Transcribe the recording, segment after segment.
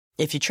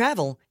If you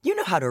travel, you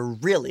know how to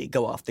really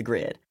go off the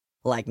grid.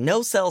 Like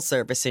no cell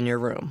service in your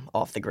room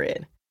off the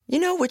grid. You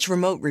know which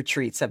remote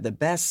retreats have the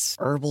best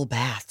herbal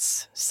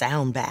baths,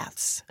 sound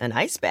baths, and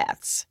ice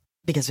baths.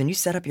 Because when you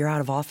set up your out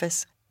of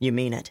office, you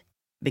mean it.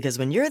 Because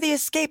when you're the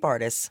escape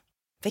artist,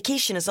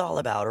 vacation is all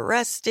about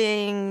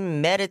resting,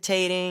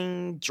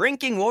 meditating,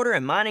 drinking water,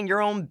 and minding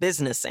your own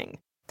businessing.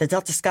 The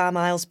Delta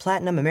SkyMiles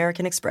Platinum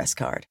American Express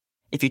card.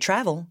 If you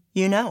travel,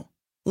 you know.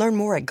 Learn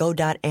more at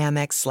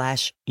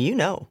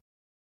go.amex/you-know.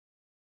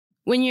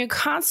 When you're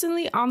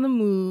constantly on the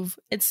move,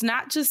 it's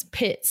not just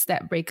pits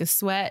that break a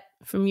sweat.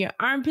 From your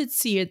armpits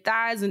to your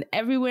thighs and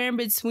everywhere in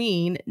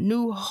between,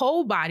 new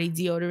whole body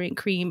deodorant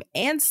cream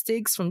and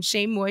sticks from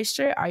Shea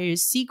Moisture are your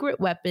secret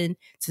weapon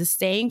to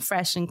staying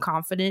fresh and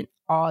confident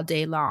all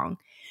day long.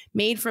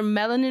 Made from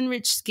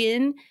melanin-rich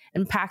skin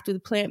and packed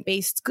with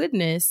plant-based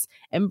goodness,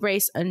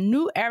 embrace a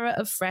new era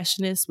of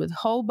freshness with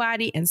whole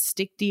body and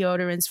stick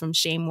deodorants from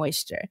Shea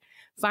Moisture.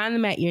 Find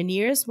them at your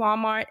nearest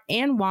Walmart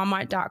and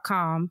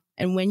walmart.com.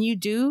 And when you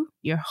do,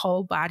 your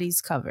whole body's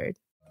covered.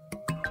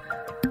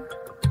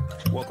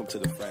 Welcome to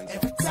the Friends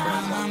Zone.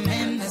 I'm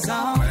in the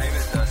zone. My name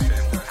is Dustin.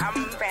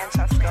 I'm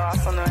Francesca,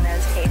 also known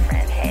as Hey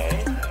Friend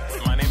Hey.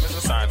 My name is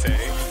Asante.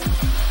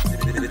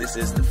 This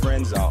is the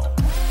Friend Zone.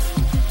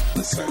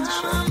 Let's start the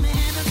show. I'm in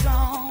the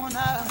zone.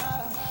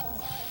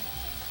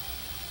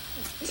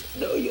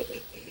 No,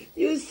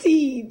 you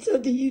seed,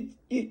 something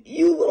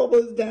you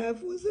almost died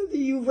for,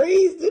 something you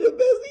raised to the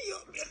best of your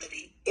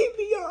ability and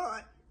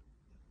beyond.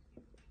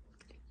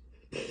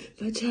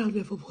 My child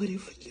never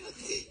wanted for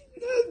nothing.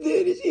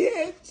 Nothing. She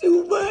had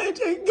too much.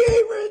 I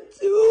gave her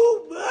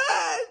too much.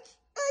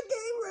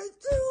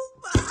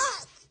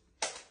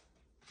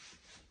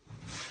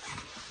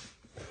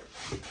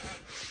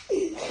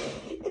 And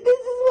this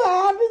is what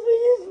happens when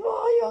you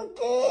spoil your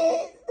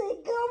kids. They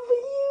come for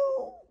you.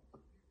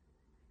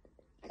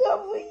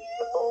 Come for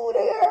you.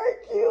 They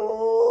hurt you.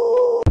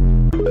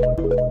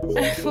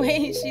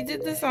 Wait, she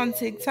did this on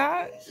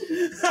TikTok?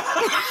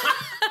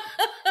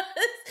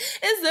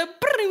 It's a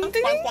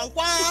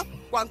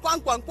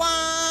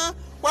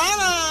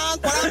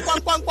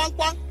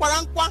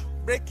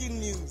breaking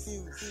news.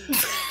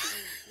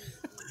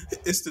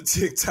 It's the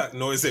TikTok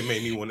noise that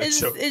made me want to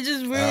choke. It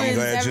just ruins I'm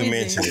glad everything. you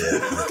mentioned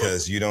it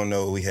because you don't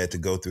know what we had to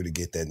go through to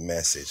get that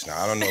message. Now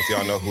I don't know if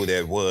y'all know who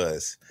that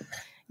was.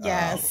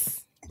 Yes.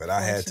 But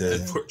I had to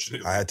Unfortunately.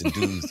 do,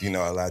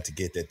 a lot to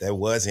get that. That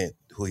wasn't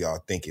who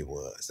y'all think it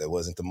was. That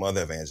wasn't the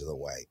mother of Angela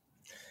White.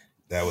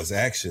 That was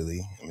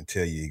actually, I'm going to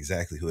tell you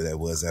exactly who that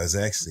was. That was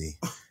actually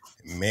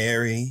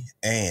Mary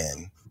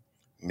Ann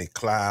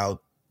McLeod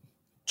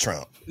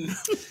Trump.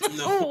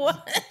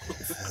 What?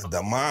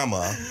 The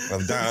mama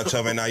of Donald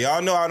Trump. And now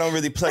y'all know I don't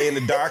really play in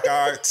the dark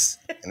arts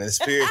and the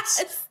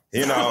spirits,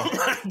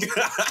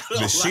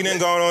 But she done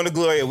gone on to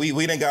glory.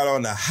 We done got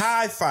on the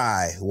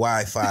hi-fi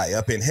Wi-Fi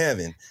up in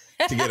heaven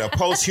to get a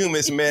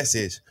posthumous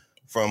message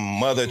from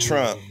Mother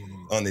Trump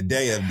on the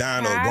day of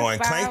Donald going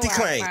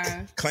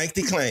clank-ty-clank,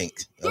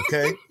 clank-ty-clank,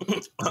 okay?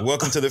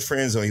 Welcome to the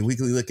Friend Zone, your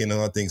weekly look into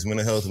all things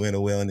mental health,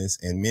 mental wellness,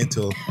 and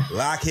mental.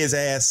 Lock his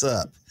ass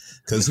up,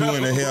 because who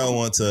in the hell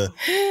wants to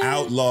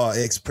outlaw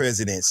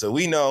ex-president? So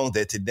we know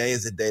that today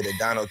is the day that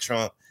Donald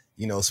Trump,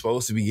 is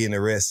supposed to be getting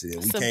arrested.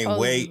 And we can't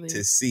wait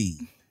to see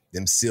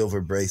them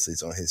silver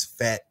bracelets on his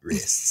fat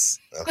wrists,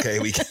 okay?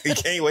 We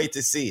can't wait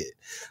to see it.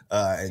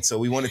 And so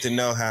we wanted to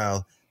know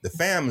how the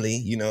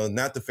family,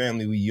 not the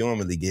family we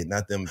normally get,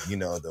 not them,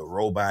 the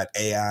robot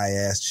AI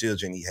ass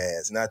children he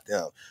has, not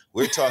them.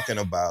 We're talking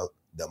about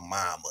the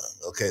mama,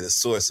 okay, the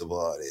source of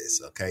all this,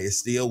 okay? It's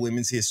still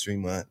Women's History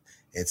Month.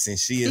 And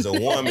since she is a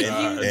woman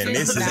and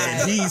this is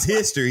Andy's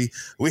history,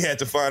 we had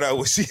to find out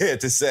what she had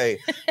to say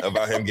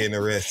about him getting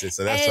arrested.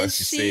 So that's what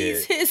she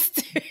said.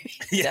 History.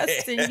 Yeah.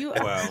 Justin, you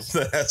are. Wow.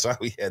 So that's why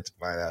we had to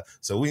find out.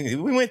 So we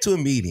went to a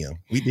medium.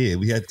 We did.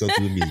 We had to go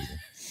to a medium.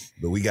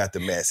 But we got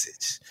the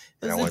message.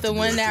 Was it the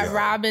one that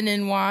Robin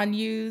and Juan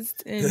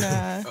used? It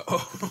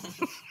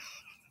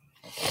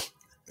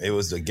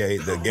was the gay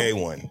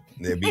one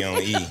that be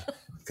on E.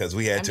 Because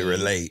we had to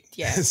relate.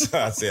 Yes. So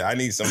I said, I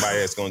need somebody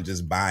that's going to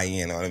just buy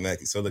in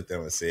automatically. So I looked at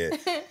him and said,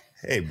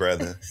 hey,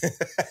 brother,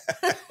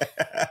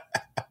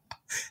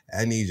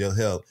 I need your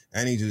help.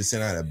 I need you to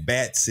send out a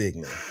bat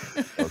signal.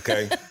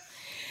 Okay?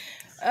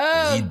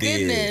 Oh, he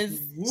did.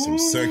 goodness. Some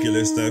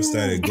circular stuff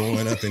started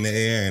going up in the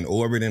air and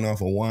orbiting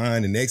off of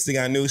wine. The next thing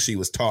I knew, she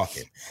was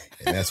talking.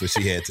 And that's what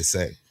she had to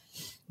say.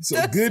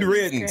 So good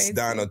riddance, crazy.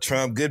 Donald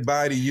Trump.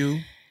 Goodbye to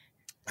you.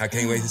 I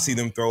can't wait to see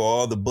them throw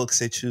all the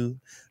books at you.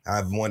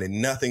 I've wanted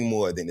nothing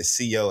more than to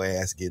see your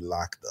ass get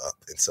locked up.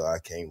 And so I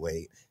can't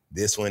wait.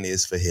 This one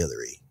is for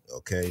Hillary,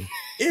 okay?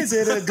 Is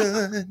it a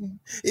gun?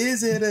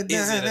 Is it a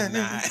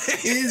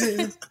knife? Is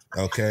it?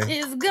 Okay.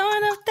 It's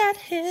going up that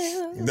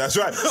hill. That's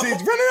right. She's running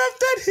up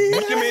that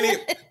hill.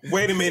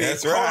 Wait a minute.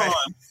 That's Hold right.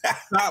 on.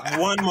 Stop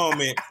one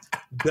moment.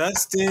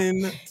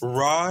 Dustin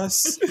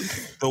Ross,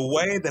 the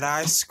way that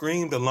I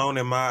screamed alone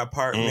in my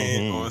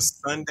apartment on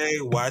Sunday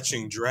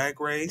watching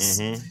Drag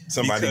Race.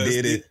 Somebody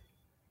did it.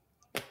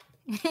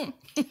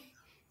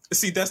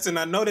 See, Dustin,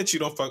 I know that you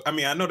don't fuck. I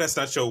mean, I know that's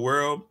not your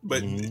world,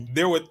 but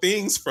there were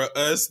things for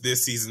us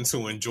this season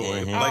to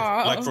enjoy.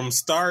 Like from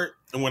start,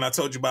 and when I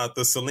told you about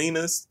the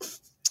Selenas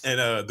and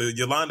the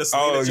Yolanda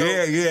Selena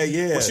joke.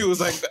 Yeah. Well, she was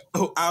like,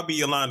 "Oh, I'll be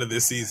Yolanda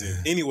this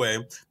season."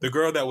 Anyway, the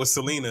girl that was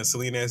Selena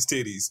has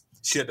titties.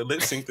 She had to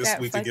lip sync this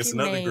week against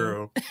another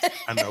girl.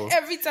 I know.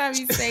 Every time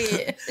you say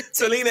it.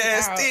 Selena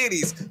has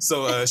titties.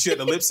 So she had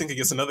to lip sync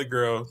against another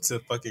girl to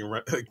fucking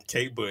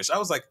Kate Bush. I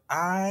was like,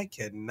 I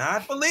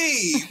cannot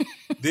believe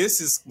this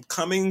is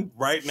coming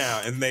right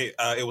now. And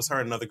it was her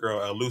and another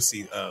girl,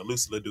 Lucy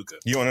LaDuca.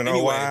 You want to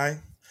know why?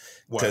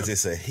 Because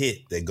it's a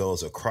hit that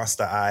goes across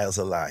the aisles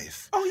of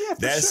life. Oh, yeah,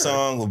 for that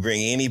song will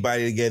bring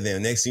anybody together.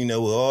 And next thing you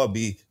know, we'll all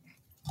be...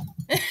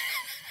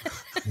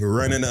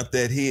 running up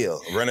that hill,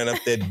 running up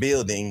that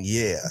building,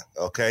 yeah,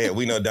 okay? And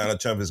we know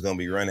Donald Trump is going to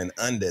be running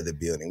under the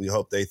building. We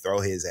hope they throw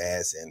his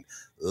ass in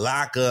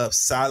lockup,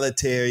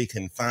 solitary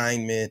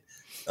confinement,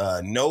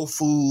 no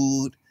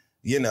food,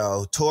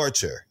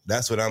 torture.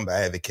 That's what I'm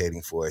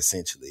advocating for,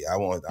 essentially. I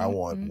want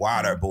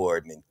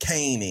waterboarding and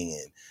caning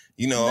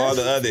and, all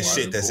the other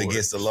shit that's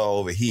against the law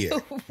over here.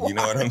 You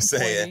know what I'm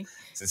saying?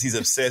 Since he's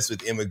obsessed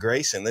with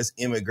immigration, let's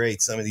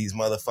immigrate some of these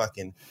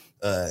motherfucking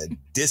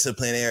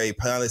disciplinary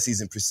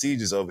policies and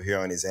procedures over here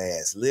on his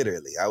ass.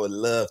 Literally, I would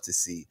love to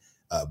see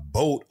a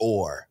boat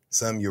or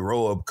some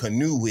Yoruba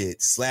canoe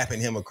with slapping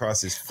him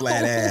across his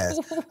flat ass.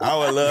 I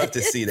would love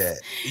to see that.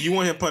 You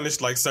want him punished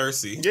like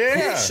Cersei?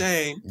 Yeah,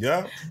 shame.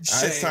 Yep.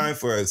 It's time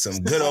for some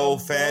good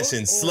old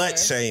fashioned slut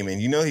shaming.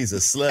 He's a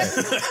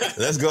slut.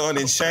 Let's go on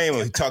and shame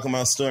him. Talking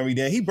about Stormy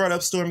Daniels. He brought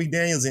up Stormy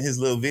Daniels in his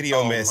little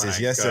video message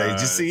yesterday.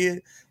 Did you see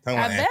it?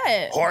 I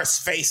bet. Horse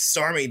face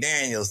Stormy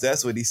Daniels.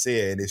 That's what he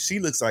said. If she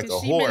looks like a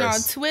horse. Been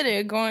on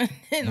Twitter going.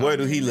 What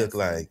do he look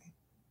like?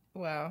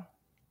 Wow.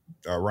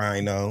 A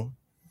rhino.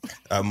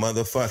 A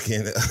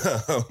motherfucking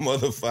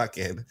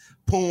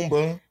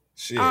Pumbaa.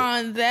 Shit.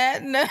 On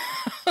that note.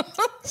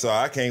 So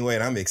I can't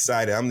wait. I'm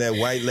excited. I'm that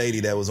white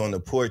lady that was on the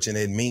porch in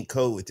that mink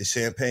coat with the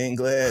champagne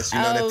glass. You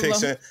know that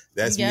picture?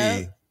 That's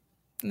me.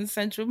 The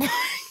Central Park.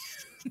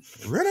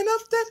 Running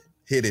up that.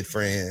 Hit it,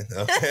 friend.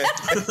 Okay.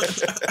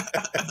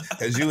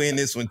 Because you in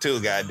this one too,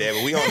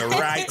 goddammit. We on the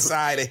right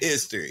side of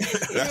history.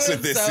 That's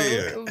what this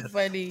is.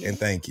 Funny. And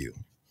thank you.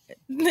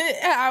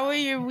 How were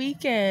your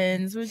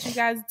weekends? What you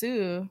guys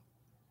do?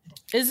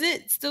 Is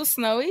it still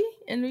snowy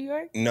in New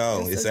York?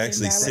 No, it's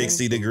actually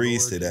 60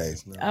 degrees today.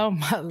 Oh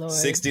my Lord.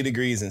 60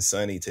 degrees and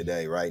sunny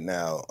today, right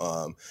now.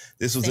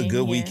 This was a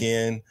good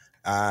weekend.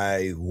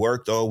 I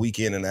worked all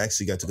weekend and I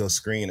actually got to go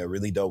screen a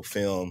really dope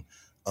film.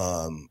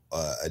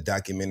 A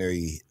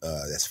documentary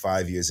that's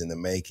 5 years in the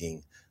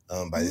making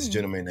by this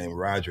gentleman named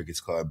Roderick.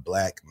 It's called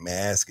Black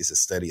Mask. It's a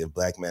study of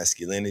Black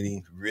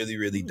masculinity. Really,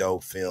 really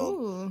dope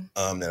film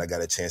that I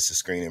got a chance to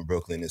screen in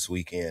Brooklyn this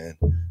weekend.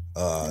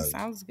 That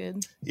sounds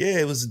good. Yeah,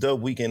 it was a dope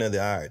weekend of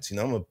the arts.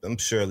 I'm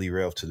Shirley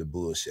Ralph to the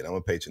bullshit. I'm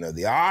a patron of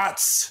the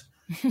arts.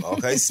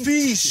 Okay,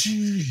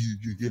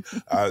 species.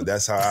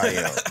 That's how I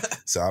am.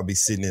 So I'll be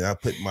sitting and I'll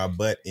put my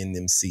butt in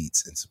them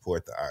seats and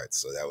support the arts.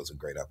 So that was a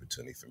great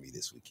opportunity for me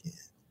this weekend.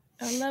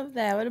 I love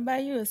that. What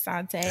about you,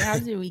 Asante?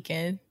 How's your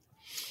weekend?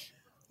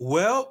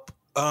 Well,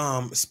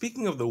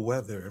 speaking of the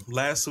weather,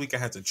 last week I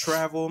had to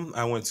travel.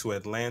 I went to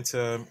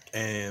Atlanta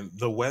and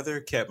the weather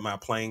kept my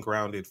plane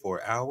grounded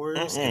for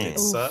hours and it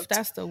sucked.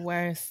 That's the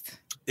worst.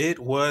 It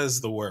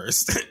was the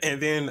worst. And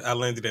then I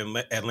landed in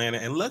Atlanta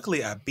and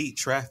luckily I beat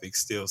traffic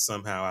still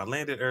somehow. I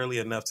landed early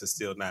enough to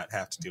still not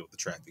have to deal with the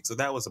traffic. So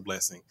that was a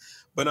blessing.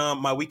 But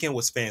my weekend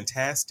was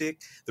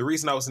fantastic. The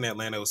reason I was in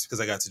Atlanta was because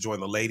I got to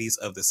join the ladies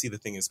of the See the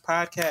Thing Is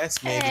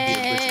podcast. Mandy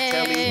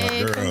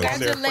and Bridget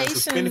Kelly.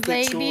 Congratulations,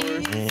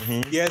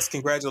 ladies. Yes,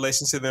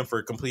 congratulations to them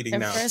for completing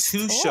now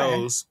 2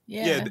 shows.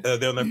 Yeah,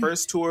 they're on their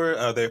first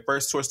tour. Their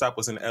first tour stop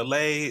was in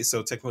LA.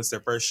 So technically it's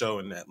their first show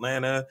in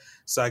Atlanta.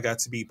 So I got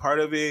to be part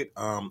of it.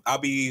 I'll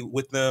be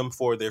with them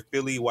for their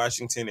Philly,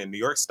 Washington, and New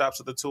York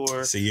stops of the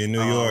tour. See you in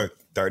New York,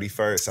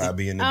 31st. I'll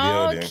be in the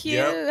building. Oh, cute.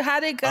 Yep.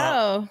 How'd it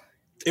go?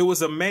 It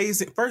was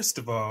amazing. First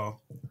of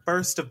all,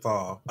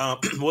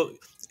 well,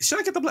 should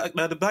I get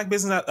the black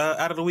business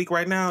out of the week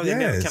right now? Yes.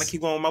 And then can I keep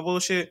going with my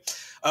bullshit?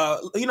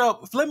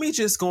 Let me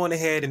just go on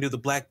ahead and do the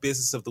black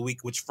business of the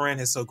week, which Fran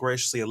has so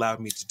graciously allowed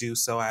me to do.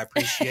 So I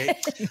appreciate.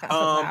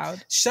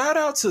 Shout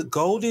out to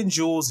Golden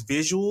Jewels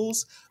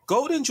Visuals.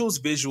 Golden Jewels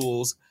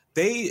Visuals.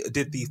 They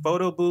did the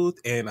photo booth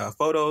and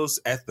photos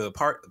at the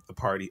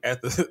party.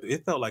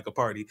 It felt like a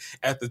party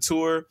at the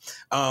tour.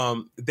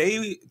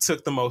 They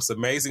took the most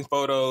amazing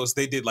photos.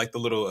 They did like the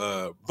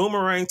little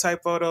boomerang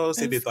type photos.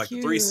 They did like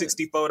the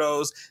 360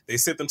 photos. They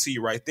sent them to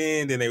you right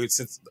then. Then they would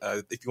send,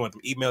 if you want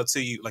them emailed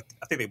to you, like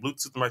I think they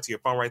Bluetooth them right to your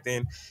phone right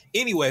then.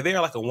 Anyway, they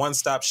are like a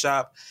one-stop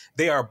shop.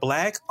 They are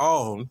Black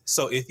owned.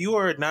 So if you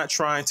are not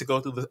trying to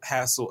go through the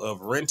hassle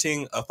of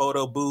renting a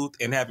photo booth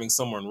and having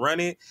someone run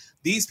it,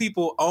 These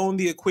people own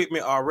the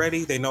equipment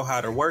already. They know how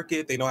to work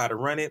it. They know how to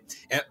run it.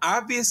 And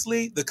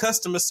obviously, the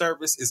customer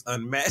service is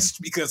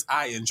unmatched because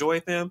I enjoy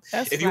them.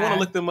 If you want to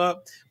look them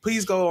up,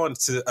 please go on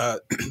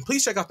to,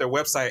 please check out their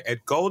website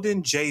at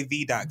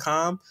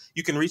goldenjv.com.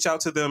 You can reach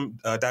out to them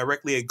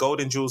directly at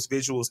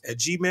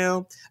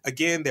goldenjewelsvisuals@gmail.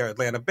 Again, they're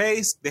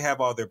Atlanta-based. They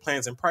have all their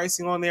plans and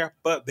pricing on there,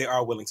 but they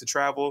are willing to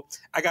travel.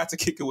 I got to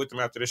kick it with them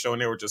after the show,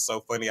 and they were just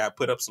so funny. I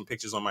put up some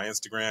pictures on my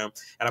Instagram,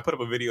 and I put up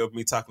a video of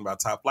me talking about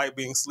Top Flight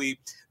being asleep.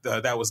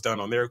 That was done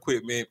on their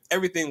equipment.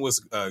 Everything was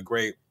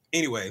great.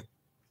 Anyway,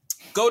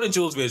 Golden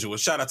Jewels Visuals.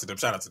 Shout out to them.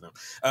 Shout out to them.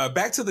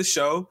 Back to the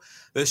show.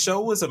 The show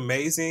was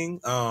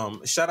amazing.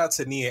 Shout out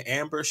to Nia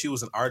Amber. She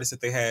was an artist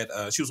that they had.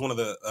 She was one of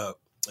the...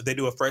 they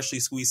do a Freshly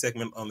Squeezed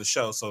segment on the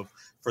show. So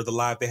for the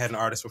live, they had an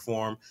artist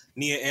perform.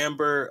 Nia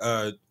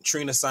Amber,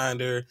 Trina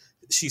signed her.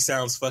 She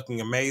sounds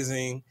fucking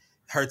amazing.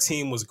 Her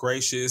team was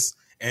gracious.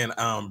 And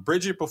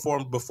Bridget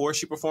performed before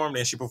she performed,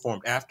 and she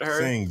performed after her.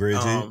 Sing,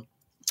 Bridget.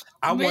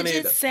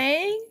 Bridget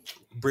sang?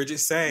 Bridget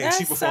sang. That's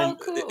she performed.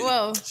 So cool.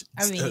 Well,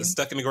 I mean,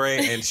 Stuck in the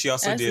Gray, and she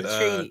also did.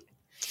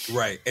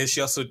 Right, and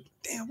she also.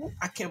 Damn,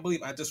 I can't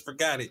believe I just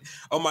forgot it.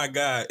 Oh my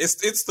God,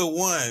 it's the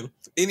one.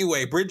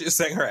 Anyway, Bridget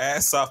sang her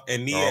ass off,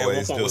 and Nia at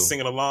one point was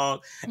singing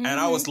along, and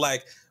I was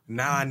like,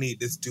 now I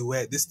need this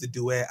duet. This the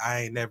duet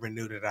I ain't never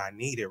knew that I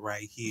needed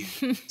right here.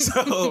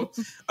 So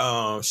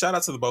shout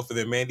out to the both of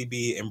them, Mandy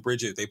B and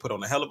Bridget. They put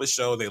on a hell of a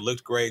show. They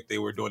looked great. They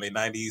were doing a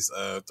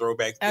 90s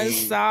throwback theme. I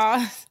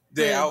saw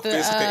the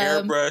outfits with the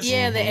airbrush.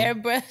 Yeah, the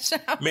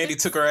airbrush. Mandy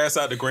took her ass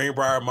out to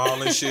Greenbrier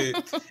Mall and shit.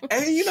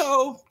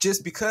 And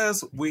just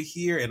because we're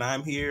here and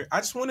I'm here,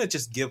 I just want to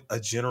just give a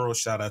general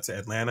shout out to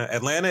Atlanta.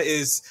 Atlanta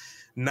is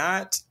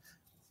not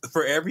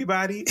for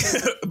everybody,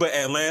 but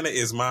Atlanta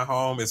is my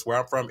home. It's where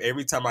I'm from.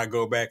 Every time I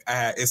go back,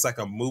 it's like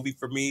a movie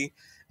for me.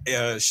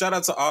 Shout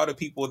out to all the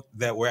people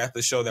that were at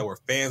the show that were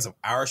fans of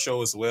our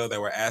show as well, that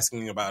were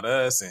asking about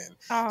us, and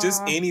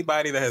just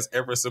anybody that has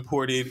ever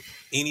supported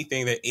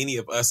anything that any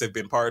of us have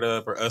been part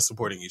of, or us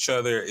supporting each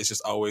other. It's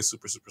just always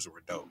super, super,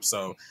 super dope.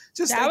 So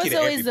just that thank was you to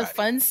always everybody. the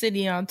fun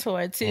city on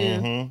tour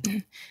too.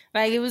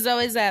 Like it was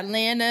always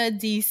Atlanta,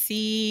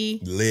 DC,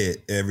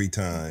 lit every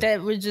time.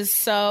 that were just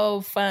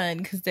so fun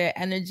because their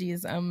energy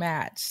is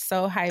unmatched.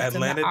 So hyped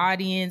Atlanta in the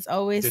audience,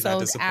 always did not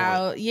sold disappoint.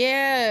 out.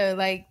 Yeah,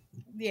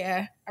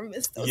 I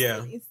miss those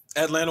cities.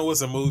 Atlanta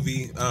was a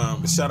movie.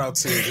 Shout out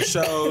to the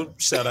show.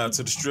 Shout out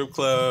to the strip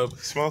club.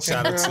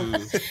 Shout out to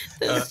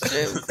The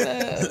strip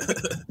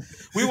club.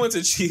 we went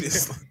to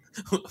Cheetah's.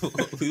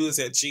 We was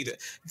at Cheetah.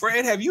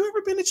 Fred, have you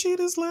ever been to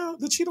Cheetah's Lounge?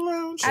 The Cheetah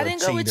Lounge? I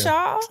didn't go with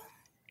y'all.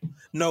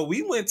 No,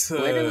 we went to.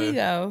 Where did we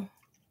go?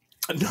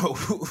 No,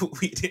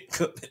 we didn't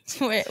go.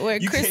 Where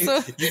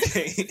Crystal? You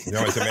can't. You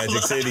went to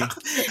Magic City. I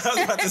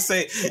was about to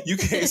say you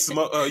can't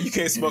smoke. You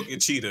can't smoke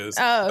at Cheetahs.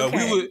 Oh,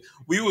 okay.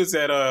 We was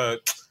at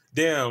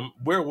Damn,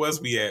 where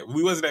was we at?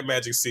 We wasn't at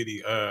Magic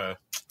City.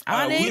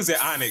 Onyx? We was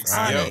at Onyx.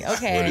 Onyx, Yep.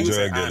 okay. Where the We was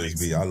drug at dealers Onyx.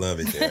 be. I love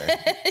it there.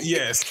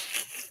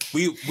 Yes.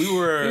 We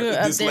were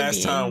up this there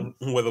last time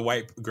where the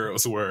white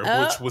girls were,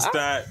 which was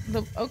not.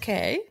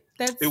 Okay.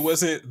 It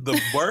wasn't the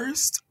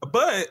worst,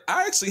 but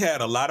I actually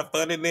had a lot of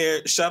fun in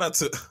there. Shout out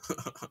to.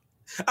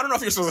 I don't know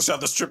if you're supposed to shout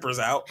the strippers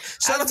out.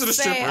 Shout out to the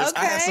strippers.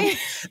 Okay.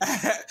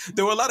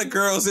 There were a lot of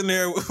girls in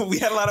there. We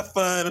had a lot of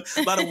fun.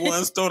 A lot of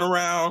ones thrown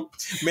around.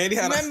 Mandy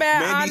had Remember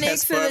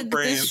Onyx and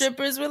the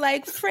strippers were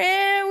like,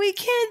 "Friend, we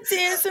can't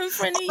dance in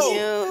front of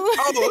you."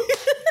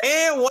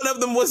 And one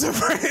of them was a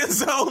friend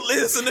zone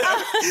listener.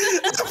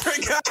 I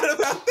forgot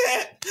about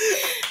that.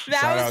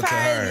 That was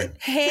probably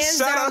hands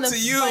Shout down out the to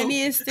you.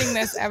 funniest thing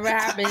that's ever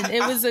happened.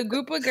 It was a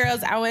group of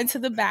girls. I went to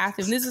the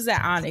bathroom. This was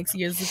at Onyx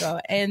years ago,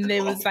 and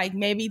there was like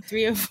maybe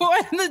 3 or 4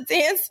 of the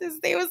dancers.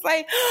 They was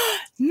like,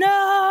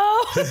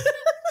 "No."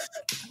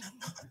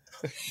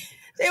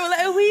 They were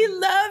like, "We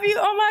love you.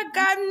 Oh my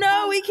God,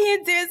 no, we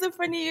can't dance in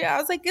front of you." I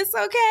was like, "It's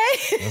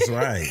okay." That's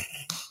right.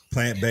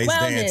 Plant-based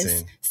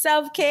dancing.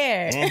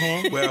 Self-care.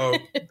 Well,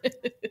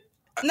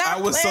 I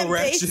was so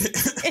plant-based ratchet.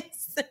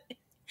 dancing.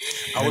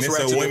 I was and it's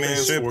ratchet. a women's and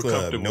strip were club.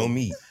 comfortable. No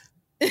meat.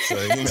 So,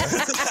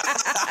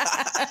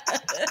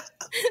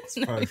 it's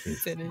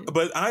perfect.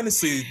 But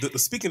honestly,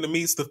 speaking of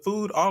meats, the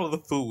food, all of the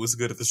food was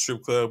good at the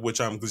strip club,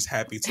 which I'm just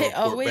happy to It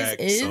report always back.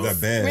 is. So. The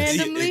best.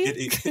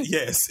 Randomly?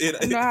 Yes, I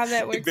don't know how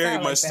that works it very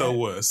out much like so that.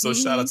 was. So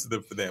shout out to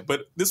them for that.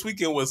 But this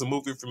weekend was a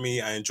movie for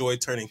me. I enjoyed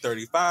turning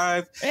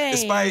 35, Hey.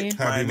 despite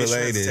my Happy initial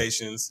belated.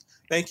 hesitations.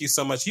 Thank you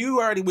so much. You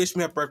already wished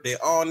me happy birthday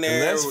on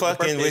there. Let's The fucking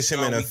birthday wish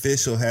him an song.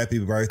 official happy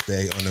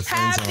birthday on the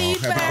Friend Happy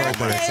Zone. Happy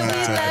birthday, birthday. We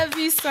Asante. love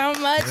you so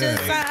much,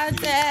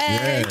 Asante.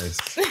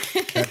 Yes.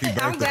 Happy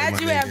birthday, I'm glad my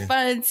you nigga. had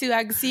fun too.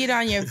 I could see it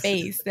on your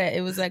face that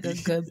it was like a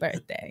good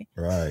birthday.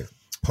 Right. It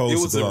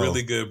was a Post-glow.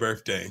 really good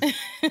birthday.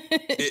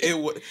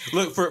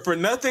 Look, for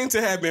nothing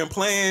to have been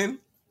planned,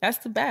 That's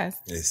the best.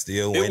 It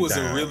still went it was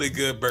down. a really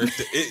good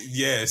birthday.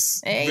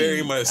 Yes, Hey.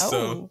 very much Oh,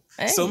 so.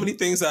 hey. So many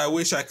things I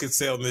wish I could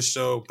say on this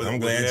show, but I'm will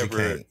glad you never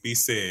can't. be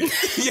said.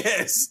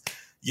 Yes.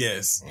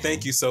 Yes.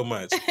 Thank you so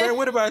much. Friend,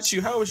 what about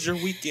you? How was your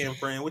weekend,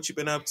 friend? What you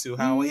been up to?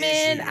 How is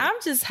you? I'm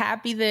just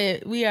happy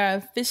that we are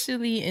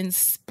officially in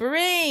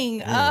spring.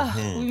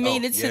 We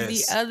made it to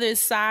the other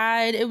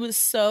side. It was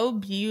so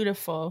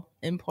beautiful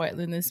in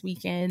Portland this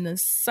weekend. The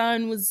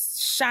sun was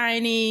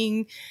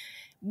shining.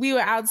 We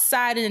were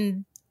outside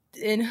in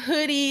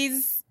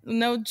hoodies,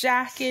 no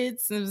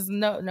jackets. There was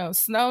no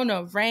snow,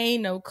 no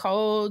rain, no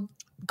cold.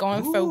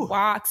 Going for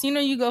walks. You know,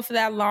 you go for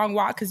that long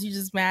walk because you're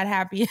just mad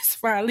happy. It's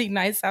finally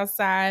nice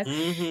outside.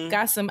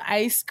 Got some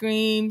ice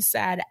cream,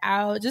 sat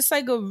out. Just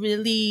like a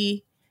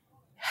really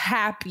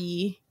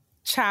happy,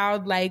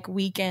 childlike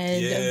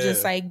weekend of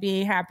just like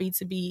being happy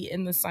to be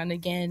in the sun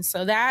again.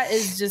 So that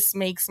is just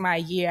makes my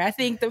year. I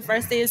think the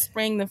first day of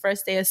spring, the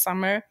first day of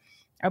summer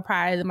are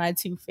probably my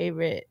two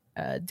favorite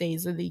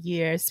days of the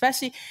year.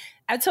 Especially,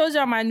 I told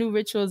y'all my new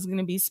ritual is going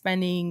to be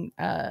spending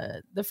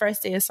the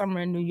first day of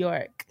summer in New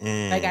York.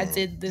 Like I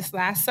did this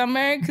last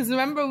summer. Because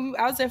remember,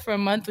 I was there for a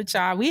month with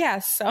y'all. We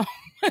had so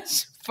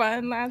much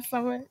fun last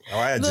summer. Oh,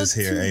 I just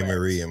hear A.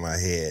 Marie in my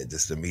head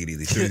just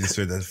immediately.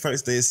 For the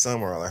first day of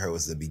summer, all I heard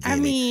was the beginning.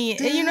 I mean,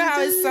 and you know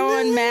how it's so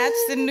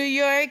unmatched in New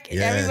York?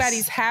 Yes.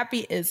 Everybody's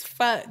happy as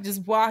fuck,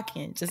 just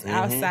walking, just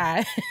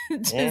outside.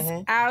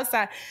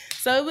 Outside.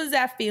 So it was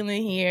that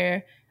feeling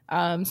here.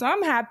 So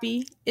I'm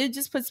happy. It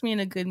just puts me in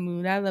a good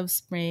mood. I love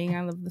spring.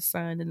 I love the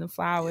sun and the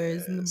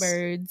flowers and the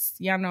birds.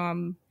 Y'all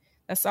know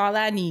that's all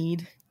I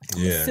need.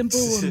 I'm a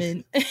simple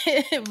woman.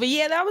 But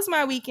yeah, that was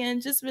my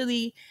weekend. Just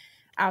really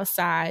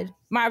outside.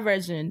 My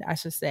version, I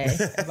should say,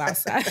 of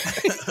outside.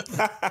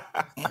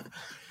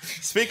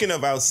 Speaking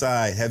of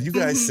outside, have you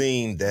guys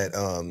seen that,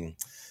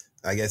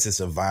 I guess it's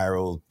a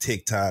viral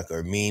TikTok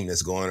or meme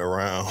that's going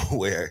around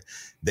where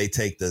they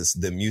take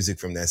the music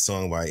from that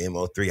song by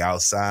MO3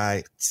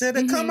 Outside. Said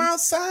to come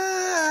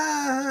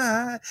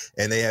outside.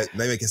 And they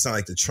make it sound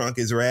like the trunk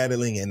is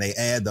rattling and they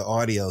add the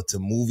audio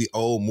to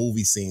old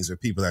movie scenes where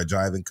people are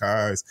driving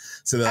cars.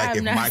 So they're like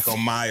if Michael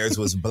Myers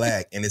was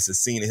black and it's a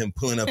scene of him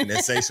pulling up in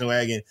that station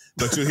wagon,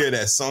 but you hear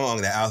that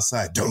song, that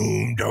outside,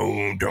 doom,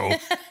 doom, doom,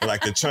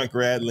 like the trunk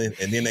rattling.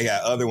 And then they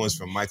got other ones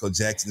from Michael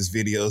Jackson's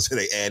videos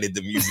where they added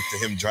the music to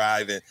him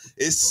driving.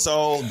 It's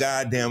so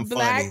goddamn funny.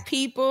 Black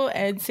people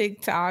and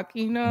TikTok,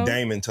 you know.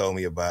 Damon told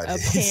me about it.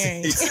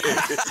 He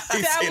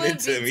sent it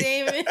to me.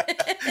 Damon.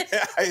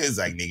 I was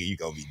like, nigga, you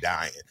gonna be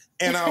dying.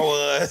 And I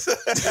was.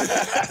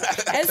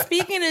 And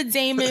speaking of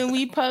Damon,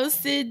 we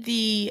posted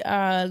the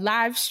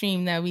live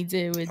stream that we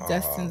did with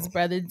Dustin's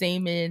brother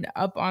Damon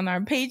up on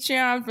our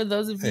Patreon. For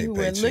those of you who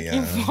are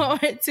looking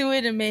forward to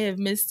it and may have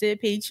missed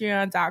it,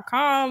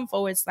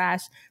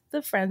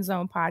 patreon.com/The Friend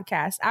Zone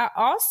Podcast. I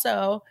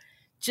also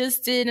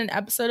just did an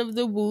episode of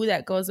The Woo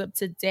that goes up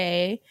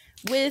today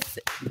with,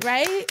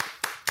 right?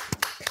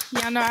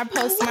 Y'all know I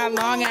post my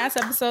long ass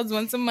episodes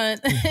once a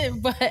month,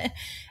 but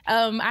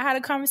I had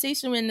a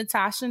conversation with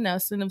Natasha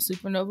Nelson of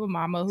Supernova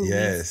Mama, who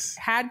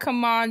had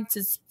come on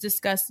to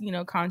discuss,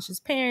 conscious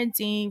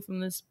parenting from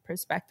this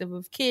perspective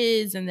of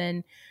kids and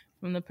then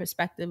from the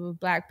perspective of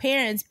Black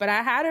parents. But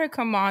I had her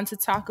come on to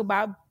talk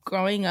about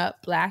growing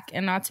up Black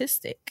and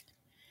autistic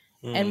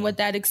and what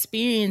that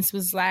experience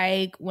was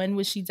like. When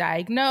was she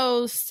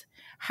diagnosed?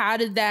 How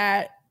did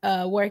that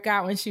work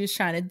out when she was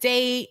trying to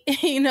date,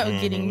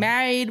 getting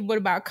married? What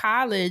about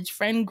college,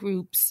 friend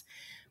groups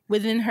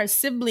within her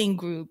sibling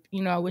group?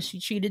 Was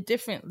she treated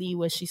differently?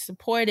 Was she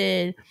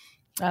supported?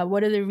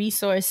 What are the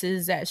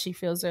resources that she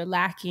feels are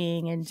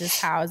lacking? And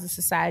just how as a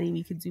society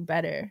we could do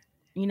better,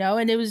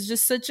 And it was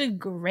just such a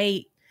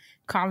great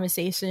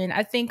conversation.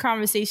 I think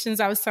conversations,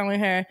 I was telling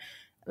her,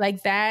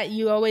 like that,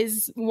 you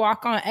always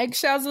walk on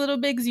eggshells a little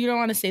bit because you don't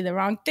want to say the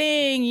wrong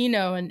thing,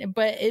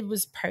 but it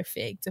was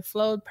perfect. It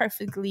flowed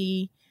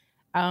perfectly.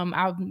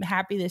 I'm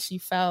happy that she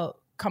felt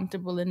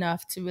comfortable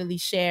enough to really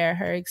share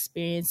her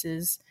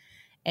experiences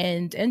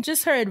and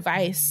just her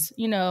advice,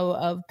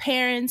 of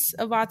parents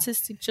of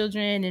autistic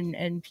children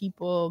and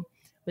people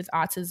with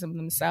autism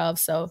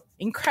themselves. So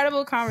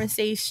incredible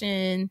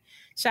conversation.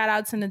 Shout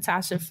out to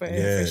Natasha for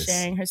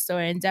sharing her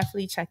story, and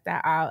definitely check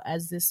that out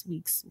as this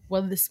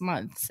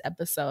month's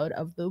episode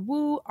of The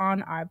Woo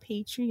on our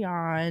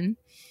Patreon.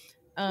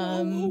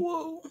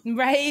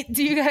 Right?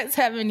 Do you guys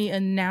have any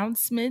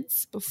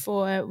announcements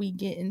before we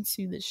get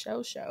into the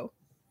show?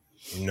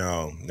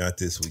 No, not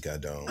this week. I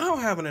don't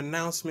have an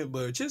announcement,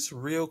 but just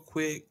real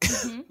quick.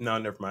 No,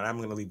 never mind. I'm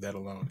going to leave that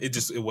alone.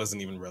 It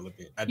wasn't even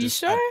relevant. You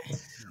sure?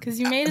 Because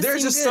you made it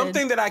There's seem just good.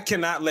 something that I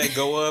cannot let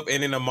go of.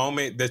 And in a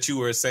moment that you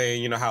were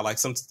saying, how like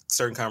some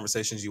certain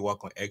conversations you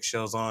walk on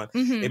eggshells on,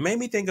 it made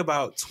me think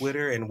about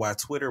Twitter and why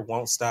Twitter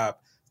won't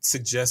stop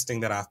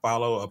suggesting that I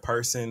follow a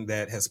person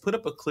that has put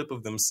up a clip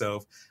of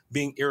themselves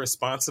being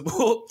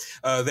irresponsible.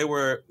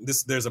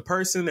 There's a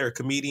person, they're a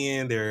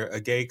comedian, they're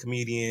a gay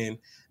comedian.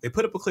 They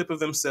put up a clip of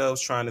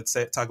themselves trying to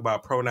talk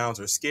about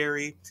pronouns are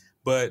scary,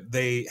 but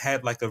they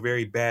had like a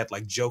very bad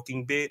like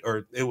joking bit,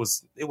 or it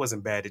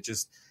wasn't bad. It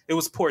It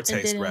was poor taste,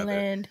 it didn't rather.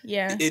 Land.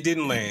 Yeah. It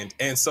didn't land.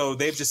 And so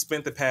they've just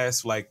spent the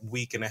past like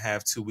week and a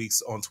half, 2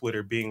 weeks on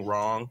Twitter being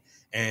wrong.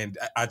 And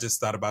I just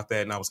thought about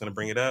that and I was going to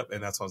bring it up.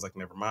 And that's why I was like,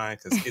 never mind,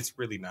 because it's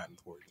really not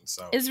important.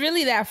 So it's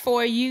really that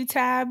For You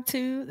tab,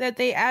 too, that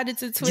they added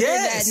to Twitter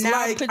that now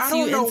like, puts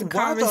you into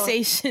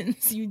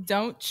conversations you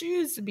don't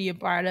choose to be a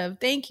part of.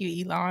 Thank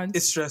you, Elon.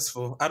 It's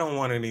stressful. I don't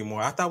want it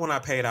anymore. I thought when I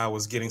paid, I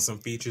was getting some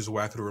features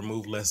where I could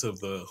remove less of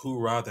the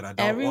hoorah that I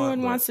don't want.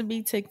 Everyone wants to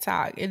be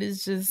TikTok. It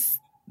is just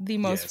the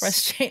most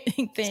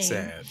frustrating thing.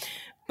 Sad.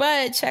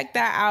 But check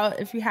that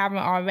out if you haven't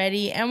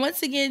already. And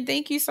once again,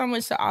 thank you so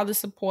much to all the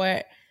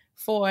support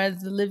for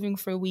the Living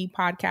for We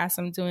podcast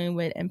I'm doing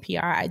with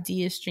NPR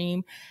Idea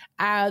Stream.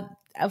 A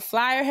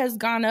flyer has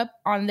gone up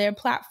on their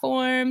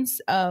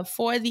platforms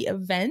for the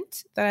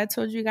event that I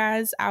told you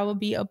guys I will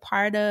be a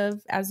part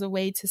of as a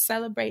way to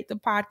celebrate the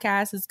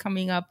podcast. It's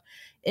coming up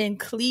in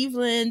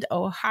Cleveland,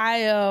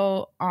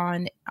 Ohio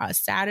on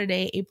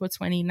Saturday, April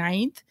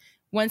 29th.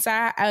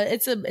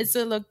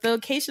 The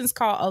location's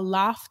called A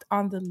Loft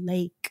on the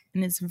Lake,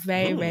 and it's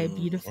very, very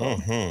beautiful.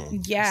 Mm-hmm.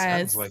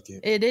 Yes, like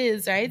it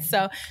is, right?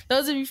 So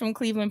those of you from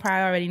Cleveland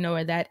probably already know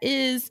where that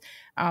is.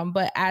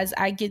 But as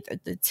I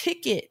get the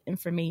ticket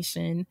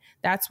information,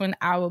 that's when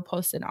I will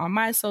post it on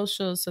my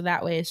socials. So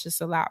that way it's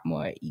just a lot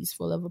more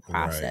easeful of a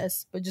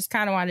process. Right. But just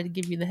kind of wanted to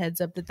give you the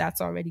heads up that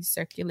that's already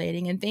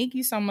circulating. And thank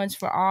you so much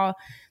for all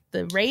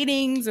the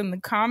ratings and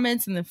the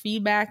comments and the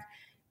feedback.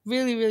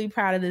 Really, really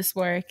proud of this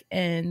work.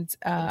 And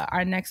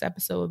our next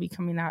episode will be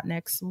coming out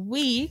next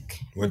week.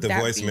 What the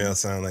voicemail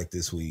sound like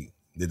this week?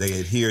 Did they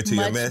adhere to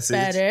your message?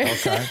 Better.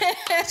 Okay.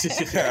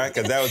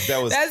 Because that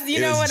was that's,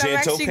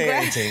 gentle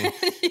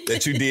parenting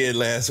that you did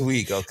last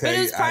week. Okay. But it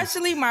was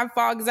partially my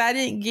fault because I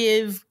didn't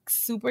give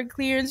super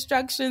clear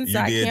instructions. So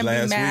I can't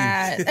be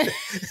mad.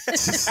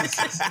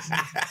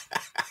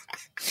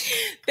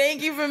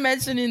 Thank you for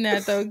mentioning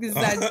that, though, because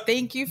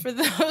thank you for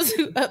those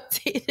who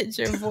updated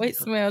your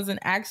voicemails and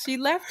actually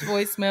left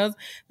voicemails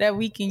that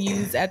we can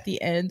use at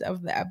the end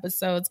of the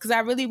episodes, because I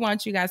really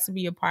want you guys to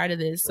be a part of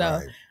this.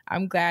 So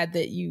I'm glad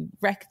that you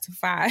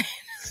rectified.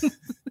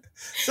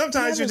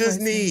 Sometimes you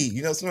just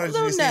need, sometimes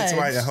you just need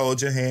somebody to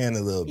hold your hand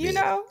a little bit.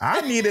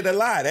 I need it a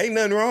lot. Ain't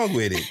nothing wrong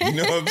with it. You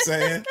know what I'm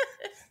saying?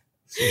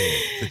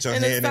 Put your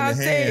hand in the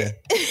hand.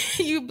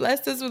 You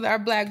blessed us with our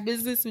Black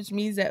business, which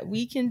means that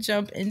we can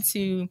jump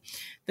into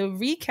the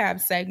recap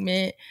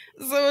segment.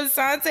 So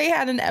Asante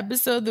had an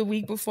episode the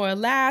week before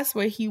last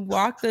where he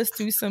walked us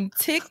through some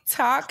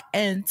TikTok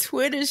and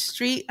Twitter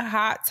street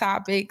hot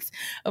topics.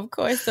 Of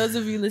course, those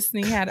of you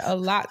listening had a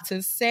lot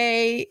to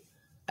say.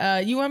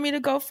 You want me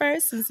to go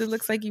first, since it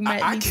looks like you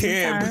might need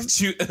some time?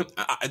 But you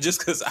just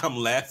because I'm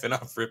laughing,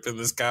 I'm ripping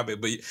this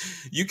comment, but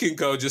you can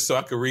go just so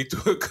I can read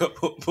through a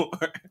couple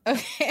more.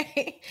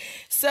 Okay,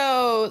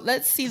 so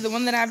let's see. The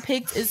one that I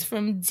picked is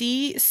from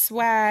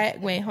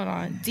D-Swag. Wait, hold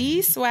on.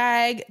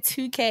 D-Swag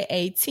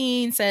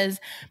 2K18 says,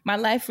 my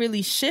life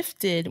really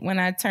shifted when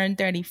I turned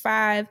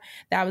 35.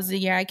 That was the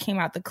year I came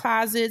out the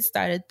closet,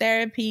 started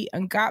therapy,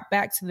 and got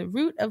back to the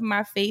root of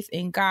my faith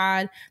in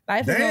God.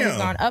 Life has only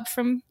gone up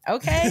from,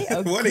 okay,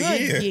 what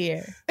a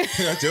year.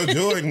 That's your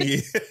Jordan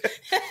year.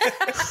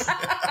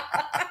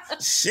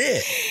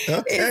 Shit.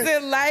 Okay. It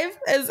said life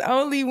has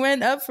only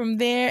went up from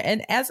there.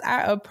 And as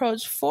I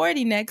approach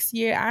 40 next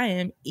year, I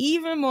am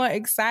even more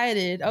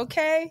excited.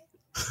 Okay.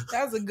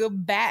 That was a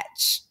good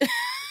batch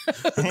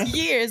of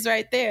years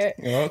right there.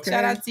 Okay.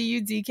 Shout out to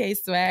you, DK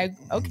Swag.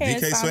 Okay.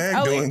 DK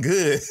Swag doing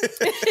good.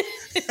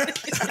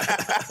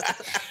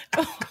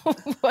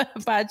 What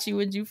about you?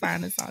 Would you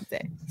find,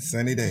 Asante?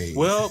 Sunny days.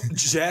 Well,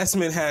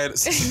 Jasmine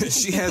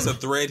she has a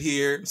thread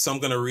here, so I'm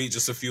going to read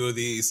just a few of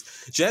these.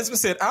 Jasmine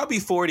said, I'll be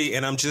 40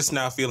 and I'm just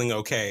now feeling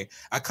okay.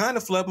 I kind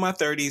of flubbed my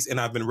 30s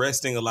and I've been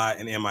resting a lot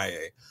in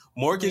MIA.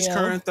 Mortgage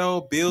current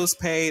though, bills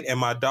paid, and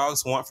my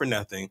dogs want for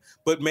nothing,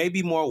 but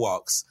maybe more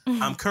walks.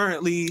 I'm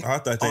currently I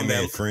thought they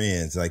meant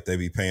friends, like they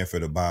be paying for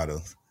the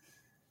bottles.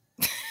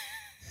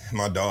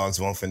 My dogs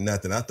want for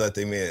nothing. I thought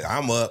they meant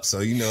I'm up, so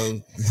I'm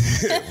doing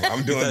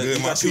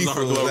good. My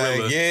people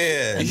like,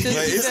 yeah,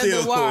 it's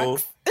still cool.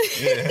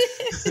 Yeah.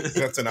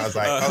 That's when I was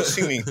like, oh,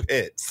 she mean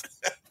pets.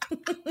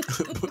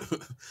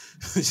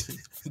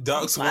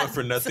 Dogs want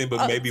for nothing,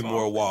 but maybe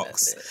more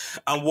walks.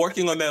 I'm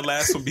working on that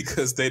last one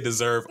because they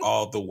deserve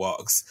all the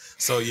walks.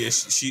 So yeah,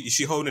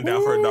 she holding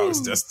down for her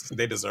dogs.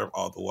 They deserve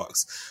all the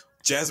walks.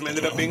 Jasmine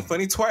ended up being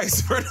funny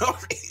twice for no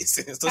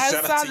reason. So I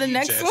shout saw out to the you,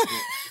 next Jasmine. one,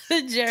 the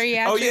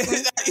geriatric. Oh yeah,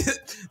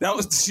 that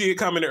was she had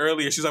commented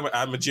earlier. She's like,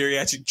 I'm a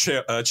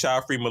geriatric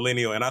child-free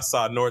millennial, and I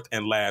saw North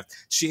and laughed.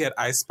 She had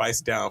Ice Spice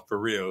down for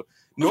real.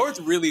 North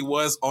really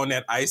was on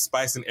that Ice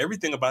Spice, and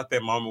everything about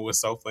that moment was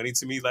so funny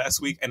to me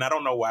last week. And I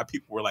don't know why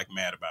people were like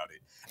mad about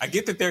it. I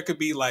get that there could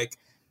be like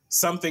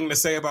something to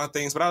say about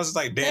things, but I was just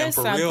like, damn, There's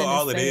for real,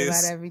 all it is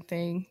about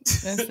everything.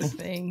 That's the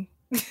thing.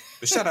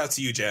 But shout out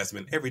to you,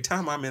 Jasmine. Every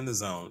time I'm in the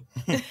zone.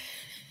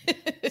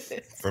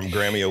 From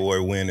Grammy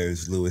Award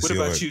winners, Louis What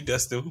York. about you,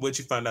 Dustin? What'd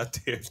you find out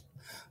there?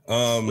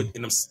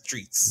 In them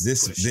streets.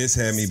 This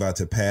had me about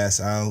to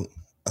pass out.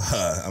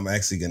 I'm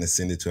actually going to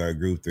send it to our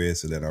group thread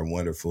so that our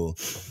wonderful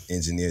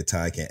engineer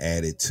Ty can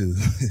add it to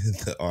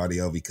the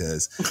audio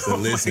because the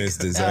listeners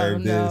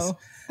deserve this.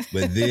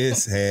 But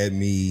this had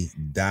me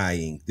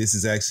dying. This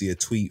is actually a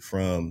tweet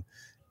from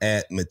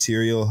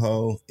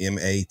 @MaterialHo,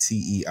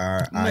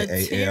 MaterialHo.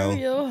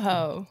 Material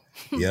Ho.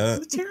 Yeah,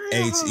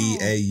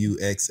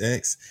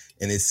 HEAUXX.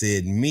 And it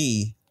said,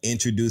 me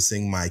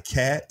introducing my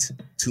cat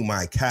to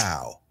my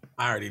cow.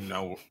 I already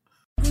know.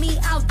 Me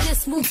out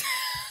this move.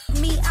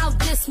 Me out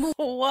this move.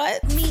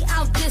 What? Me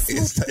out this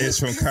move. It's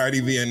from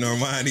Cardi B and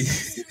Normani.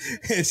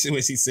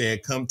 When she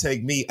said, come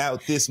take me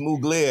out this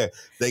Mugler,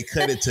 they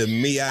cut it to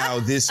me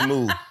out this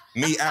move.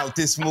 Me out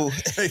this move.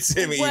 They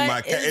said me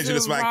my cat.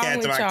 Introduce my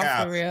cat to my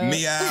cow.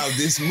 Me out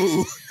this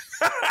move.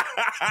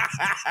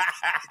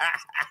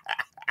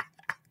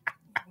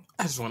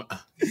 I just want to.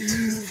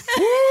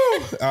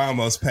 I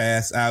almost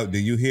passed out. Do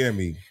you hear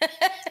me?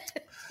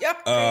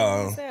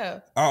 I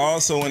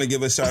also want to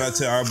give a shout out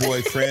to our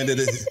boy, friend of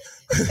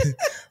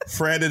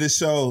the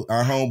show,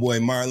 our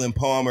homeboy Marlon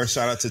Palmer.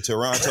 Shout out to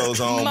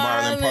Toronto's own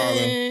Marlon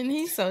Palmer.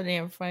 He's so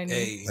damn funny.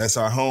 Hey. That's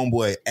our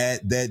homeboy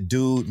that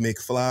dude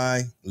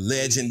McFly,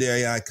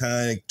 legendary,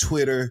 iconic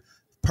Twitter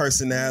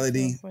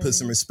personality. So put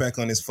some respect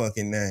on his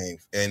fucking name,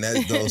 and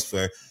that goes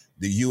for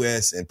the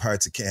U.S. and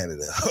parts of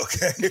Canada.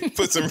 Okay,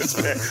 put some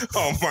respect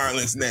on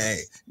Marlon's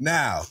name.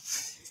 Now,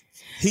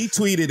 he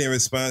tweeted in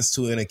response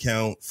to an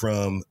account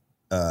from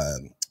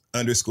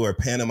 _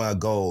 Panama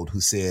Gold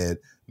who said,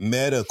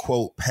 Meta,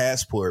 quote,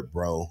 passport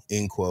bro,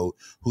 end quote,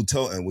 who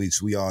told, and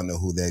which we all know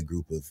who that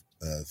group of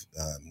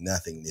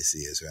nothingness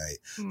is, right?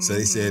 Mm-hmm. So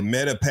they said,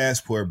 Meta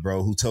passport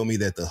bro, who told me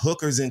that the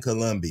hookers in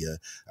Colombia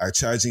are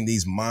charging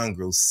these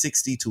mongrels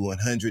 $60 to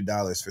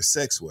 $100 for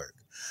sex work.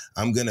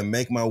 I'm going to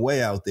make my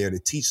way out there to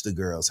teach the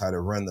girls how to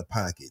run the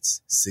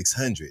pockets.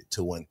 $600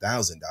 to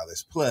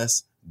 $1,000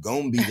 plus,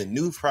 gonna be the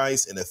new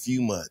price in a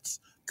few months.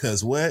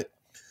 Cause what?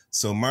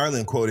 So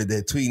Marlon quoted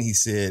that tweet and he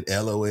said,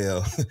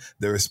 LOL,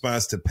 the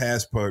response to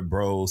passport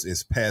bros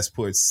is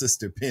passport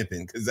sister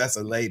pimping. Cause that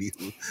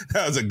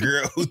was a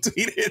girl who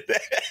tweeted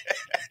that.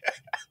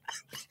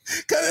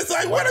 Cause it's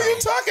like, what are you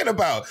talking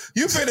about?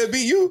 You finna be,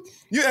 you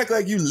act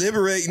like you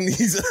liberating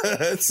these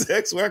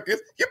sex workers.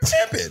 You're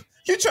pimping.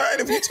 You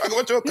talking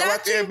about your go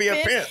out there and be a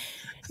pimp.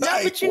 No,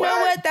 like, but you know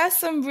what? That's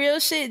some real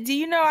shit. Do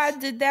you know I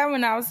did that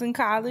when I was in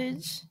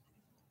college?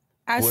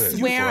 I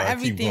swear on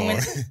everything.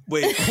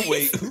 Wait,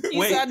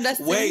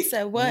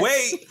 said what?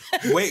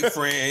 Wait,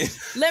 friend.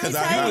 Let me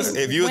tell you.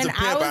 If you was a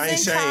pimp, I ain't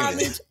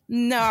shaming.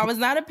 No, I was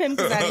not a pimp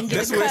because I didn't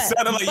get a cut. That's what it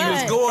sounded like you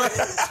was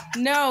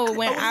going. No,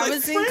 when I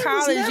was in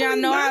college, y'all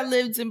know I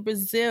lived in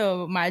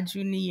Brazil my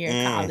junior year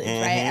in college,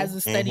 right? As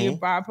a study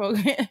abroad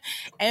program.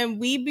 And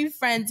we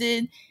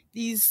befriended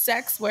these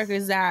sex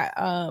workers that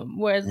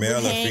were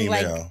male or female?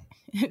 Like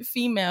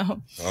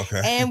female.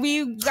 Okay. And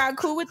we got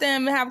cool with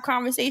them and have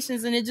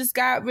conversations, and it just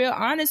got real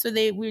honest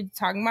where we were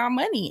talking about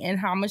money and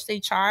how much they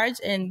charge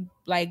and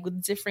like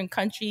with different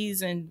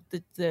countries and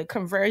the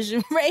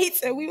conversion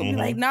rates. And we would be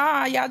like,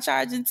 nah, y'all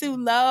charging too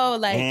low.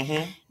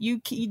 Like you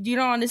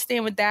don't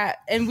understand what that.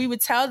 And we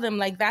would tell them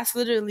like, that's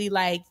literally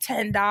like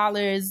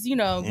 $10. You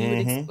know, we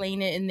would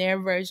explain it in their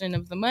version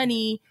of the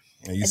money.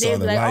 And you saw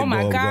the like, oh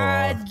my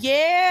God,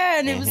 yeah.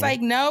 And it was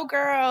like, no,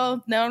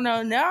 girl,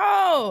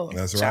 no.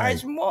 That's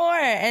Charge right. more.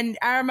 And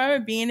I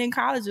remember being in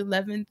college,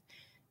 11th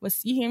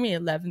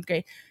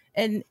grade.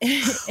 And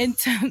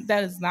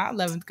that is not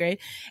 11th grade.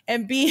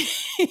 And being...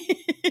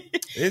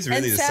 It's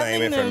really the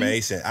same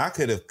information. I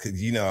could have,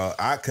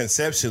 I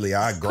conceptually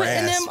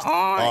grasped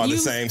all the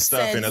same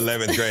stuff in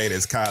 11th grade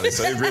as college.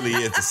 So it really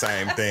is the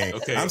same thing.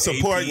 Okay, I'm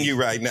supporting you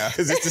right now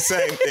because it's the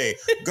same thing.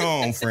 Go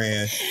on,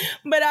 friend.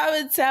 But I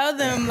would tell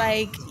them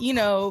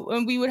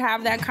when we would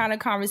have that kind of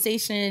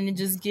conversation and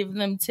just give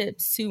them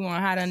tips too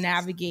on how to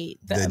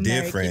navigate the American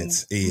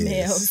difference is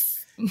males.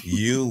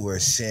 You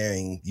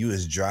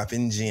was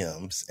dropping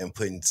gems and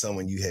putting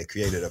someone you had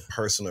created a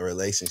personal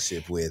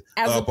relationship with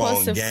as up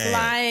opposed on to game.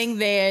 Flying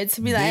there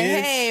to be like,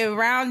 hey,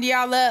 round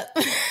y'all up.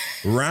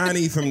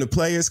 Ronnie from the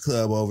Players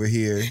Club over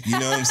here, you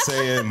know what I'm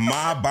saying?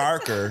 Ma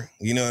Barker,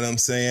 you know what I'm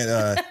saying?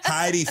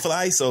 Heidi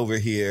Fleiss over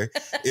here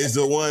is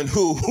the one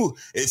who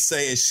is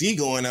saying she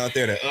going out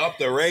there to up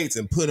the rates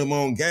and put them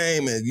on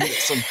game and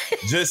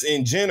just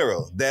in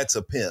general, that's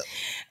a pimp.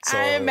 So,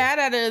 I ain't mad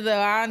at her though.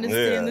 I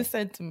understand the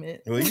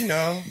sentiment. Well,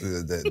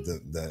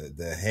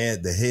 the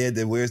head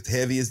that wears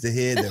heavy is the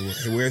head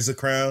that wears the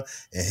crown,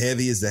 and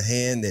heavy is the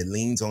hand that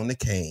leans on the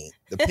cane,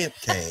 the pimp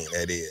cane.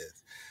 That is.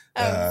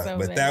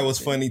 But that was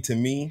funny to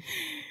me.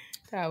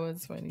 That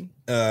was funny.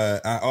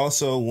 I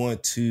also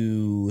want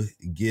to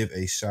give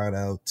a shout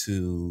out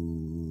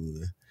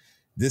to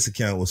this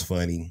account was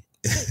funny.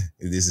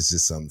 This is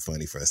just something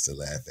funny for us to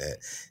laugh at.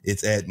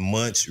 It's at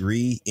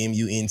Munchri,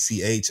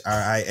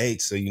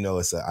 MUNCHRIH. So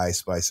it's an Ice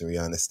Spice and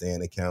Rihanna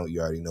Stan account. You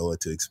already know what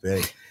to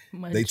expect.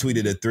 They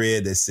tweeted a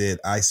thread that said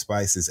Ice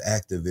Spice's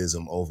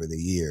activism over the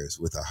years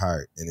with a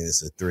heart. And then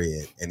it's a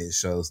thread and it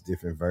shows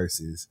different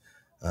verses.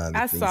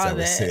 I saw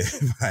that.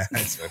 Said by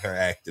Ice for her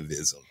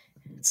activism.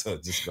 So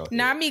just go ahead.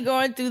 Not me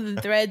going through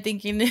the thread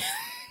thinking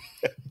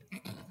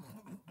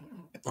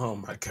Oh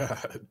my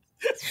God.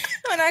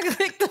 When I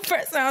clicked the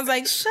first one, I was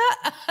like, shut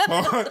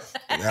up.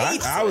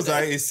 I was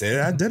like, it said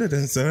I did it,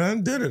 and so I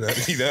did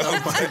it. You know?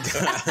 Oh my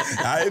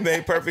God. It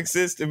made perfect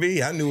sense to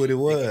me. I knew what it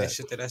was.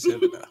 Shit that I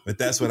said about. But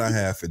that's what I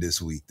have for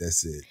this week.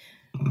 That's it.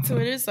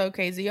 Twitter's so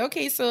crazy.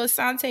 Okay, so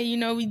Asante, you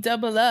know we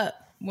double up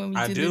when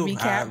we do the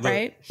recap,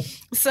 right?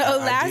 So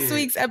last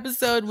week's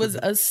episode was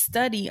a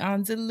study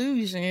on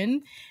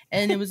delusion,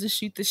 and it was a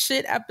shoot the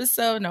shit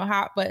episode. No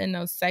hot button,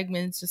 no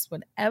segments, just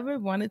whatever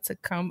wanted to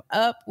come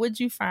up. What'd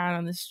you find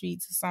on the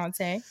streets,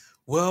 Asante?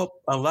 Well,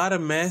 a lot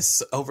of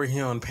mess over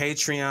here on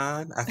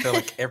Patreon. I feel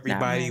like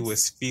everybody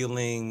was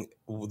feeling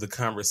the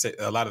conversation.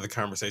 A lot of the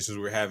conversations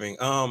we were having.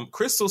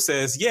 Crystal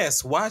says,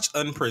 yes, watch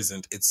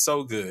Unprisoned. It's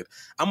so good.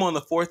 I'm on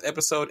the 4th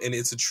episode and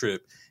it's a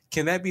trip.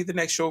 Can that be the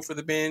next show for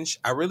the binge?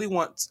 I really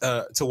want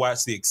to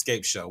watch The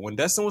Escape Show. When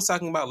Dustin was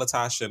talking about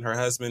Latasha and her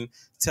husband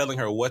telling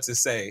her what to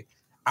say,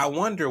 I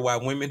wonder why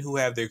women who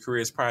have their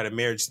careers prior to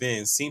marriage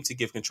then seem to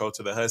give control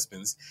to their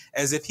husbands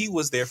as if he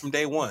was there from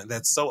day one.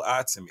 That's so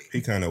odd to me. He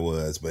kind of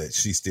was, but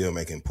she's still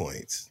making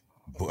points.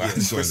 Yeah,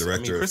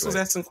 Crystal's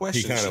asking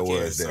questions. He kind of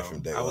was there from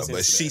day one,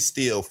 but she's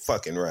still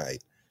fucking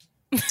right.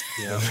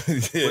 Yeah.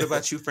 What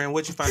about you, friend?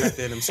 What'd you find out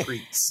there in them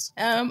streets?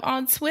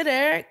 On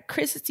Twitter,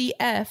 Christy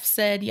F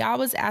said, y'all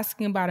was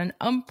asking about an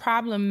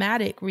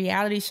unproblematic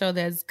reality show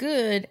that's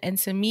good. And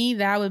to me,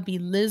 that would be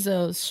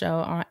Lizzo's show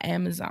on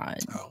Amazon.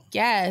 Oh.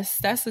 Yes,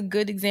 that's a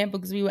good example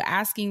because we were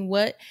asking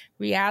what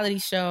reality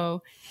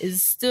show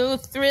is still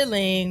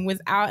thrilling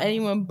without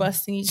anyone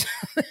busting each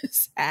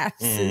other's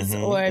asses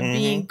or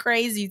being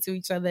crazy to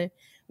each other,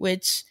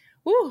 which,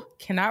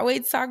 cannot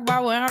wait to talk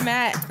about where I'm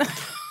at.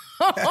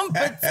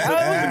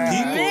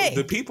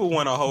 The people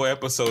want a whole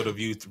episode of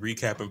you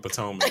recapping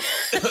Potomac,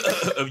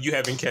 of you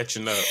having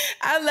catching up.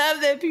 I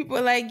love that people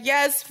are like,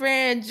 yes,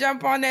 friend,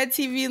 jump on that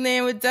TV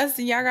land with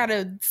Dustin. Y'all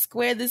gotta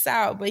square this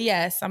out. But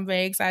yes, I'm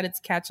very excited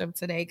to catch up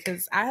today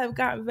because I have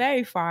gotten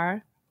very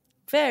far,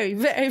 very,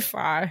 very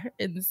far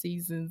in the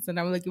seasons, and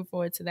I'm looking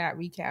forward to that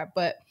recap.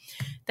 But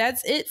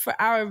that's it for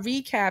our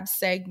recap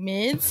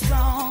segment.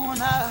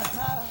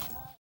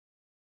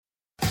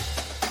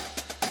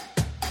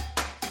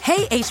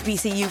 Hey,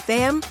 HBCU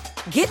fam,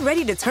 get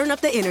ready to turn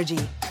up the energy.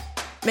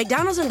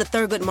 McDonald's and the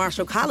Thurgood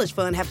Marshall College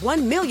Fund have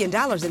 $1 million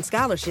in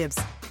scholarships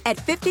at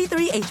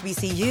 53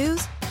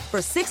 HBCUs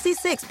for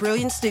 66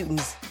 brilliant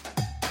students.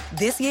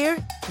 This year,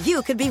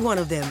 you could be one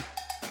of them.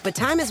 But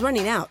time is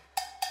running out.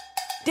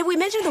 Did we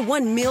mention the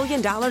 $1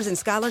 million in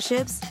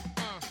scholarships?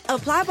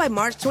 Apply by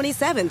March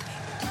 27th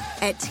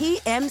at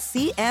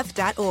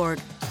tmcf.org.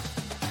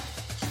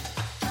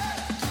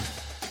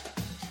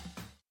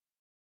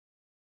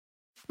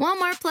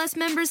 Walmart Plus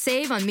members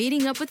save on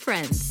meeting up with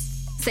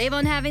friends. Save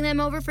on having them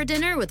over for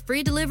dinner with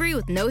free delivery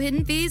with no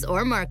hidden fees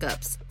or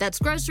markups. That's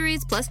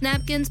groceries, plus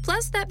napkins,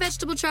 plus that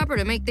vegetable chopper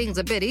to make things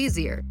a bit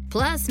easier.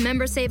 Plus,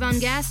 members save on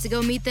gas to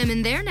go meet them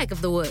in their neck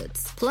of the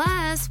woods.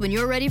 Plus, when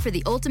you're ready for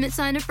the ultimate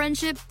sign of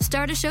friendship,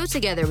 start a show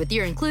together with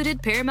your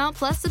included Paramount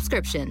Plus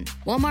subscription.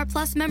 Walmart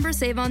Plus members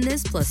save on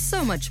this plus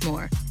so much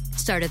more.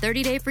 Start a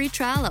 30-day free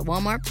trial at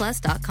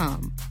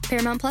walmartplus.com.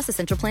 Paramount Plus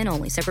Essential Plan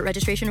only. Separate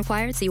registration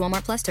required. See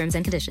Walmart Plus terms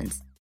and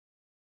conditions.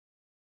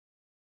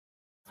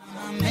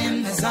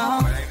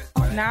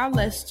 Now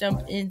let's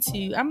jump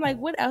into, I'm like,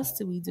 what else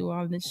do we do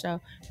on this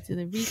show? Do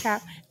the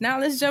recap. Now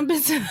let's jump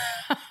into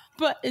the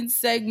button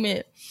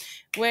segment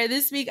where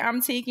this week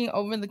I'm taking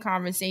over the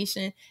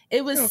conversation.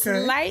 It was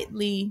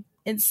slightly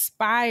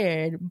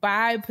inspired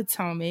by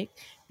Potomac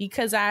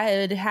because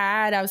I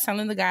was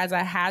telling the guys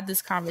I had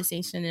this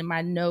conversation in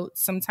my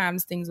notes.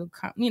 Sometimes things will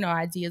come,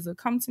 ideas will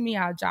come to me.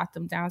 I'll jot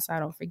them down so I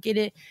don't forget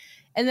it.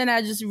 And then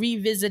I just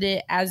revisit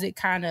it as it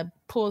kind of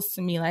pulls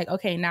to me like,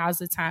 okay, now's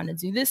the time to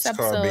do this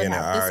episode. It's called being an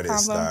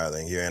artist,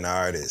 darling. You're an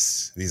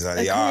artist. These are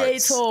the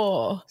arts.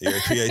 Creator. You're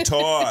a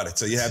creator.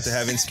 So you have to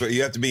have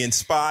you have to be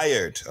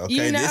inspired.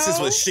 Okay. This is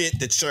what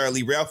shit that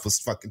Shirley Ralph was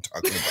fucking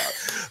talking about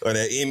on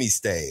that Emmy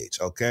stage.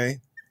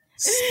 Okay.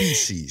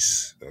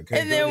 Species. Okay.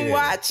 And then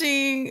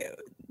watching,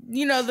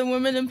 the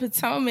Women in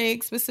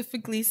Potomac,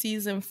 specifically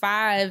season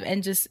 5,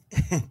 and just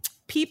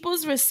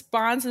people's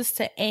responses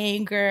to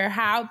anger,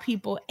 how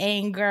people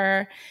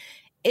anger.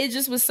 It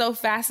just was so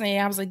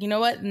fascinating. I was like, you know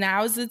what?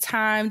 Now is the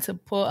time to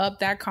pull up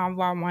that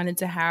convo I wanted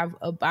to have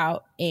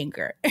about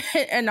anger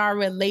and our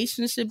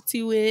relationship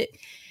to it.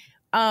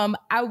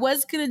 I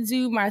was going to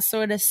do my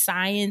sort of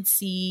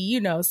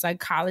sciencey,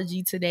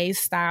 Psychology Today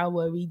style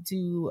where we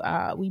do,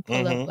 we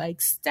pull up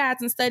like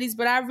stats and studies,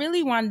 but I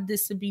really wanted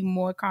this to be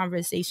more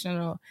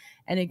conversational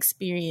and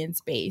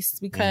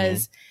experience-based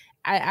because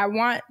I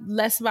want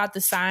less about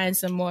the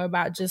science and more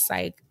about just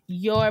like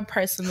your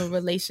personal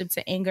relationship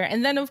to anger.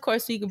 And then, of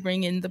course, we could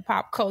bring in the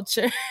pop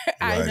culture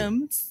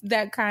items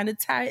that kind of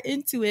tie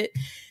into it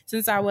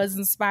since I was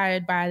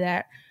inspired by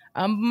that.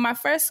 My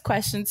first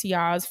question to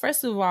y'all is,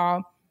 first of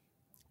all,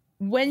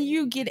 when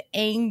you get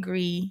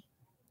angry,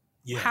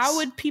 how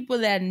would people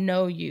that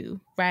know you,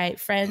 right,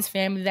 friends,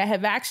 family, that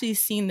have actually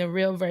seen the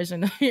real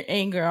version of your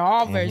anger,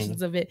 all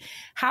versions of it,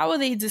 how will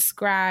they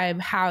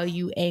describe how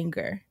you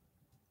anger?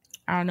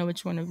 I don't know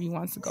which one of you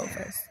wants to go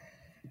first.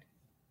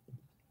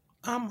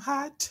 I'm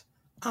hot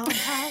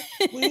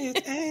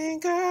with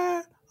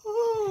anger.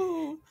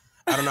 Ooh.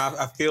 I don't know.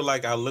 I feel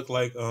like I look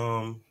like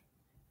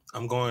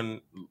I'm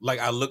going like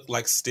I look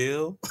like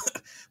still,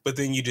 but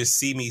then you just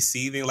see me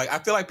seething. Like I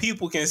feel like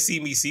people can see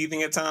me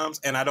seething at times,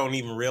 and I don't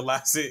even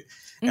realize it.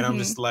 And I'm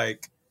just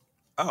like,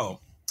 oh,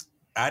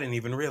 I didn't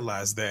even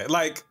realize that.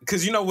 Like,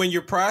 because you know when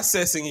you're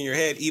processing in your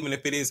head, even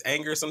if it is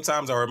anger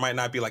sometimes, or it might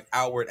not be like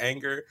outward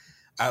anger.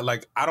 I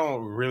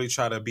don't really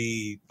try to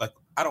be like,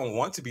 I don't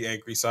want to be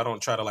angry, so I don't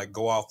try to like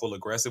go all full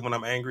aggressive when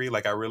I'm angry.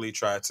 Like I really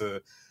try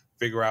to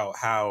figure out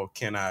how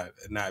can I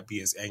not be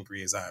as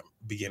angry as I'm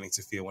beginning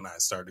to feel when I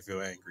start to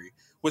feel angry,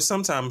 which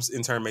sometimes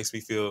in turn makes me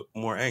feel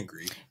more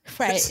angry.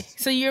 Right.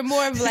 So you're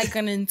more of like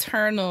an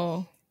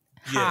internal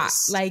hot,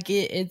 yes. like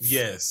it's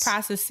yes.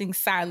 processing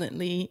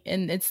silently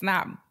and it's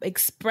not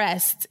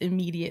expressed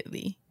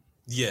immediately.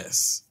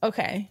 Yes.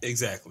 Okay.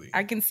 Exactly.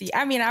 I can see.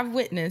 I mean, I've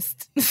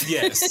witnessed.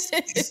 Yes.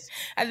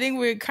 I think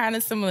we're kind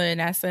of similar in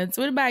that sense.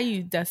 What about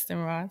you, Dustin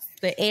Ross?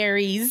 The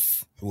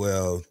Aries.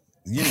 Well,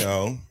 you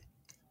know,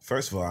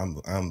 first of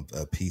all, I'm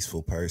a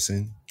peaceful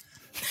person.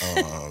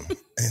 And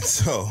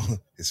so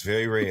it's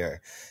very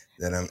rare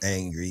that I'm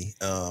angry.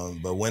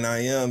 But when I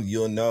am,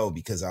 you'll know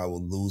because I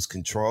will lose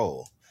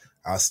control.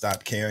 I'll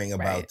stop caring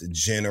about the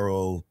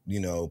general,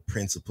 you know,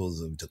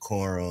 principles of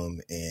decorum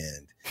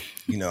and,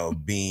 you know,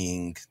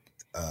 being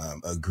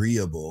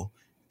agreeable,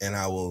 and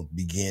I will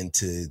begin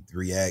to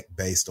react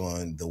based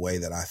on the way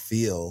that I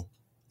feel,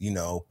 you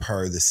know,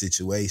 per the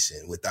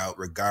situation, without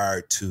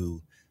regard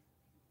to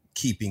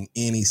keeping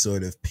any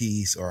sort of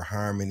peace or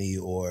harmony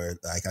or,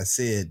 like I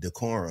said,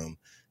 decorum.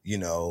 You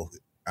know,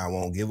 I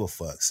won't give a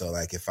fuck. So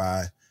like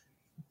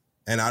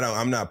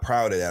I'm not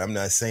proud of that. I'm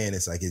not saying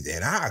it's like,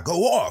 and I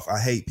go off. I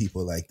hate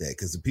people like that,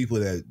 because the people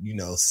that, you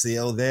know,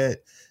 sell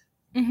that,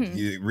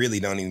 you really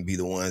don't even be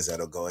the ones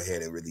that'll go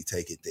ahead and really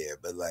take it there.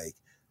 But like,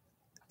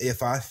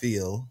 if I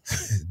feel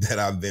that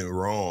I've been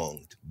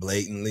wronged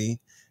blatantly,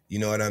 you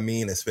know what I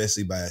mean,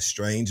 especially by a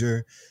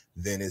stranger,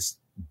 then it's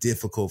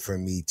difficult for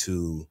me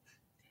to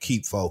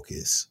keep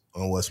focus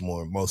on what's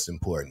most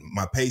important.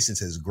 My patience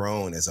has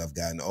grown as I've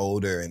gotten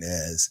older and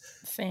as,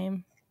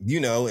 you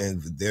know,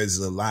 and there's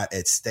a lot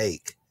at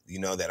stake, you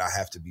know, that I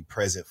have to be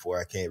present for.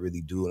 I can't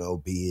really do an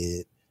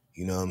obit.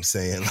 You know what I'm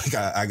saying? Like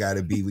we got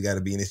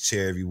to be in this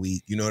chair every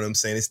week. You know what I'm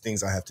saying? It's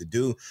things I have to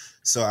do.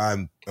 So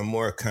I'm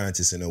more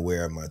conscious and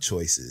aware of my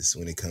choices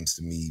when it comes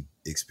to me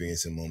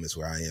experiencing moments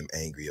where I am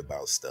angry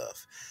about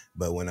stuff.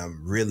 But when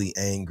I'm really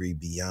angry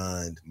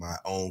beyond my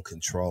own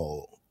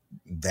control,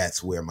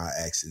 that's where my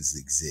actions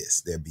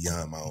exist. They're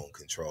beyond my own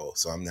control.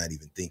 So I'm not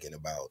even thinking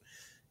about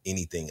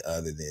anything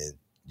other than,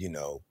 you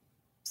know,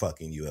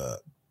 fucking you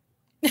up.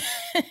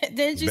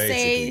 Didn't you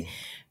say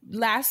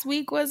last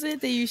week, was it,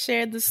 that you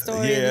shared the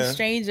story of the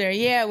stranger?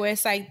 Yeah, where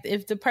it's like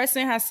if the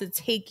person has to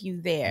take you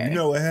there. You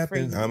know what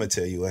happened? I'm going to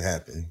tell you what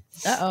happened.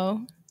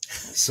 Uh-oh.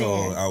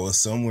 So I was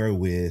somewhere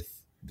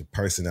with the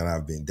person that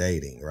I've been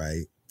dating,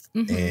 right?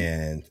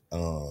 And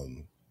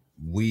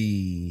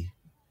we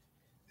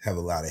have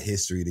a lot of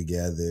history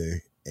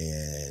together,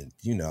 and,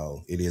 you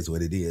know, it is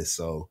what it is.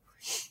 So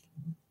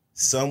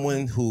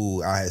someone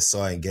who I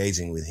saw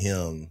engaging with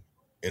him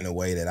in a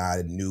way that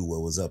I knew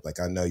what was up. Like,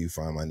 I know you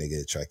find my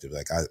nigga attractive.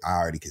 Like, I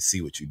already could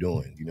see what you're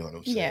doing. You know what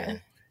I'm saying? Yeah.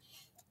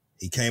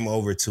 He came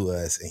over to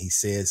us and he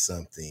said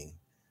something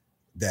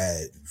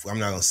that, I'm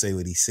not going to say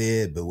what he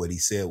said, but what he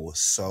said was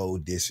so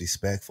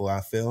disrespectful,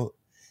 I felt.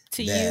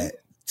 To you?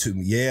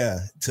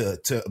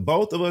 To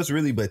both of us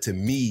really, but to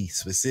me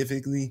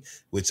specifically,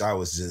 which I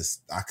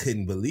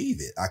couldn't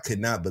believe it. I could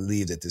not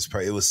believe that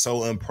it was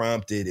so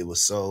unprompted. It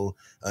was so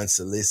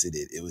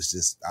unsolicited. It was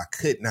just, I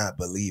could not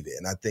believe it.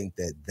 And I think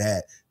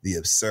that the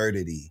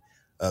absurdity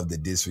of the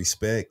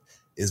disrespect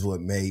is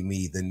what made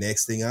me, the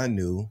next thing I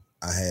knew,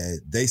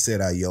 they said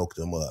I yoked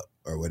them up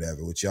or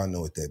whatever, which y'all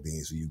know what that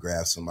means. When you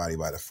grab somebody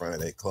by the front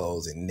of their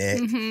clothes and neck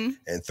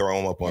and throw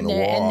them up on the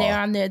wall. And they're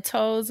on their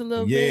toes a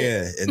little bit.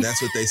 Yeah, and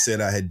that's what they said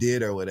I had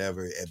did or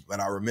whatever. But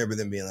I remember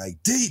them being like,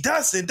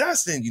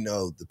 Dustin, you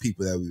know, the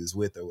people that we was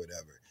with or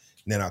whatever.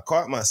 And then I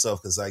caught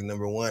myself because, like,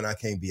 number one, I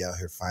can't be out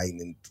here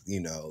fighting and, you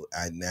know,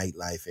 at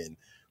nightlife in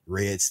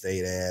red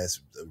state ass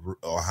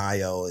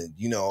Ohio and,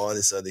 you know, all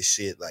this other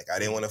shit. Like, I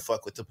didn't want to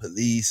fuck with the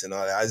police and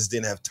all that. I just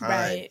didn't have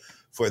time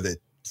for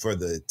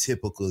the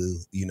typical,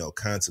 you know,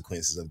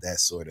 consequences of that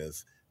sort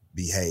of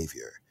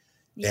behavior.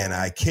 Yeah. And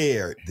I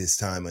cared this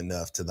time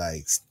enough to,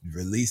 like,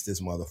 release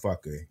this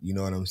motherfucker. You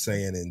know what I'm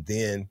saying? And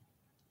then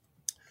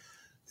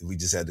we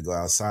just had to go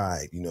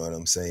outside. You know what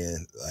I'm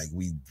saying? Like,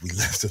 we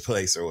left the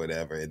place or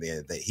whatever. And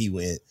then he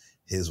went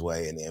his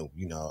way and then,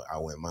 you know, I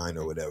went mine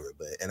or whatever.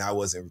 And I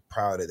wasn't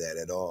proud of that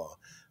at all.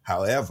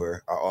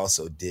 However, I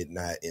also did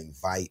not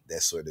invite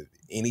that sort of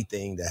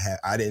anything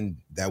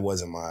it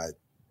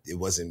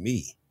wasn't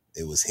me.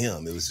 It was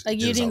him. It was like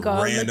just a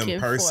random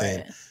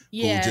person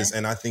who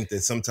and I think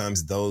that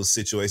sometimes those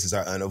situations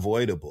are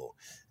unavoidable.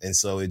 And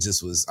so it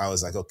just was, I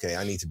was like, okay,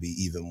 I need to be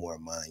even more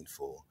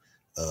mindful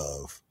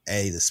of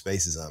the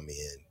spaces I'm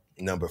in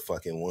number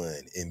fucking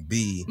one. And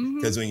B,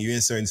 because when you're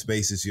in certain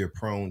spaces, you're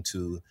prone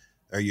to,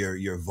 or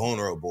you're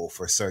vulnerable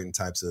for certain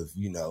types of,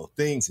 you know,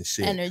 things and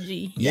shit.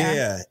 Energy.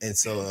 Yeah. And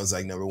so I was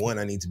like, number one,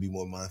 I need to be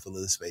more mindful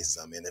of the spaces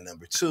I'm in. And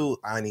number two,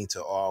 I need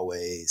to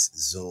always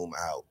zoom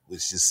out,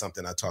 which is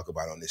something I talk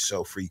about on this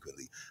show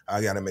frequently.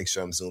 I got to make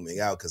sure I'm zooming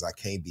out because I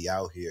can't be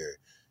out here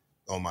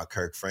on my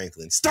Kirk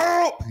Franklin,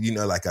 stop, you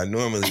know, like I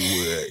normally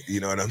would.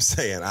 You know what I'm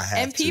saying? I have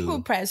and people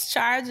to. Press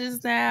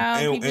charges now.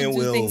 And people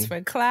do things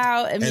for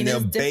clout. I mean, and they'll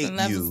there's bait different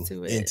levels you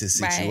to it. into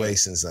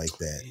situations like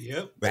that.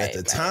 Yep. But at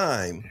the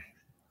time,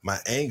 my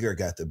anger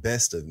got the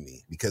best of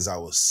me because I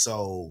was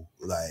so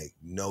like,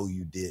 no,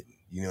 you didn't.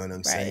 You know what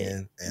I'm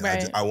saying?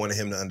 And I wanted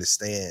him to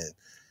understand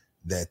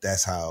that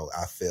that's how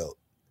I felt.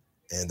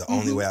 And the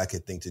only way I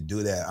could think to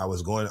do that, I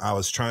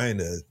was trying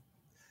to,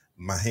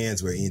 my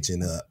hands were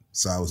inching up.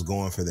 So I was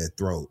going for that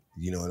throat.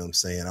 You know what I'm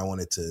saying? I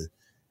wanted to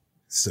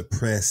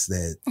suppress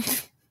that,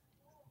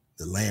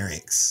 the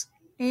larynx.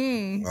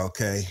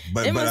 Okay.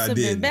 But it must I have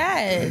didn't. been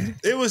bad.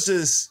 It was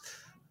just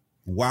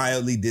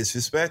wildly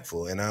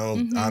disrespectful. And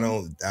I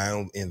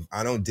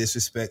don't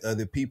disrespect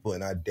other people.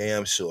 And I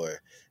damn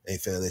sure ain't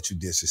finna let you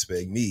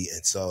disrespect me.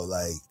 And so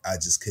like, I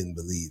just couldn't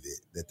believe it,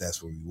 that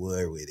that's where we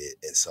were with it.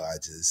 And so I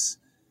just,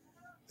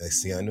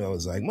 next thing I knew, I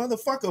was like,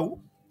 motherfucker,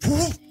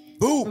 boom,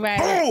 boom,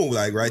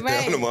 like right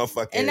there on the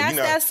motherfucking. And that's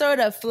that sort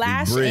of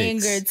flash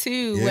anger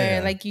too,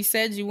 where like you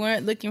said, you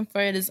weren't looking for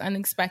it, as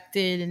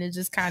unexpected, and it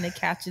just kind of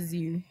catches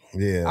you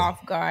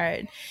off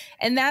guard.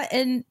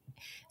 And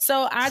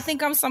so I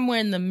think I'm somewhere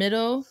in the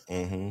middle.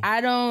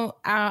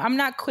 I'm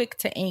not quick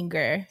to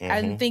anger.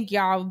 I think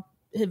y'all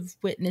have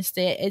witnessed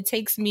it. It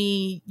takes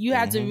me, you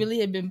had to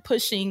really have been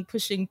pushing,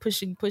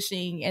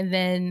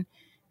 and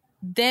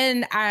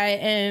then I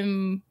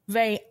am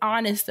very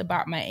honest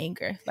about my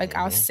anger. Like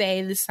I'll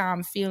say this is how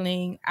I'm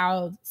feeling.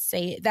 I'll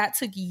say it. That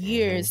took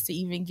years to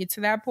even get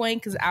to that point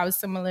because I was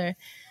similar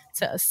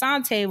to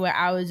Asante, where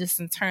I would just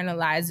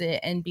internalize it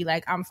and be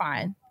like, I'm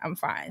fine,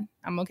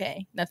 I'm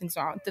okay, nothing's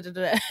wrong.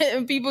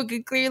 And people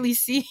could clearly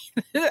see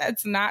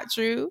that's not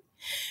true,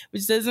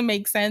 which doesn't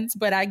make sense,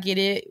 but I get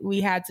it. We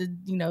had to,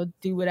 you know,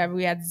 do whatever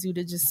we had to do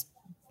to just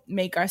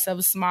make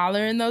ourselves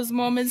smaller in those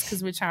moments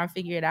because we're trying to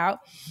figure it out.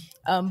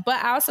 But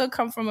I also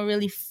come from a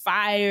really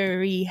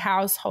fiery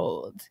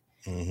household,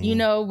 you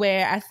know,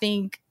 where I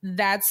think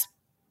that's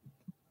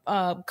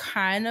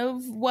kind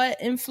of what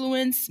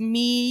influenced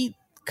me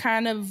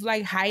kind of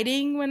like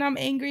hiding when I'm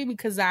angry,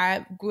 because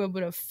I grew up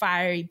with a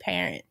fiery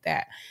parent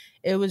that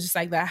it was just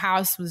like the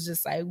house was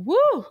just like,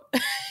 woo.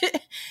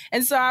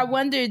 And so I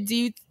wonder,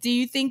 do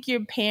you think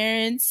your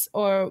parents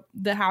or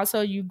the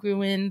household you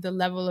grew in, the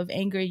level of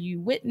anger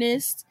you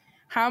witnessed,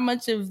 how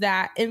much of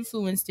that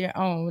influenced your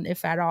own,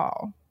 if at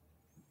all?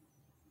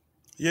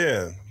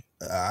 Yeah,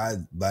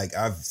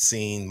 I've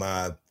seen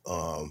my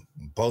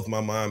both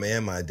my mom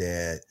and my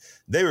dad,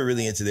 they were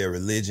really into their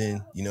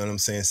religion, you know what I'm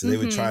saying? So they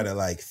would try to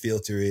like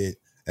filter it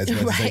as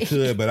much as they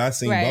could, but I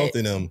seen both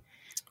of them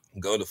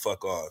go the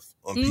fuck off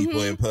on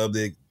people in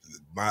public.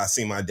 I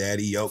seen my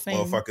daddy yoke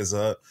motherfuckers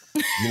up,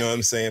 you know what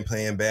I'm saying,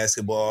 playing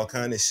basketball, all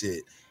kind of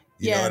shit.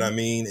 You know what I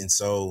mean? And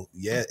so,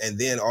 and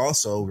then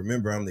also,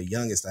 remember, I'm the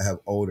youngest. I have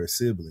older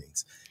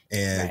siblings.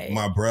 And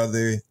my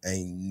brother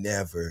ain't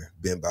never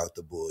been about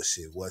the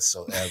bullshit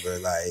whatsoever.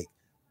 Like,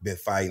 been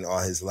fighting all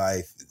his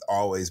life.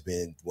 Always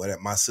been,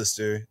 my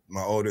sister,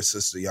 my older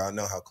sister, y'all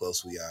know how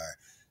close we are.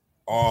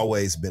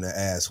 Always been an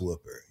ass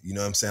whooper. You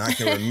know what I'm saying? I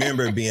can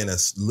remember being a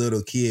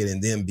little kid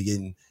and then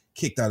getting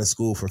kicked out of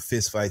school for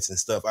fist fights and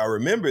stuff. I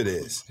remember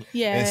this.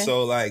 Yeah. And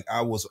so, like,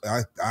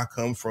 I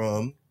come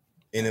from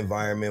an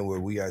environment where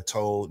we are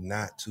told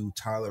not to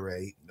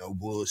tolerate no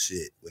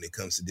bullshit when it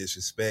comes to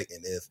disrespect.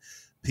 And if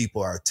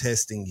people are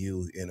testing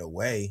you in a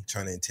way,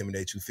 trying to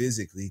intimidate you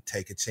physically,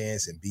 take a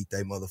chance and beat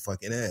their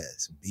motherfucking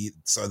ass.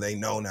 So they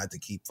know not to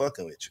keep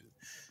fucking with you.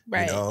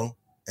 Right. You know?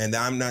 And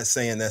I'm not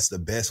saying that's the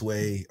best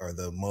way or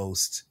the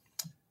most,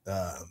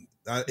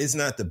 it's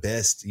not the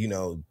best, you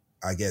know,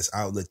 I guess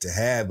outlook to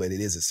have, but it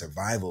is a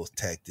survival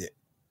tactic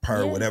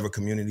per whatever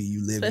community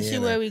you live in. Especially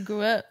where we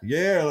grew up.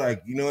 Yeah,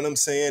 like, you know what I'm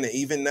saying? And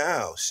even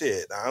now,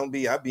 shit, I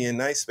be in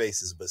nice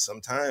spaces, but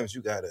sometimes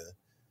you gotta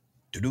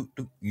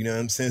you know what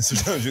I'm saying?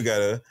 Sometimes you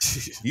gotta,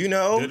 you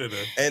know,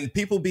 and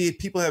people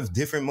have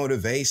different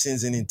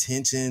motivations and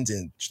intentions.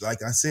 And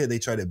like I said, they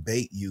try to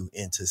bait you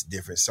into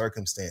different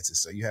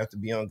circumstances. So you have to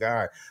be on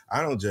guard.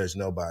 I don't judge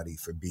nobody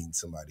for beating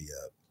somebody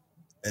up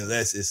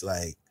unless it's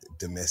like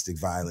domestic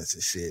violence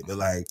and shit. But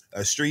like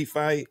a street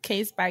fight.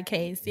 Case by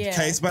case. Yeah.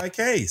 Case by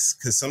case.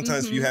 Cause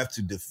sometimes you have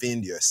to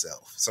defend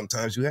yourself.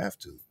 Sometimes you have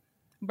to.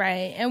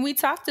 Right. And we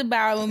talked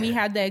about when we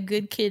had that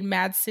Good Kid,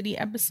 Mad City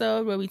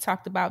episode where we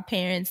talked about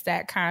parents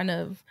that kind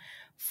of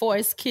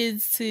force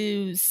kids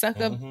to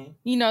suck up,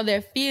 you know,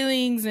 their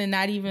feelings and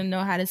not even know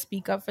how to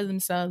speak up for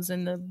themselves,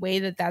 and the way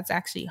that that's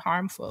actually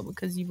harmful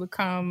because you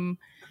become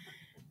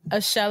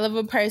a shell of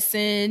a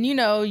person. You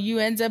know, you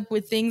end up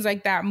with things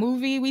like that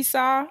movie we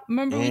saw.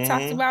 Remember we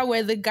talked about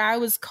where the guy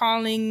was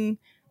calling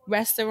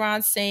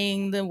restaurants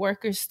saying the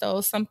workers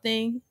stole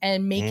something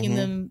and making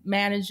the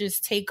managers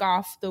take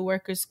off the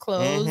workers'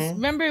 clothes.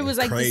 Remember, it was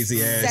like crazy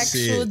this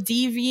sexual shit.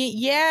 deviant.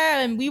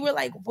 Yeah, and we were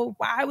like, well,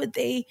 why would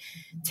they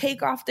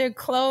take off their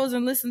clothes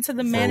and listen to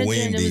the manager?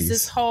 And it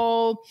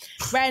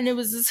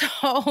was this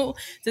whole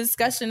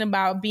discussion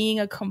about being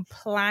a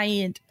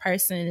compliant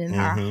person and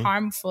how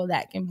harmful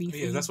that can be for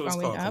you that's what it's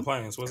called,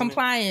 compliance, wasn't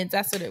compliance,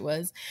 that's what it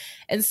was.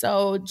 And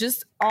so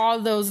just all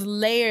those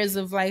layers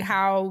of like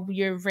how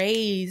you're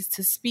raised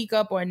to speak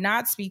up or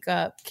not speak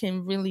up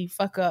can really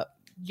fuck up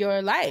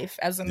your life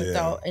as an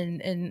adult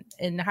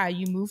and how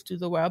you move through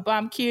the world. But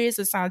I'm curious,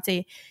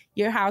 Asante,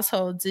 your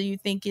household, do you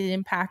think it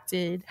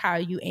impacted how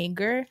you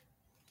anger?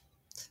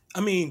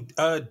 I mean,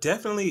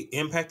 definitely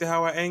impacted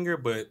how I anger,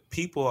 but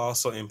people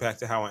also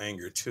impacted how I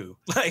anger too.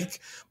 Like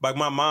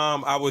my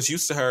mom, I was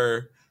used to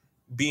her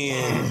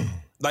being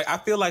like, I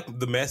feel like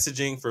the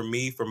messaging for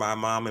me, for my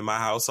mom and my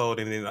household,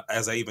 and then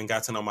as I even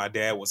got to know my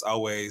dad, was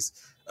always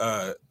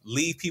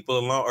leave people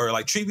alone, or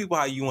like treat people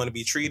how you want to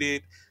be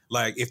treated.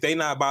 Like if they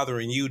not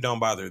bothering you, don't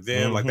bother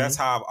them. Like that's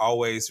how I've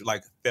always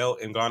like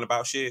felt and gone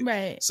about shit.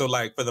 Right. So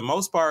like for the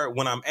most part,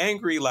 when I'm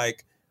angry,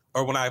 like,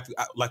 or when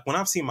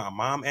I've seen my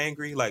mom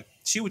angry, like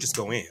she would just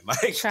go in,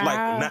 like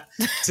not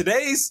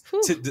today's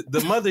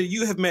the mother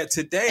you have met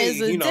today.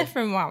 Is a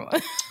different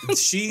mama.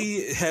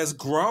 She has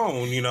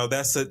grown.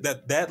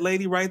 That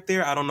lady right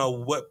there. I don't know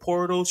what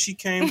portal she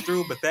came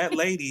through, but that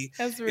lady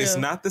is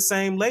not the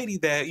same lady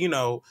that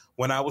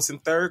when I was in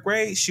third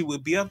grade, she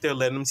would be up there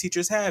letting them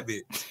teachers have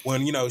it.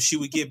 When she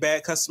would get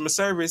bad customer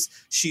service,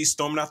 she's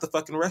storming out the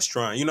fucking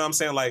restaurant. You know what I'm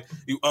saying? Like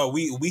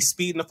we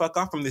speeding the fuck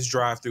off from this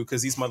drive-through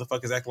because these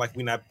motherfuckers act like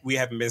we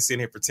haven't been sitting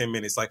here for 10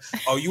 minutes. Like,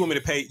 oh, you want me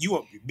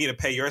to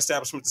pay your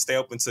establishment to stay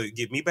open to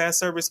give me bad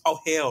service? Oh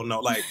hell no!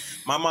 Like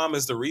my mom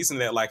is the reason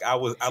that like I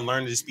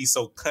learned to just be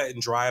so cut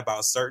and dry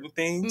about certain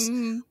things,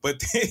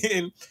 but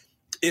then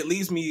it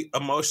leaves me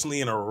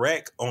emotionally in a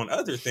wreck on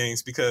other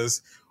things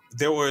because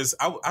there was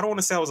I don't want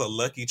to say I was a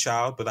lucky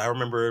child, but I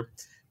remember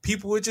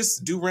people would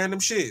just do random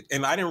shit,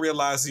 and I didn't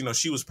realize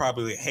she was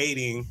probably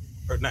hating.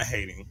 Or not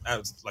hating. I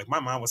was like, my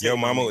mom was hating.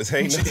 Your mama was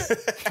hating.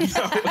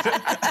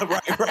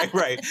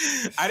 Right.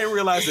 I didn't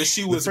realize that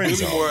she was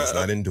really more.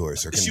 Not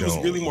endorse or she was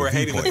really more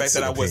hating the fact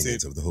that I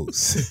wasn't. Of the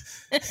host.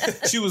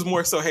 She was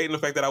more so hating the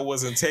fact that I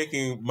wasn't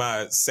taking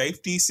my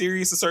safety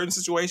serious in certain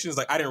situations.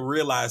 Like I didn't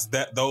realize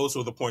that those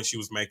were the points she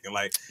was making.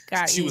 Like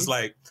she was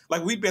like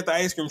we'd be at the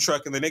ice cream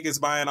truck and the nigga's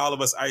buying all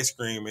of us ice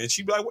cream, and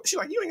she'd be like,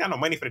 you ain't got no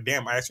money for the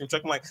damn ice cream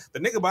truck. I'm like, the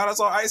nigga bought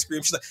us all ice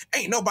cream. She's like,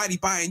 ain't nobody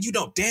buying you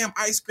no damn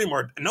ice cream,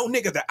 or no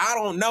nigga that I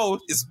don't know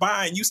is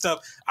buying you stuff.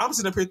 I'm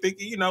sitting up here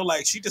thinking,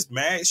 like she just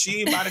mad. She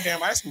ain't buy the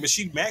damn ice cream, but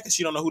she mad because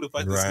she don't know who the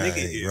fuck this nigga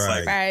is.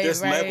 Like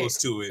there's levels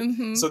to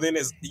it. So then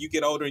as you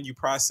get older and you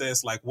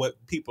process like what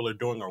people are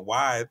doing or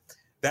why,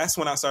 that's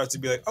when I started to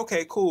be like,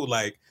 okay, cool.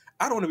 Like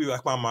I don't want to be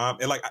like my mom.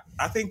 And like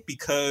I think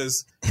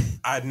because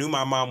I knew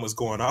my mom was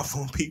going off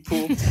on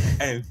people,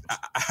 and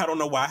I don't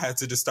know why I had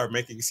to just start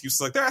making excuses.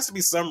 Like there has to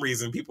be some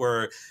reason people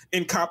are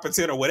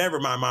incompetent or whatever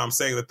my mom's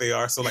saying that they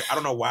are. So like I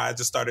don't know why I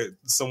just started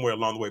somewhere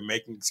along the way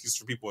making excuses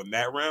for people in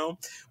that realm.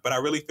 But I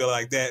really feel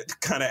like that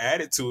kind of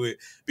added to it,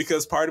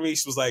 because part of me,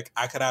 she was like,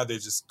 I could either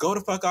just go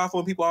the fuck off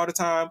on people all the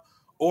time,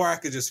 or I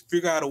could just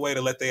figure out a way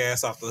to let their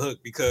ass off the hook,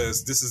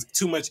 because this is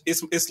too much.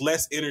 It's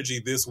less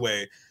energy this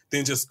way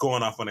than just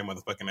going off on their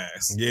motherfucking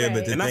ass. Yeah,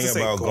 but the thing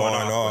about going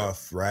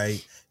off,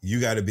 right? You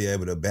got to be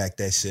able to back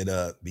that shit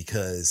up,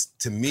 because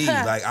to me,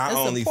 like I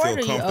only feel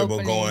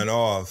comfortable going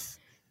off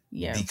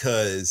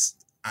because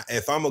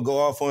if I'm gonna go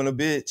off on a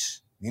bitch,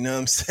 you know what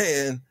I'm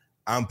saying?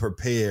 I'm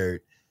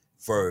prepared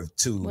to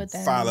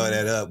follow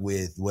that up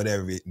with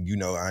whatever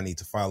I need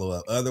to follow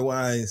up.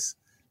 Otherwise,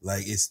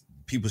 like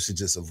people should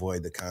just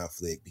avoid the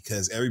conflict,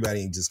 because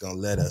everybody ain't just gonna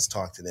let us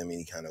talk to them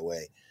any kind of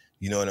way.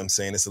 You know what I'm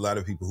saying? It's a lot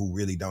of people who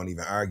really don't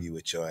even argue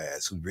with your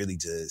ass, who really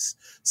just,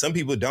 some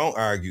people don't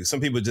argue.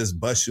 Some people just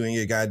bust you in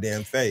your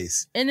goddamn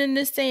face. And in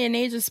this day and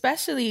age,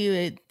 especially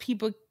with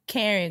people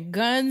carrying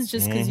guns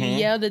just because you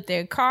yelled at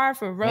their car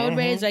for road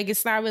rage, like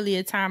it's not really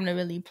a time to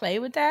really play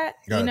with that.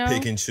 Gotta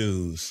pick and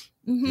choose.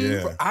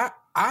 Yeah.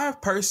 I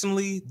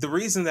personally, the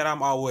reason that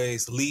I'm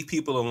always leave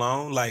people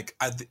alone, like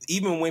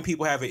even when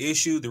people have an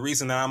issue, the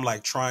reason that I'm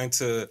like trying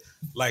to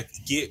like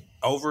get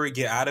over it,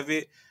 get out of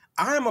it,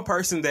 I am a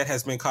person that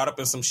has been caught up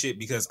in some shit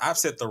because I've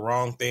said the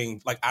wrong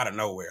thing, like out of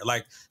nowhere.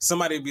 Like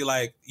somebody would be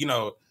like,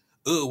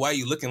 "Ooh, why are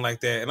you looking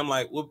like that?" And I'm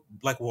like, "Well,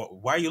 like,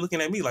 why are you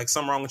looking at me? Like,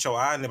 something wrong with your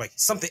eye?" And they're like,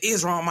 "Something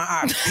is wrong with my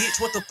eye, bitch.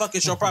 What the fuck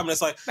is your problem?"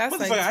 It's like, that's what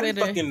the like fuck? I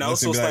didn't fucking know.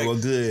 So it's like, well,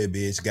 good,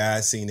 bitch.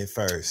 God seen it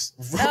first.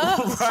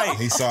 Right.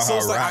 He saw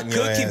how rotten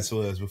your ass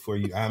was before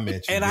I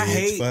met you. And bitch. I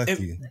hate, fuck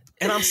you.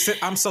 And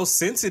I'm so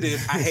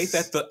sensitive. I hate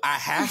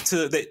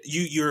that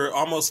you're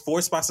almost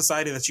forced by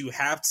society that you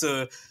have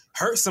to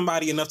hurt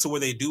somebody enough to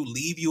where they do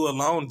leave you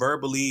alone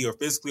verbally or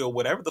physically or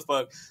whatever the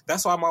fuck.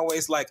 That's why I'm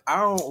always like, I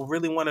don't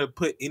really want to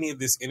put any of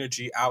this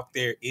energy out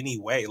there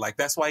anyway. Like,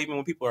 that's why even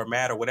when people are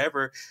mad or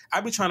whatever,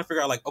 I be trying to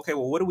figure out like, okay,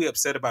 well, what are we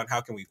upset about and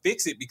how can we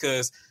fix it?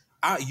 Because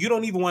you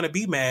don't even want to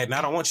be mad, and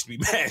I don't want you to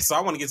be mad. So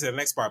I want to get to the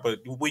next part. But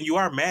when you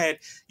are mad,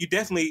 you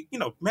definitely,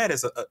 mad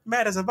as a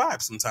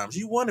vibe. Sometimes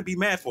you want to be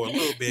mad for a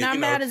little bit. Not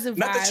mad as a vibe.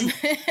 Not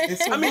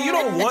that you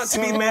don't want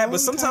to be mad, but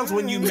sometimes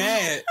when you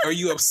mad or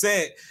you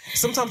upset,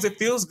 sometimes it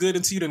feels good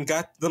until you done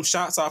got them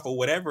shots off or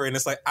whatever. And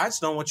it's like, I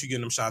just don't want you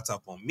getting them shots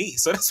off on me.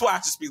 So that's why I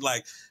just be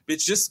like,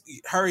 bitch, just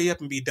hurry up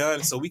and be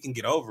done so we can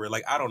get over it.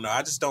 Like, I don't know.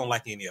 I just don't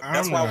like any of it.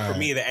 That's why for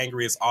me, the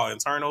anger is all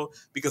internal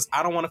because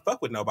I don't want to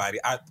fuck with nobody.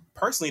 I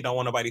personally don't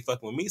want nobody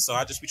fucking with me. So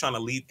I just be trying to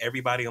leave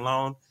everybody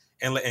alone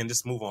and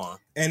just move on.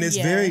 And it's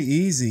very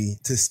easy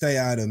to stay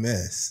out of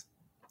mess.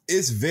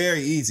 It's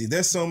very easy.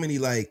 There's so many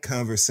like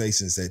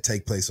conversations that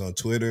take place on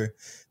Twitter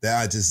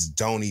that I just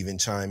don't even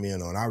chime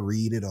in on. I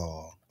read it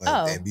all.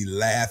 And be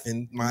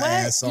laughing my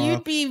ass off.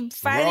 You'd be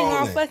fighting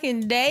all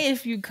fucking day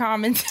if you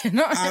commented on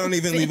I don't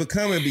even leave a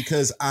comment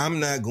because I'm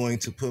not going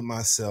to put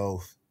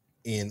myself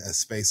in a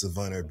space of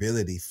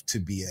vulnerability to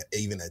be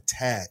even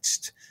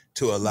attached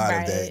to a lot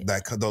of that,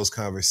 like those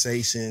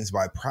conversations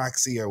by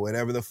proxy or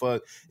whatever the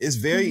fuck. It's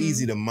very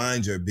easy to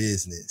mind your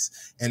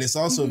business. And it's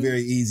also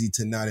very easy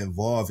to not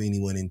involve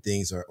anyone in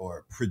things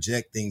or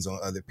project things on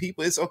other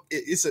people.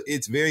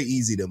 It's very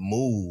easy to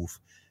move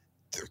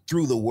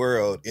through the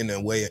world in a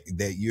way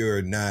that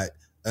you're not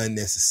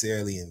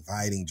unnecessarily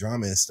inviting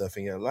drama and stuff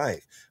in your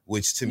life,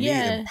 which to me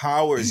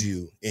empowers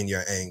you in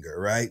your anger,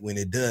 right? When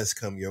it does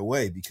come your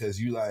way, because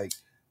you like,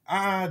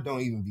 I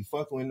don't even be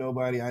fucking with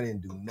nobody. I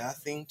didn't do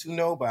nothing to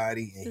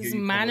nobody. And just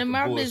minding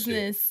my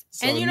business.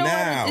 So and you know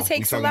what? It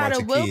takes a lot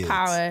of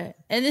willpower.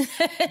 And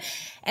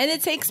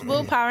it takes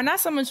willpower, not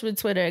so much with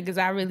Twitter, because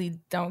I really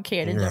don't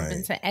care to jump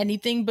into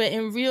anything, but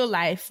in real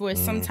life where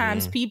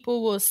sometimes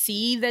people will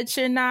see that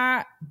you're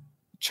not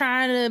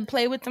trying to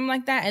play with them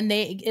like that, and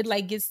it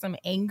like gets them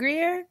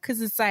angrier because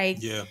it's like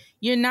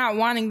you're not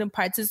wanting to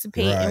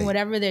participate in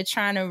whatever they're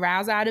trying to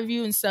rouse out of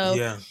you, and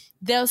so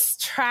they'll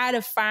try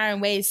to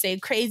find ways, say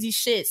crazy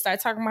shit,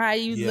 start talking about how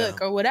you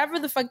look or whatever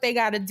the fuck they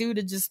got to do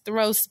to just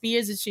throw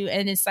spears at you.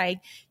 And it's like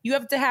you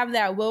have to have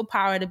that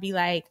willpower to be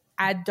like,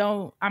 I'm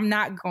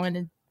not going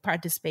to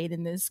participate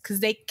in this,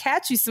 because they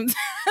catch you sometimes.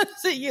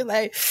 So you're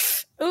like,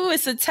 ooh,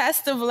 it's a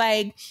test of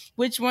like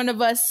which one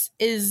of us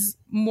is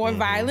more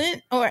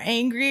violent or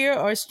angrier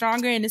or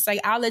stronger, and it's like,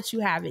 I'll let you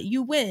have it.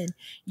 You win.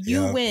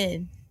 You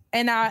win.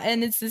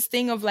 And it's this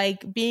thing of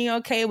like being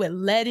okay with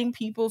letting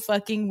people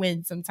fucking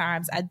win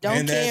sometimes. I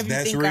don't care if you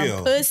think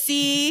I'm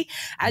pussy.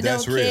 I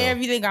don't care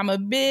if you think I'm a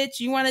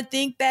bitch. You want to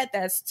think that?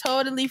 That's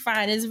totally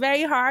fine. It's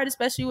very hard,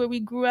 especially where we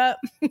grew up,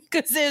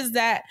 because there's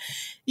that,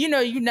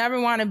 you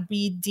never want to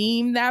be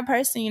deemed that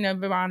person. You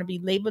never want to be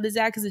labeled as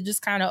that, because it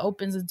just kind of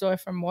opens the door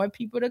for more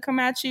people to come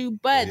at you.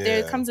 But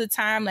there comes a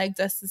time, like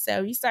Dustin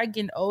said, you start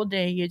getting older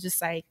and you're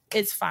just like,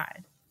 it's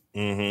fine.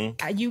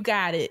 You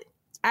got it.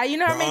 You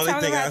know how many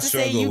times I have to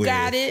say you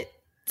got it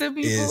to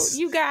people?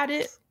 You got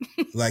it.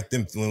 Like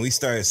them when we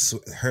started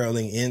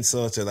hurling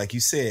insults, or like you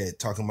said,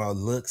 talking about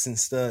looks and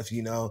stuff,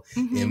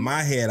 in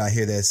my head I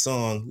hear that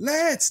song,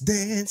 Let's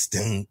Dance,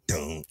 dun,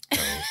 dun,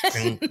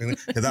 dun, dun.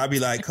 Because I'll be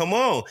like, come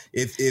on,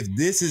 if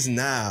this is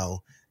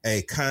now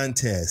a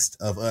contest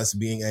of us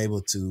being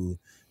able to,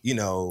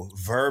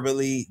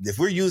 verbally, if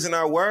we're using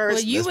our words,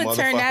 well, you would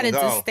turn that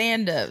into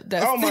stand-up.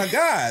 Oh my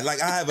God.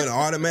 Like, I have an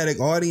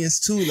automatic audience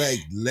too. Like,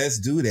 let's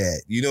do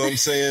that. You know what I'm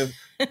saying?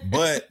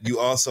 But you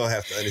also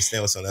have to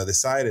understand what's on the other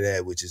side of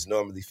that, which is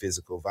normally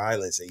physical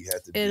violence, and you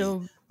have to be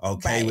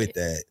okay with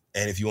that.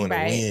 And if you want to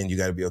win, you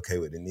got to be okay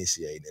with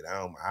initiating it.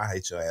 I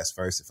hate your ass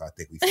first if I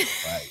think we should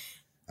fight.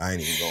 I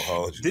ain't even gonna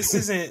hold you. This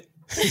isn't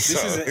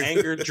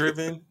anger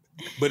driven,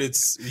 but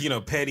it's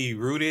petty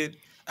rooted.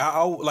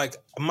 I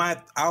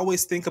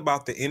always think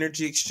about the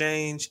energy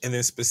exchange, and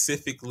then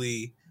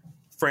specifically,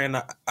 friend,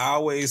 I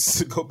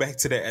always go back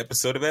to that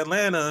episode of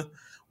Atlanta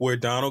where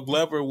Donald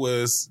Glover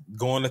was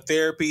going to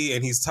therapy,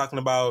 and he's talking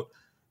about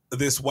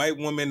this white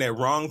woman that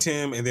wronged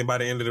him, and then by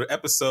the end of the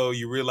episode,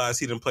 you realize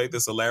he done played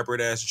this elaborate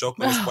ass joke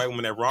on this white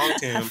woman that wronged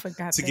him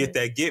to get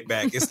that get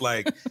back. It's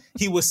like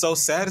he was so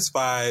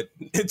satisfied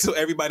until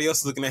everybody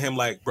else is looking at him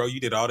like, bro, you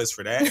did all this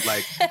for that?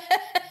 Like,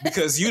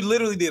 because you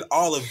literally did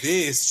all of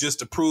this just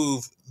to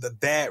prove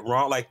that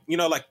wrong. Like,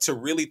 like to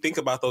really think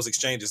about those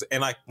exchanges. And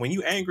like when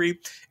you angry,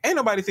 ain't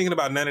nobody thinking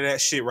about none of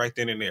that shit right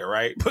then and there,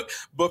 right?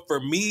 But for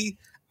me,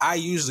 I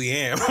usually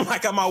am.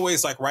 Like, I'm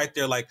always like right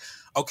there, like,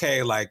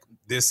 okay, like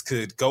this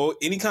could go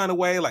any kind of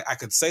way. Like I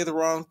could say the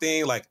wrong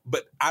thing, like,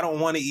 but I don't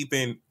want to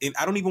even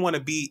want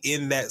to be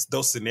in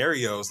those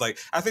scenarios. Like,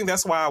 I think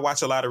that's why I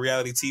watch a lot of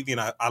reality TV,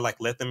 and I like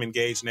let them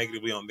engage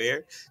negatively on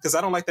there, because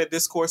I don't like that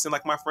discourse in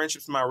like my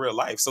friendships in my real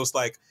life. So it's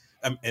like,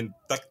 and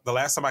like the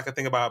last time I could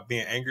think about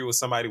being angry with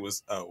somebody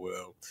was,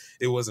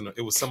 it was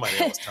somebody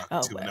I was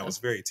talking to, and that was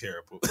very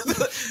terrible.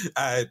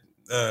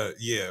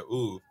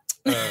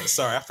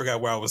 Sorry, I forgot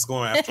where I was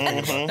going after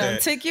about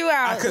that. Took you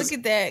out. Look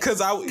at that.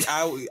 Because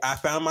I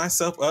found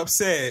myself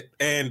upset,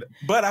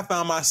 but I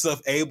found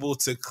myself able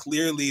to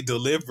clearly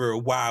deliver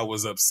why I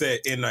was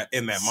upset in that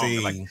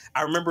moment. Like,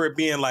 I remember it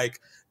being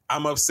like,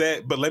 I'm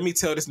upset, but let me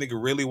tell this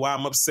nigga really why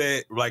I'm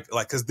upset. Like,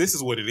 because this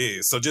is what it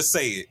is. So just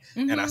say it.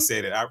 And I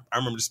said it. I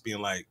remember just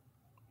being like,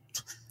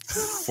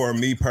 for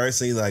me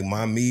personally, like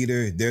my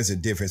meter, there's a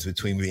difference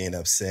between being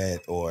upset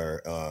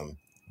or,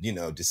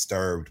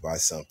 disturbed by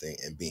something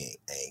and being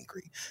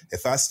angry.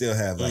 If I still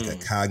have like a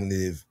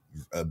cognitive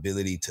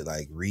ability to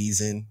like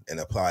reason and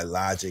apply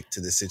logic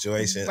to the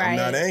situation, I'm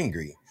not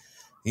angry.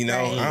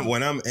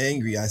 When I'm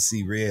angry, I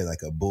see red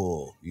like a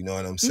bull. You know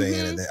what I'm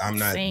saying? And I'm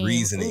not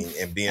reasoning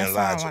and being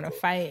logical. I want to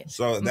fight.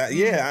 So that,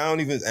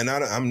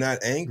 I'm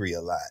not angry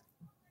a lot.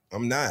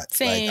 I'm not.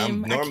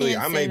 Same. Like,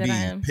 I may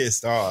be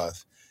pissed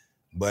off,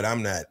 but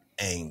I'm not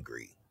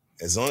angry.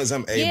 As long as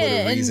I'm able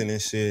to reason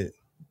and shit.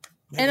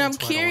 And I'm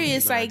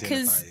curious, like,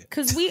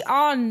 because we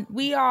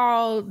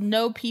all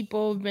know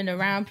people, been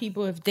around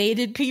people, have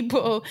dated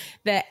people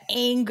that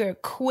anger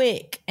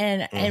quick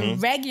and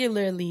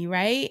regularly,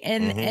 right?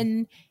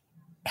 And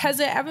has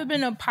there ever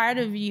been a part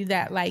of you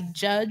that like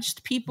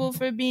judged people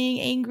for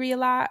being angry a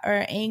lot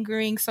or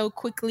angering so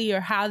quickly or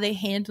how they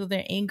handle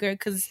their anger?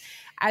 Because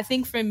I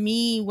think for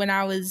me, when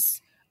I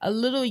was a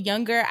little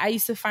younger, I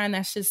used to find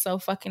that shit so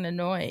fucking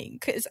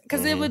annoying.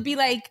 Cause it would be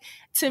like,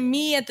 to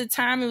me at the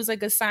time, it was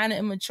like a sign of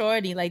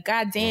immaturity. Like,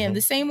 goddamn,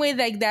 the same way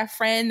like that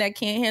friend that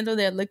can't handle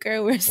their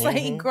liquor, where it's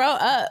like, grow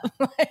up.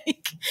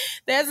 Like,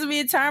 there has to be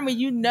a time when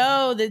you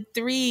know that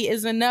 3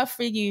 is enough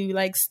for you.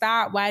 Like,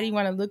 stop. Why do you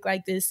want to look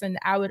like this? And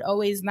I would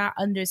always not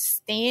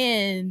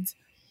understand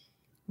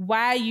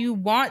why you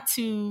want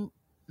to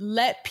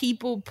let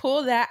people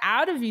pull that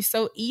out of you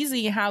so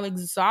easy and how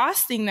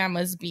exhausting that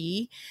must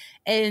be.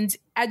 And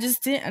I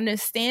just didn't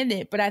understand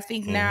it. But I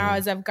think now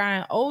as I've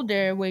gotten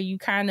older, where you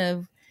kind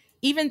of,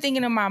 even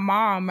thinking of my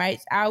mom, right?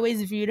 I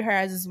always viewed her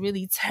as this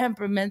really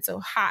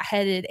temperamental,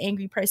 hot-headed,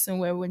 angry person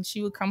where when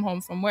she would come home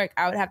from work,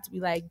 I would have to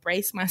be like,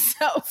 brace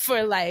myself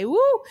for like,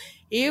 woo,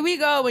 here we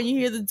go. When you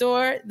hear the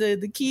door,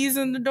 the keys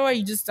in the door,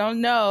 you just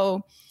don't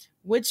know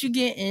what you're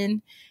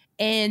getting.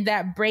 And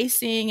that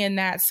bracing and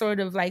that sort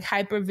of like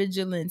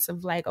hypervigilance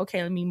of like,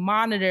 okay, let me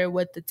monitor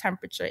what the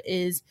temperature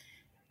is.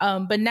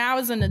 But now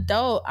as an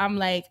adult, I'm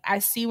like, I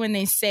see when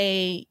they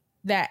say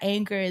that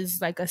anger is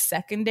like a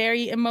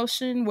secondary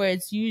emotion where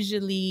it's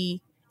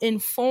usually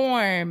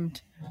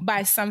informed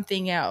by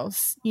something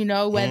else,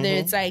 whether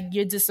it's like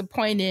you're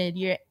disappointed,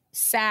 you're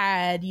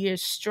sad, you're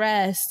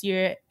stressed,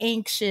 you're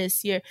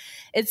anxious,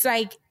 it's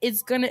like,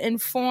 it's going to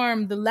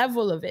inform the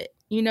level of it,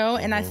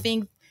 and I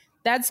think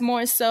that's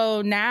more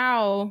so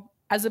now,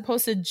 as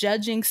opposed to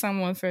judging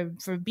someone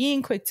for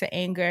being quick to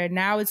anger.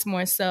 Now it's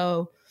more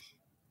so,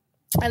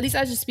 at least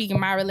I just speak in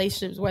my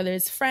relationships, whether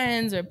it's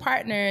friends or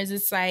partners,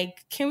 it's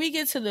like, can we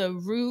get to the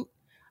root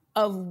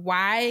of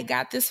why it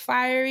got this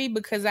fiery?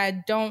 Because I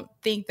don't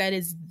think that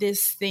it's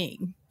this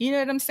thing. You know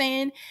what I'm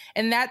saying?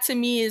 And that to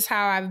me is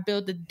how I've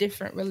built a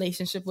different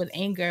relationship with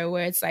anger,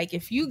 where it's like,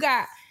 if you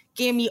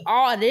gave me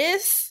all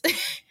this,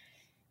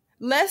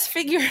 let's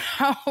figure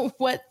out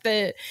what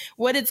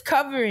it's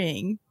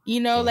covering,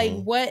 like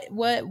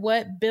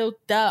what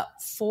built up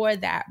for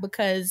that.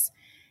 Because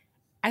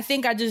I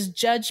think I just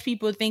judge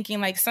people thinking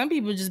like some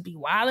people just be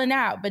wilding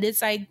out. But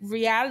it's like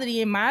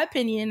reality, in my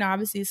opinion,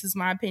 obviously this is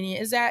my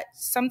opinion, is that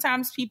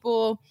sometimes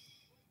people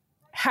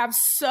have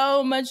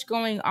so much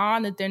going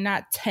on that they're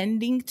not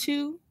tending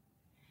to.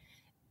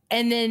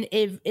 And then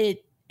if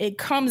it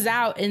comes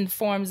out in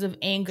forms of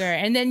anger.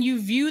 And then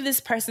you view this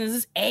person as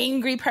this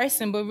angry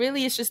person, but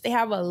really it's just they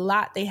have a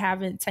lot they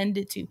haven't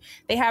tended to.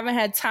 They haven't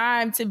had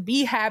time to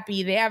be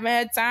happy. They haven't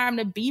had time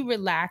to be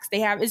relaxed.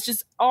 It's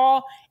just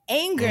all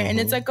anger. And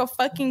it's like a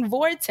fucking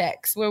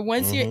vortex where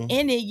once you're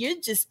in it,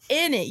 you're just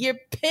in it. You're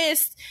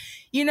pissed,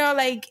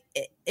 like,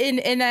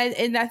 and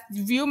I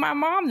view my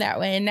mom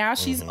that way. And now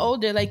she's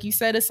older, like you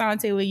said,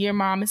 Asante, with your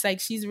mom, it's like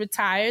she's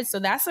retired. So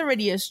that's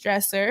already a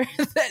stressor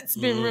that's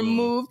been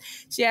removed.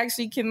 She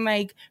actually can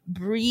like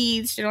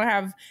breathe. She don't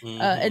have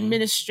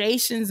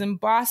administrations and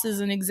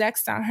bosses and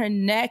execs on her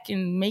neck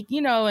and make,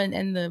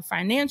 and the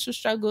financial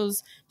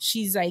struggles.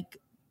 She's like,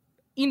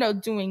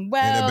 doing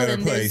well. In a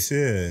better place,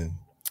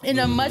 in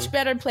a much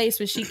better place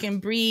where she can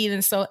breathe.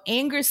 And so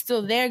anger's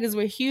still there because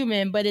we're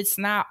human, but it's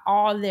not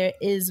all there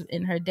is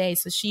in her day.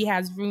 So she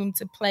has room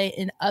to play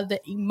in other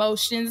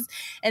emotions.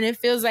 And it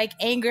feels like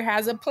anger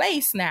has a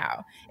place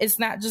now. It's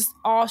not just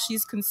all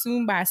she's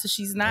consumed by. So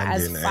she's not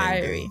as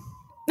fiery.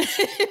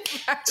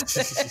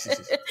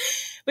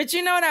 But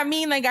you know what I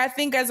mean? Like, I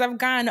think as I've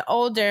gotten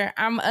older,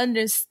 I'm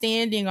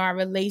understanding our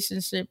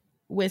relationship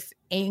with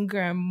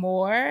anger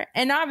more.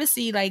 And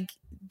obviously, like,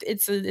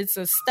 it's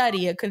a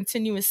study, a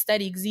continuous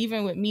study. Because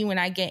even with me, when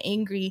I get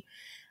angry,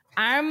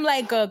 I'm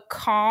like a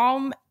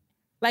calm,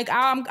 like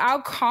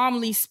I'll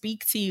calmly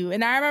speak to you.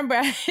 And I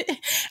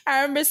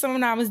remember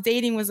someone I was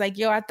dating was like,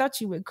 "Yo, I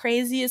thought you were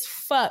crazy as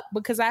fuck,"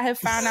 because I had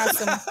found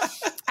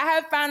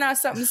out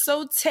something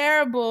so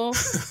terrible,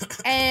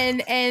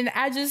 and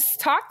I just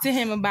talked to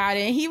him about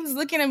it. And he was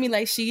looking at me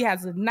like she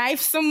has a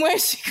knife somewhere.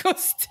 She gonna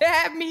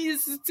stab me.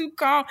 This is too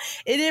calm.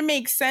 It didn't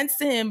make sense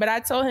to him, but I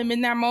told him in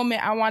that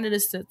moment I wanted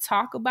us to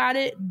talk about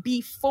it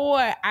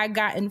before I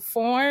got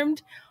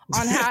informed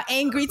on how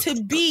angry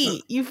to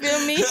be. You feel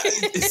me?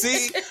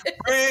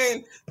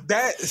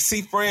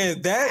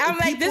 friend, I'm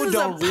like, this is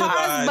a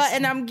pause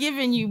button I'm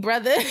giving you,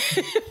 brother,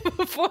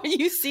 before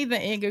you see the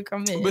anger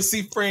come in. But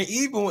see, friend,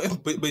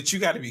 but you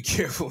got to be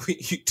careful when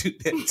you do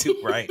that too,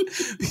 right?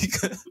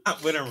 Because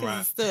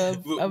it's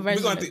still a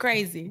version of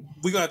crazy.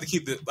 We're gonna have to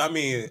keep the. I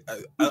mean,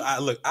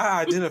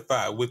 I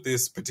identify with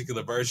this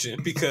particular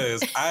version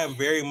because I am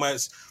very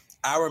much.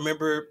 I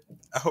remember.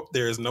 I hope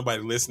there is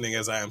nobody listening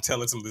as I am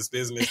telling some of this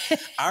business.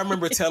 I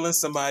remember telling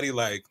somebody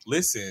like,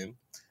 "Listen,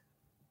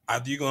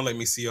 either you gonna let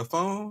me see your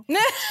phone,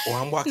 or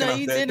I'm walking out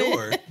that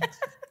door."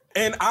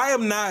 And I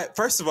am not.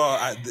 First of all,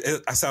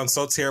 I sound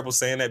so terrible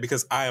saying that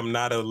because I am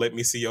not a let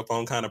me see your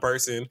phone kind of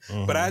person.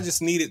 Mm-hmm. But I just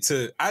needed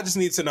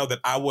to know that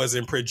I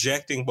wasn't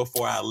projecting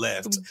before I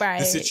left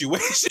the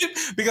situation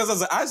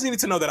because I just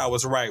needed to know that I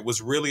was right.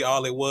 Was really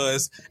all it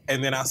was.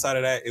 And then outside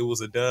of that, it was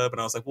a dub. And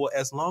I was like, well,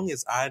 as long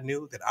as I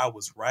knew that I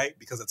was right,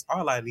 because that's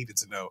all I needed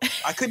to know.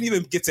 I couldn't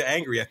even get to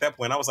angry at that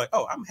point. I was like,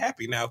 oh, I'm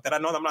happy now that I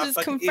know that I'm not a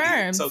fucking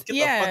idiot. So get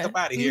the fuck up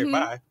out of here.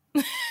 Bye.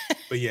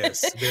 But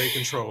yes, very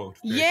controlled.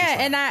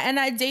 And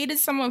I dated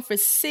someone for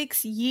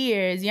 6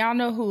 years. Y'all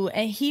know who.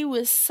 And he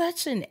was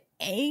such an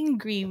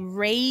angry,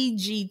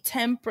 ragey,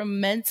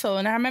 temperamental.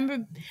 And I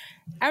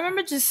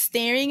remember just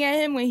staring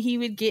at him when he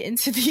would get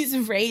into these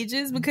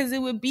rages because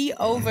it would be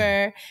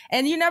over.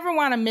 And you never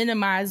want to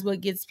minimize what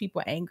gets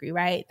people angry,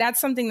 right? That's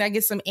something that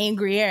gets them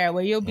angrier,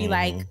 where you'll be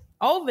like,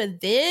 over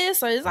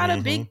this, or it's not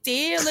a big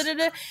deal.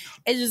 It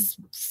just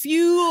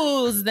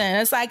fuels them.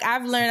 It's like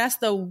I've learned that's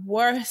the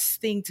worst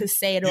thing to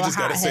say to a hothead. You just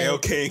gotta say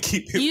okay and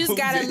keep it. You just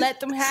gotta let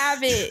them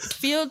have it.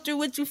 Feel through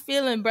what you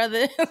feeling,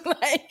 brother.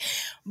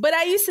 But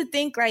I used to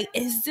think like,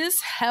 is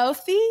this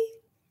healthy?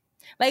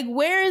 Like,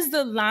 where is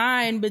the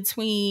line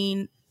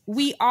between?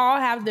 We all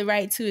have the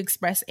right to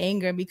express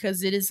anger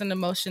because it is an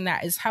emotion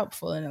that is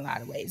helpful in a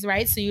lot of ways,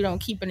 right? So you don't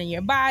keep it in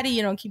your body,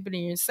 you don't keep it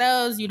in your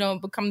cells, you don't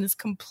become this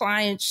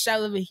compliant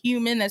shell of a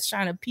human that's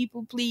trying to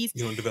people please.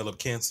 You don't develop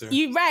cancer.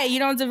 You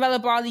don't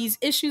develop all these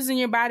issues in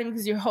your body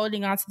because you're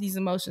holding on to these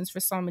emotions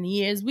for so many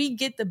years. We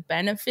get the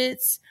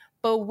benefits,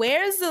 but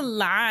where's the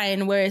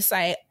line where it's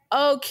like,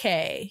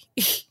 okay,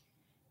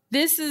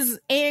 this is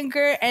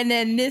anger, and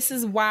then this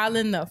is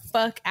wilding the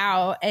fuck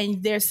out,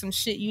 and there's some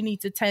shit you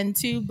need to tend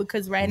to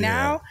because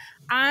now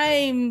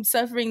I'm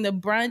suffering the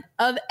brunt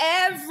of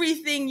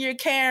everything you're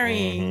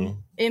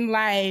carrying in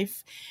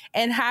life.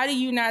 And how do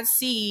you not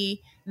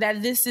see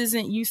that this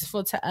isn't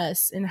useful to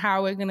us and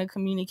how we're going to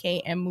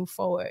communicate and move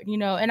forward, you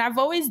know? And I've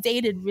always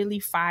dated really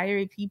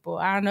fiery people.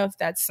 I don't know if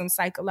that's some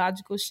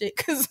psychological shit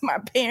because my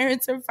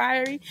parents are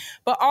fiery,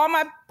 but all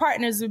my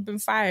partners have been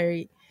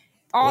fiery.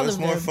 It's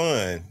more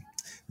fun.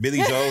 Billy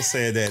Joel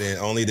said that in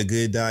Only the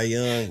Good Die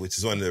Young, which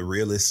is one of the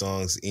realest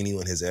songs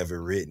anyone has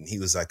ever written. He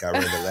was like, I'd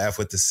rather laugh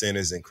with the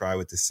sinners and cry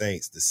with the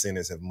saints. The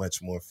sinners have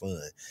much more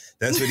fun.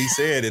 That's what he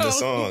said in the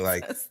song.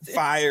 Like,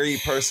 fiery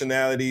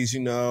personalities, you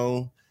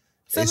know.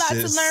 It's a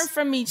lot to learn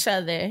from each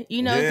other,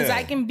 you know, because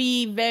I can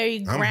be very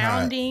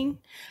grounding.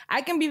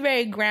 I can be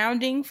very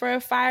grounding for a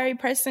fiery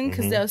person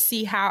because they'll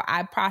see how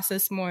I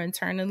process more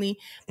internally.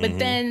 But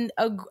then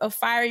a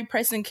fiery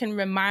person can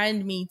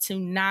remind me to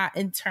not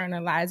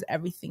internalize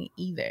everything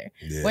either.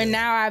 Yeah. Where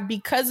now,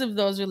 because of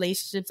those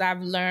relationships,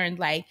 I've learned,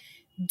 like,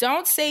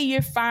 don't say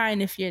you're fine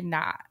if you're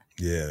not.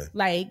 Yeah.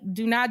 Like,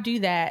 do not do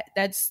that.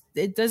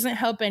 It doesn't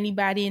help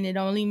anybody, and it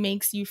only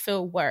makes you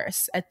feel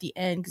worse at the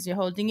end because you're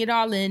holding it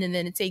all in, and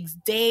then it takes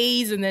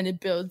days, and then it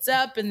builds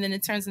up, and then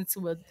it turns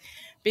into a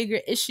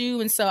bigger issue.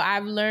 And so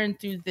I've learned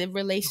through the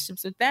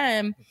relationships with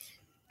them,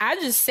 I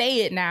just say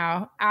it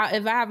now.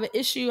 If I have an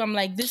issue, I'm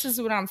like, this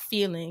is what I'm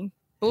feeling.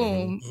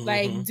 Boom.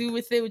 Like, do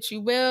with it what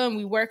you will, and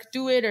we work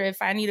through it. Or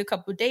if I need a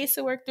couple of days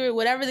to work through it,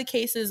 whatever the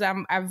case is,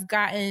 I've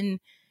gotten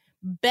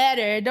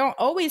better. It don't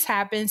always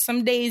happen.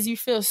 Some days you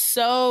feel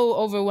so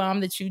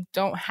overwhelmed that you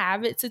don't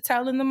have it to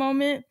tell in the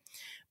moment.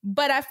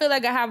 But I feel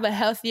like I have a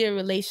healthier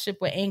relationship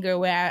with anger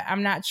where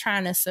I'm not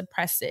trying to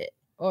suppress it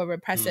or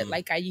repress it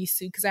like I used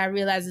to, because I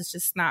realize it's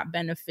just not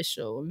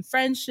beneficial in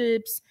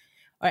friendships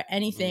or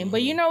anything.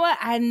 But you know what?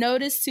 I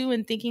noticed too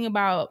in thinking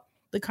about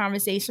the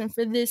conversation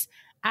for this,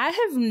 I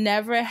have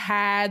never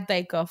had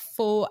like a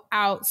full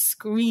out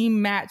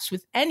scream match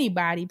with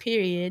anybody,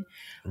 period.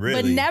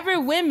 Really? But never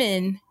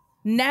women.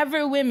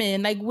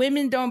 Like,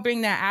 women don't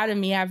bring that out of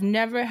me. I've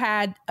never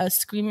had a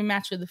screaming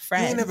match with a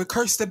friend. You ain't never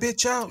cursed a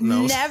bitch out?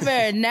 No.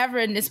 Never.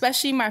 And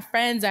especially my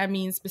friends, I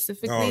mean,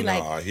 specifically.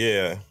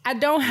 I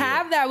don't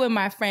have that with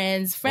my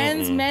friends.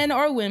 Friends, men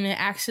or women,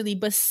 actually.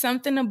 But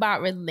something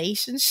about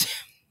relationship,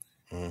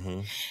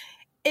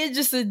 it's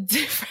just a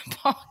different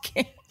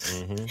ballgame.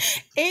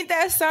 Ain't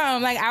that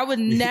something? Like, I would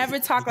never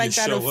talk like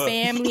that with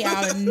family.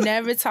 I would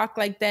never talk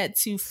like that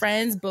to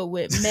friends. But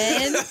with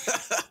men...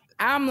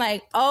 I'm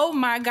like, oh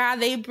my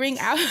God, they bring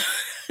out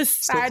a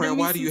side of me.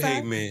 Why do you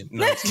hate men?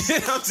 No, I'm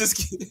just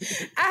kidding.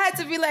 I had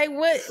to be like,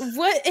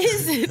 what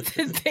is it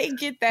that they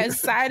get that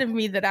side of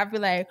me that I be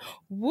like,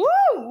 woo?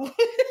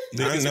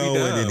 I know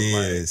what it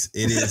is.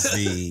 It is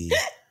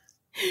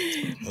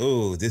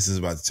Oh, this is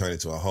about to turn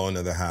into a whole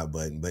nother hot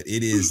button, but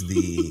it is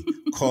the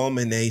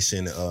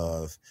culmination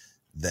of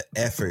the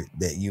effort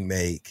that you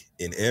make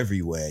in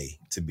every way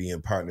to be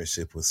in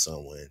partnership with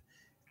someone,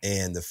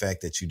 and the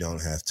fact that you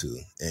don't have to,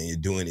 and you're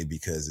doing it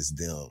because it's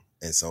them.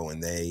 And so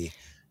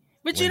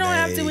but you don't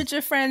have to with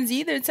your friends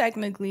either,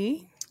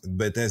 technically.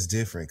 But that's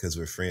different because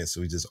we're friends, so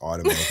we just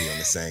automatically on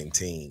the same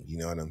team. You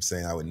know what I'm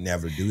saying? I would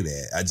never do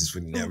that. I just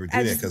would never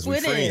do that because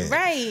we're friends.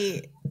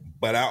 Right.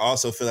 But I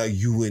also feel like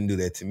you wouldn't do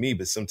that to me.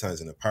 But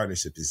sometimes in a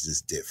partnership, it's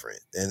just different.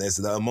 And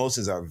the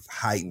emotions are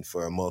heightened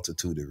for a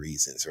multitude of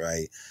reasons,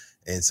 right?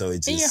 And so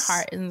it just... And your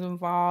heart is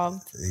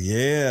involved.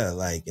 Yeah.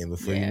 Like, and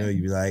before you know,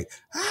 you be like,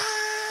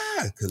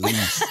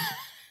 Khalees,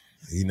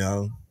 you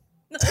know?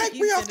 Take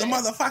me off the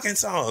motherfucking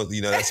song.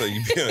 You know, that's how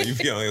you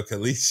be on your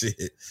Khalees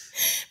shit.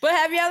 But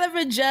have y'all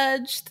ever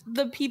judged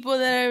the people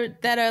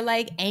that are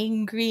like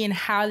angry and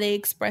how they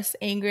express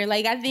anger?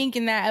 Like, I think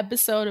in that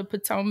episode of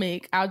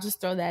Potomac, I'll just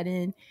throw that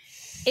in.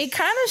 It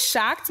kind of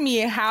shocked me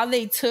how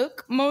they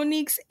took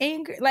Monique's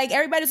anger. Like,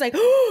 everybody's like,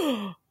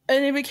 oh,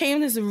 and it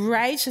became this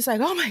righteous,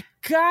 like, oh my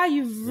God,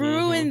 you've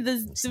ruined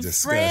the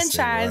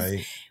franchise,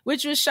 right?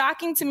 Which was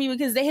shocking to me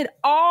because they had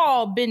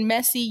all been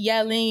messy,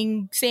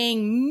 yelling,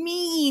 saying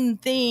mean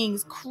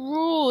things,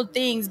 cruel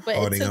things, but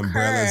holding it took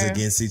umbrellas her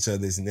against each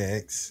other's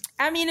necks.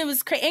 I mean, it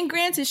was crazy. And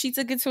granted, she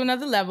took it to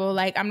another level.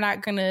 Like, I'm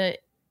not going to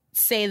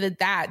say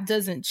that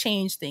doesn't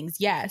change things.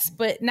 Yes,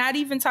 but not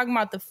even talking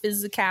about the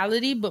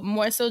physicality, but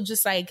more so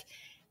just like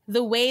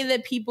the way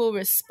that people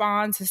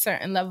respond to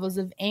certain levels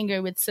of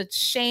anger with such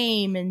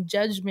shame and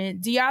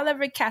judgment. Do y'all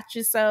ever catch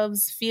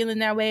yourselves feeling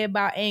that way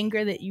about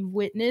anger that you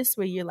witnessed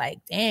where you're like,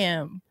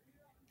 damn,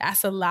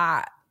 that's a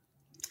lot?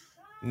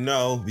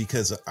 No,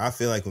 because I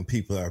feel like when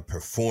people are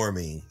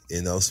performing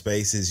in those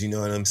spaces, you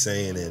know what I'm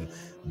saying,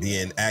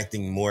 and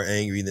acting more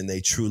angry than they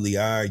truly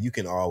are, you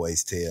can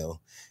always tell.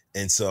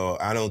 And so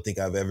I don't think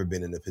I've ever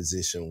been in a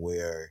position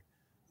where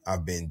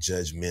I've been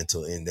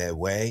judgmental in that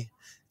way.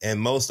 And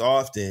most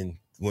often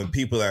when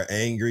people are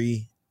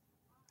angry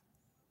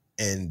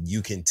and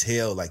you can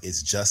tell like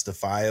it's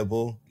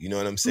justifiable, you know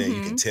what I'm saying?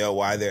 You can tell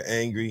why they're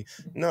angry.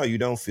 No, you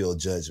don't feel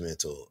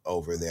judgmental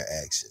over their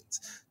actions.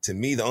 To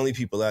me, the only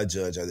people I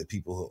judge are the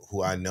people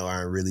who I know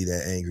aren't really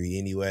that angry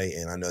anyway,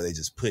 and I know they're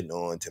just putting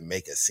on to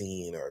make a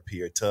scene or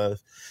appear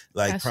tough.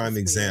 Like, that's prime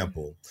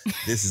example,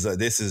 this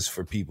is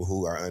for people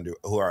who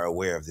are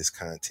aware of this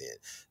content.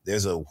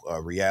 There's a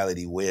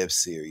reality web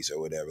series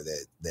or whatever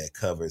that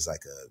covers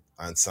like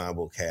a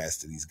ensemble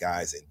cast of these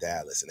guys in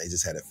Dallas, and they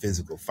just had a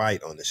physical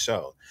fight on the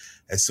show.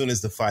 As soon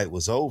as the fight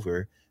was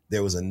over,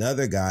 there was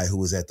another guy who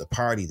was at the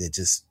party that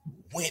just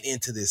went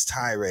into this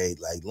tirade,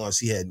 like Lawrence,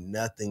 he had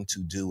nothing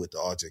to do with the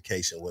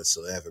altercation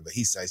whatsoever, but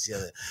he starts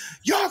yelling,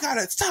 y'all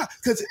gotta stop,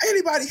 because if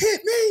anybody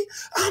hit me,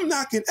 I'm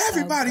knocking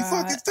everybody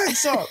fucking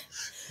face off.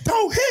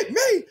 Don't hit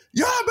me,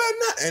 y'all better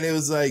not. And it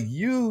was like,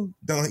 you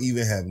don't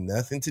even have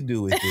nothing to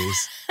do with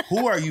this.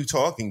 Who are you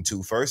talking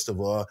to, first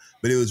of all?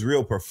 But it was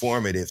real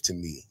performative to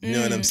me. You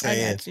know what I'm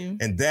saying? I got you.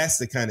 And that's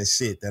the kind of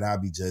shit that I'll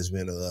be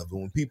judgmental of. But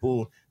when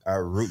people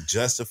are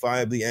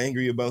justifiably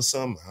angry about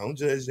something, I don't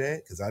judge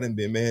that, because I done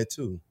been mad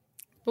too.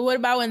 But what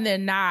about when they're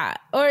not?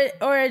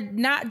 Or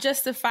not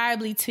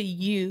justifiably to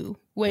you,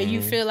 where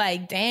you feel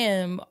like,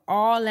 damn,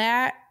 all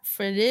that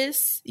for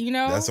this, you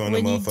know? That's on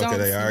the motherfucker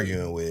they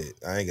arguing with.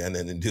 I ain't got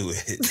nothing to do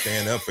with it.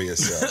 Stand up for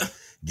yourself.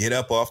 Get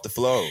up off the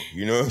floor.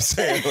 You know what I'm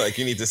saying? Like,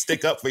 you need to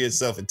stick up for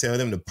yourself and tell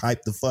them to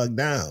pipe the fuck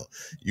down.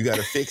 You got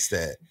to fix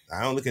that.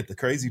 I don't look at the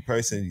crazy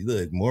person.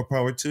 Look, more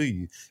power to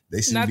you.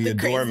 They should be a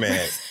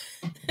doormat.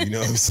 You know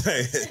what I'm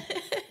saying?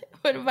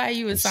 What about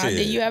you, Asante?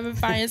 Did you ever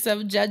find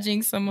yourself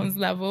judging someone's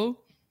level?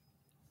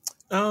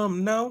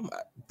 No.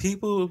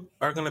 People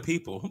are gonna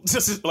people.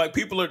 Just like,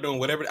 people are doing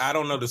whatever. I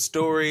don't know the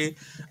story.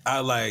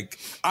 I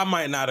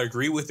might not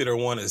agree with it or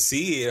want to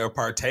see it or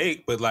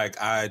partake, but like,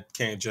 I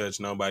can't judge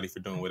nobody for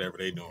doing whatever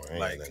they're doing.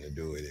 Like, nothing to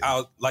do with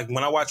it. Like,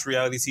 when I watch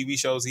reality TV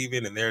shows,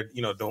 even, and they're,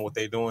 you know, doing what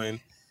they're doing,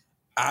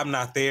 I'm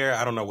not there.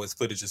 I don't know what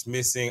footage is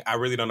missing. I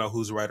really don't know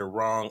who's right or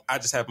wrong. I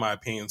just have my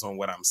opinions on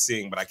what I'm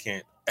seeing, but I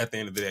can't, at the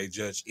end of the day,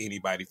 judge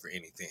anybody for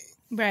anything.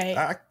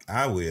 Right.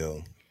 I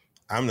will.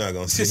 I'm not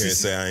gonna sit here and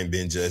say I ain't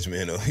been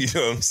judgmental. You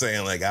know what I'm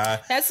saying? Like,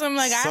 that's what I'm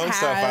like. Some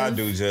stuff I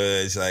do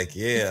judge. Like,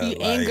 yeah. If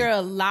you anger a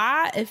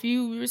lot, if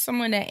you were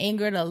someone that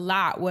angered a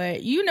lot, where,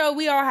 you know,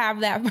 we all have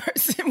that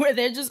person where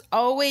they're just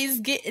always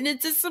getting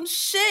into some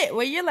shit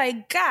where you're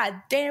like, God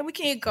damn, we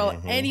can't go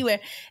anywhere.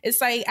 It's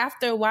like,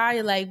 after a while,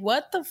 you're like,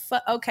 what the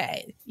fuck?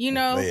 Okay, you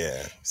know?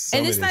 Yeah.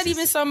 And it's not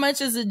even so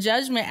much as a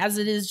judgment as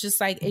it is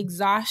just like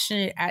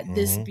exhaustion at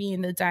this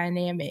being the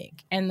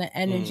dynamic and the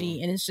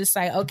energy. And it's just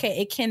like, okay,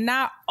 it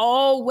cannot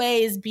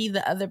always be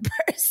the other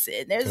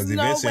person. There's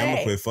no eventually way. I'm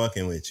gonna quit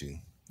fucking with you.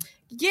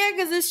 Yeah,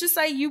 because it's just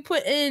like you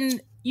put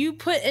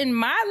in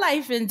my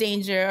life in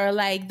danger, or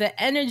like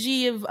the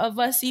energy of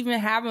us even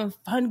having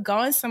fun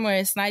going somewhere.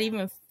 It's not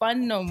even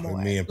fun no more.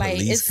 For me and like,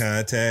 police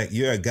contact,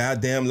 you're a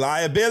goddamn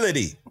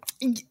liability.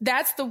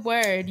 That's the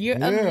word. You're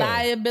a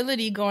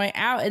liability going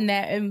out in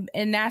that,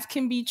 and that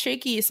can be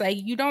tricky. It's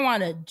like you don't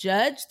want to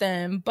judge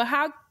them, but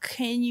how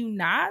can you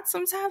not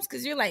sometimes?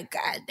 Because you're like,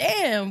 God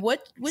damn,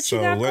 what you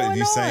got going on? So what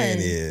you saying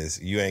is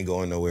you ain't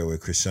going nowhere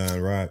with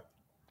Krishan Rock?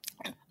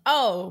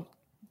 Oh,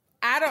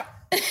 I don't.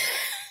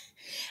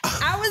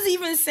 I was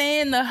even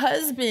saying the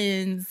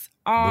husbands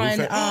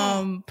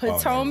on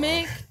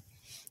Potomac.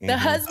 The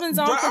husbands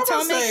on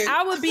Potomac,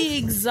 I would be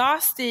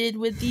exhausted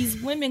with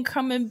these women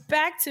coming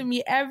back to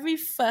me every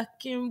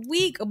fucking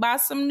week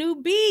about some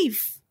new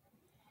beef.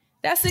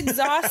 That's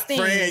exhausting.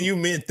 Fran, you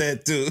meant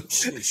that too.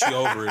 She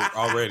over it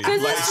already.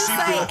 Because it's just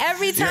like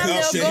every time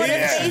they'll go to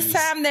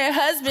FaceTime their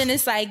husband,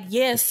 it's like,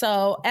 yeah,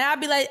 so. And I'll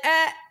be like,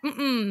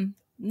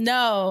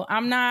 no,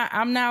 I'm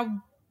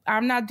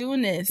not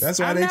doing this. That's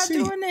why they cheat.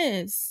 I'm not doing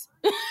this.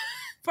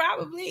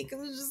 Probably,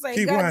 because it's just like,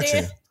 keep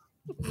watching.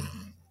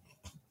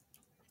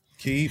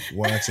 Keep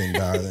watching,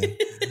 darling.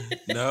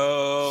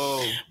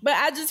 No. But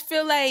I just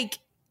feel like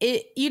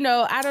it,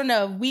 I don't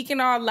know. We can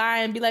all lie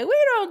and be like, we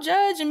don't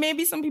judge. And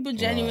maybe some people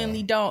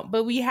genuinely don't.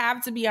 But we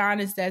have to be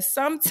honest that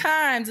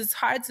sometimes it's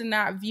hard to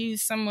not view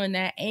someone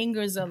that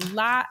angers a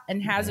lot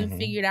and hasn't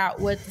figured out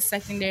what the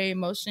secondary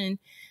emotion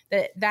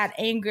that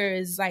anger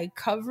is like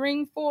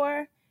covering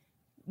for.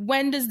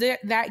 When does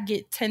that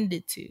get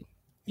tended to?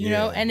 You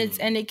know, and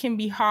it can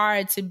be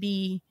hard to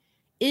be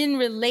in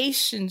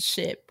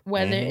relationship,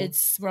 whether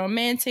it's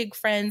romantic,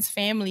 friends,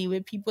 family,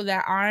 with people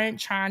that aren't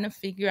trying to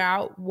figure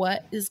out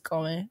what is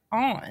going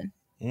on.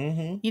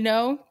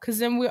 Because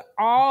then we're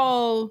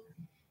all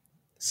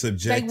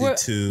subjected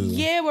to.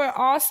 Yeah, we're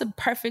all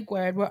perfect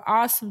word. We're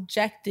all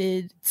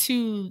subjected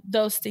to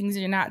those things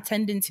you're not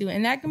tending to,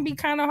 and that can be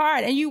kind of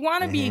hard. And you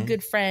want to be a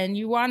good friend,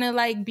 you want to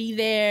like be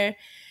there,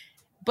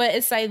 but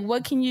it's like,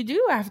 what can you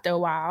do after a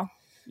while?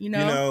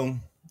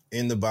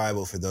 In the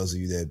Bible, for those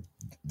of you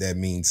that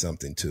means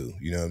something too.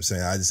 You know what I'm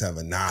saying? I just have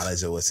a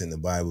knowledge of what's in the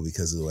Bible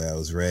because of the way I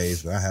was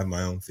raised, but I have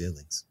my own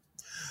feelings.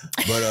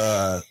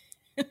 But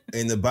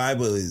in the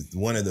Bible,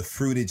 one of the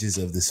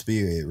fruitages of the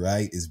Spirit,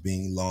 right, is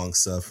being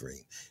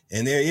long-suffering.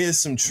 And there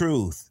is some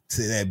truth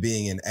to that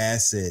being an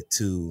asset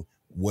to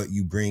what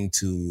you bring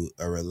to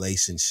a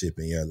relationship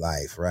in your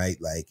life, right?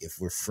 Like if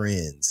we're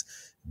friends,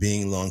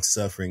 being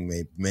long-suffering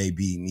may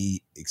be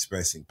me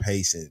expressing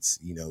patience,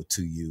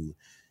 to you,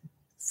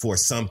 for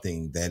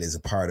something that is a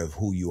part of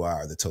who you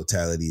are, the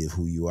totality of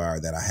who you are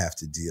that I have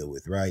to deal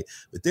with, right?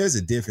 But there's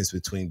a difference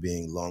between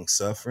being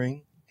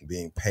long-suffering,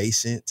 being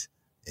patient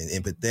and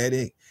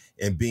empathetic,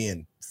 and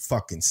being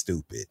fucking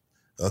stupid,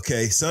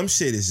 okay? Some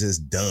shit is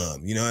just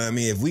dumb, you know what I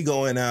mean? If we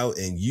going out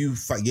and you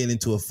get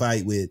into a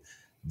fight with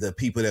the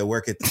people that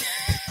work at the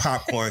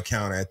popcorn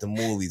counter at the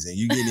movies, and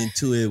you get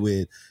into it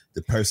with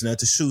the person at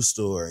the shoe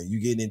store, and you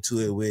get into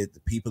it with the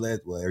people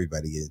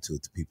everybody get into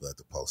it, the people at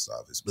the post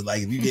office. But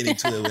like, if you get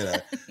into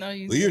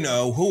it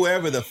with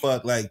whoever the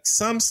fuck, like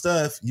some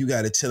stuff, you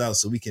got to chill out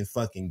so we can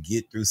fucking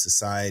get through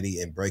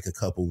society and break a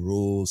couple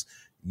rules.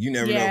 You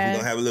never know if we're going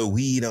to have a little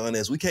weed on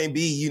us. We can't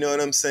be, you know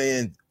what I'm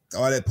saying?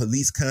 All that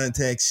police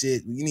contact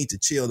shit. You need to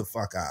chill the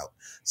fuck out.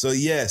 So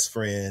yes,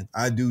 friend,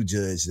 I do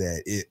judge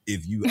that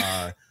if you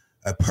are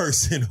a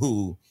person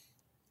who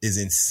is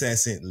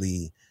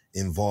incessantly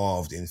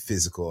involved in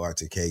physical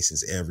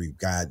altercations every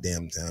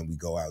goddamn time we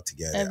go out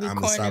together, I'm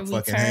gonna stop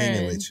fucking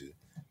hanging with you.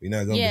 We're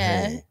not gonna be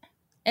hanging.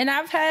 And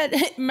I've had,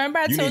 remember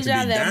I told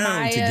y'all that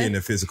Maya to get in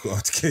a physical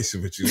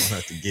altercation, but you don't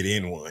have to get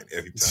in one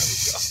every time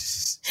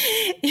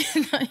we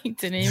go. No, you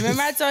didn't.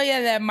 Remember I told you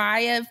that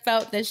Maya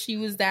felt that she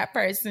was that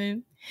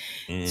person.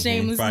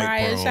 Shameless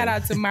Maya, shout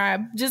out to Maya,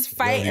 just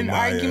fight and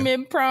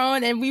argument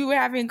prone, and we were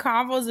having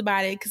convos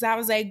about it because I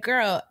was like,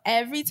 girl,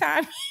 every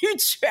time you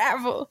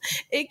travel,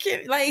 it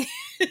can like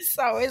it's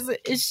always an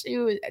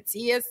issue at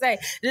TSA.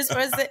 This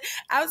person,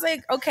 I was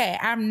like, okay,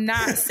 I'm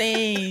not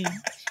saying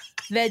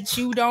that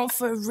you don't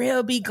for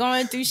real be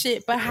going through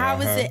shit, but how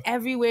is it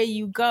everywhere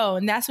you go?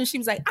 And that's when she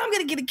was like, I'm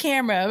gonna get a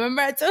camera.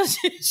 Remember I told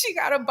you she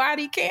got a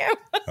body cam.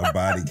 A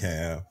body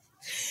cam.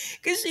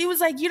 Because she was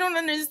like, you don't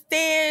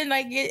understand.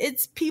 Like,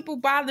 it's people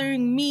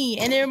bothering me.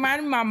 And it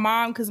reminded me of my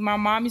mom, because my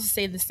mom used to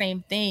say the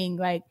same thing.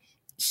 Like,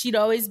 she'd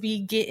always be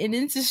getting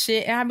into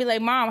shit. And I'd be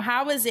like, Mom,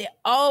 how is it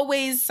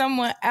always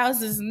someone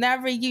else? It's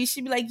never you.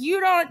 She'd be like, you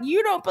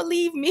don't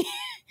believe me.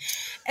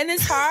 And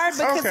it's hard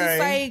because it's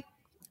like,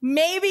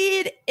 maybe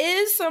it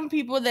is some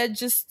people that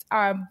just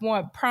are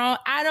more prone.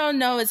 I don't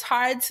know. It's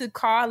hard to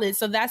call it.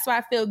 So that's why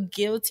I feel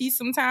guilty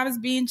sometimes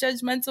being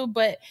judgmental.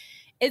 But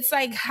it's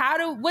like,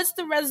 what's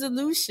the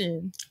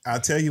resolution?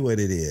 I'll tell you what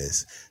it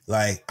is.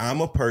 Like,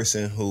 I'm a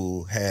person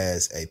who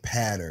has a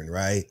pattern,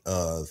 right?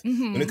 Of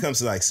when it comes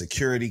to like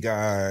security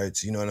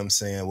guards, you know what I'm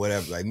saying?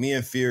 Whatever. Like me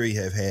and Fury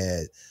have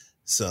had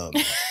some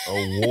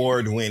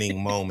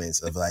award-winning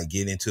moments of like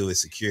getting into it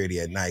security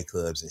at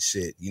nightclubs and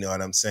shit. You know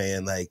what I'm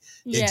saying? Like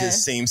it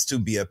just seems to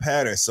be a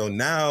pattern. So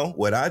now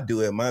what I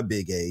do at my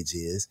big age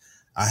is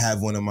I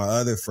have one of my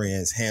other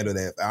friends handle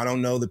that. If I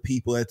don't know the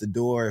people at the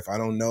door, if I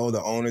don't know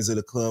the owners of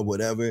the club,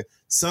 whatever,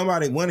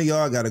 one of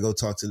y'all got to go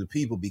talk to the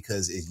people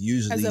because it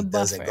usually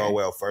doesn't go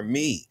well for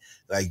me.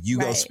 Like you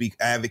go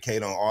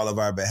advocate on all of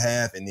our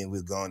behalf, and then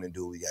we're going and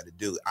do what we got to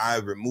do. I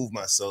remove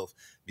myself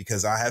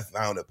because I have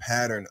found a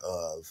pattern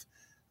of,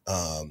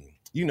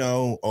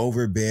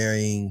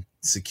 overbearing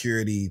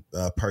security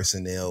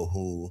personnel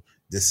who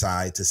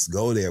decide to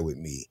go there with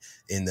me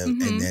in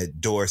that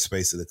door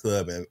space of the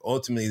club. And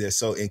ultimately they're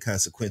so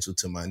inconsequential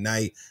to my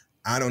night.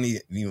 I don't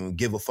even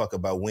give a fuck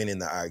about winning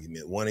the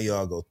argument. One of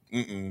y'all go,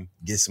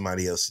 get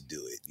somebody else to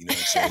do it. You know what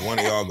I'm saying? One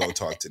of y'all go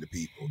talk to the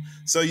people.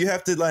 So you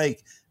have to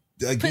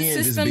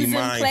again, just be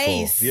mindful.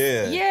 Place.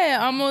 Yeah,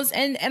 almost.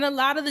 And a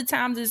lot of the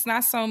times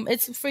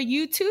it's for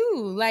you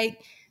too.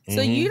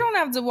 So you don't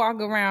have to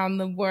walk around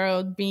the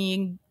world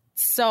being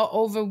so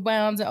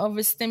overwhelmed and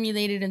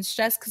overstimulated and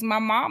stressed, because my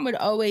mom would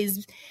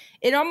always,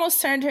 it almost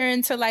turned her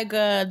into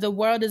the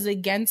world is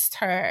against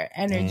her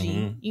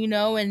energy,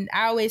 and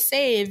I always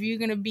say, if you're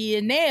gonna be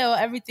a nail,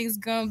 everything's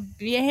gonna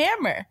be a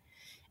hammer.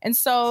 And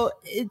so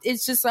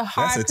it's just a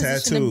hard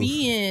position to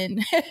be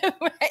in.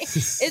 Right?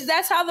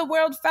 That's how the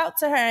world felt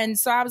to her. And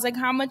so I was like,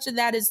 how much of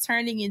that is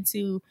turning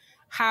into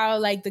how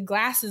the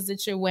glasses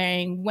that you're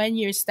wearing when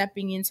you're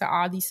stepping into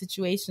all these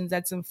situations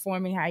that's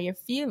informing how you're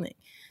feeling.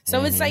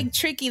 So it's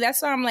tricky.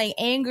 That's why I'm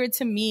anger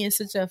to me is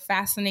such a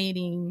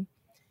fascinating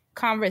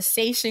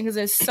conversation, because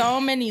there's so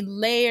many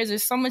layers.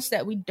 There's so much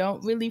that we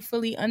don't really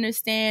fully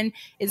understand.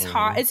 It's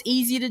hard. It's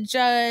easy to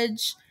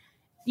judge.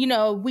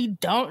 We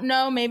don't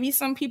know. Maybe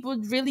some people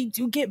really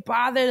do get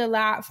bothered a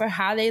lot for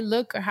how they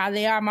look or how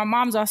they are. My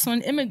mom's also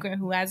an immigrant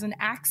who has an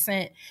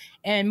accent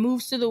and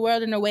moves to the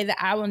world in a way that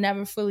I will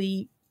never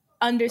fully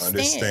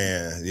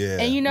understand. Yeah.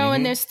 And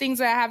and there's things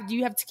that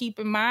you have to keep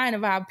in mind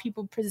of how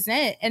people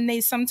present, and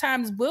they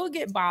sometimes will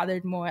get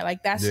bothered more.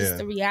 That's just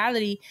the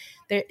reality.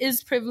 There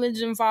is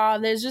privilege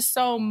involved. There's just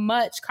so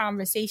much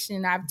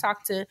conversation. I've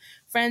talked to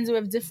friends who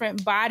have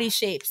different body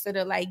shapes that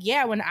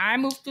are when I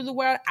move through the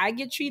world, I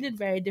get treated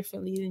very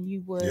differently than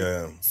you would.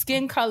 Yeah.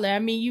 Skin color, I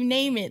mean, you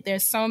name it.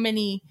 There's so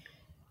many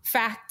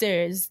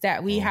factors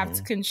that we have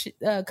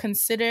to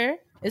consider,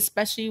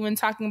 especially when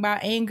talking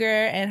about anger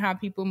and how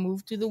people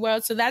move through the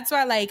world. So that's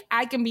why,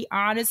 I can be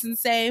honest and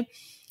say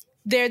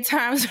there are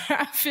times where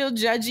I feel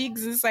judgy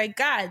because it's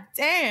God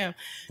damn.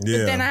 Yeah.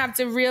 But then I have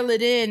to reel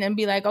it in and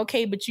be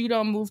okay, but you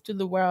don't move through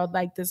the world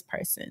like this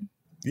person.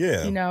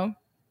 Yeah.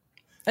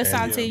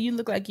 Asante, you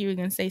look like you were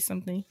going to say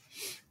something.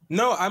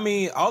 No, I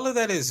mean, all of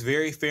that is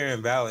very fair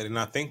and valid. And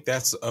I think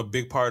that's a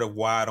big part of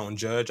why I don't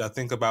judge. I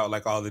think about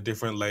all the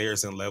different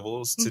layers and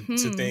levels to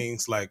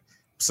things.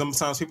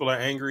 Sometimes people are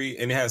angry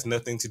and it has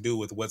nothing to do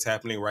with what's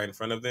happening right in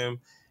front of them.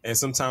 And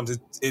sometimes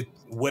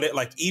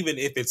even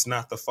if it's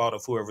not the fault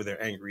of whoever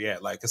they're angry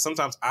at, cause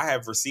sometimes I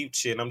have received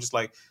shit and I'm just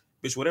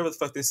bitch, whatever the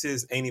fuck this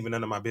is ain't even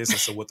none of my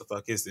business. So what the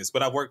fuck is this?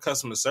 But I've worked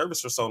customer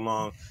service for so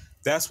long.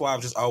 That's why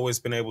I've just always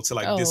been able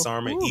to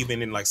disarm it,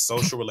 even in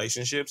social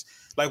relationships.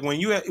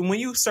 When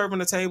you serving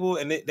the table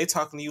and they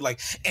talking to you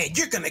hey,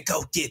 you're going to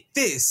go get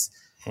this.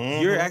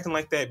 You're acting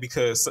like that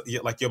because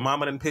your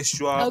mama done pissed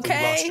you off, or you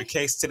lost your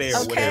case today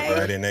or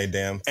whatever. Right in they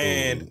damn food.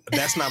 And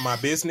that's not my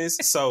business.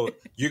 So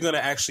you're going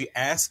to actually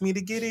ask me to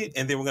get it,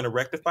 and then we're going to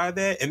rectify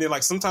that. And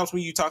then sometimes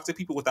when you talk to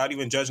people without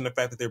even judging the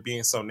fact that they're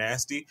being so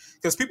nasty,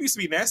 because people used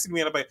to be nasty to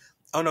me, and I'm like,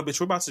 oh no, bitch,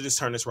 we're about to just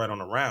turn this right on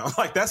around.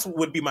 That's what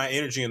would be my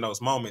energy in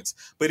those moments.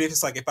 But if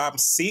it's if I'm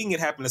seeing it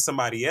happen to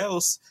somebody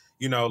else,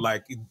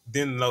 then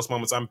in those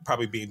moments, I'm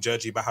probably being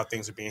judgy about how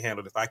things are being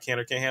handled if I can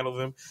or can't handle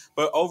them.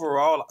 But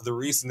overall, the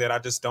reason that I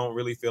just don't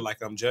really feel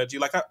like I'm judgy,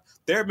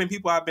 there have been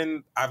people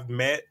I've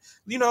met,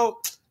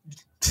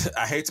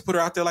 I hate to put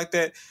her out there like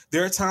that.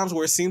 There are times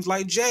where it seems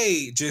like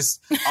Jay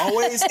just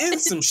always in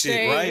some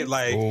shit,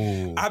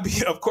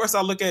 right? Of course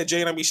I look at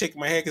Jay and I be shaking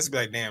my head because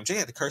be damn, Jay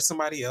had to curse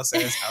somebody else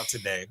ass out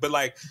today. But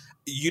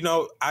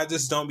I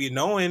just don't be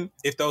knowing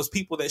if those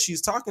people that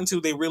she's talking to,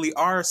 they really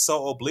are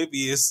so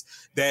oblivious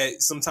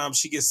that sometimes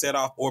she gets set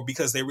off, or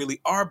because they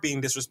really are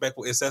being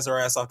disrespectful, it sets her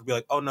ass off to be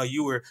oh no,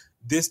 you were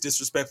this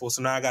disrespectful,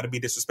 so now I got to be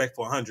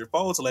disrespectful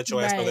 100-fold to let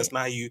your ass know that's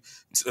not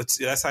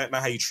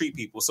how you treat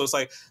people. So it's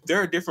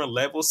there are different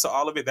levels to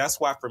all of it. That's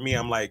why for me,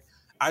 I'm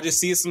I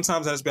just see it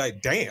sometimes. I just be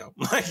damn,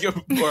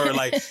 or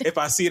if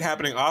I see it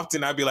happening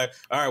often, I'd be all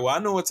right, well, I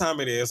know what time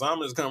it is. So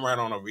I'm just come right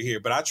on over here.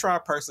 But I try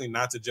personally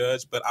not to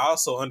judge, but I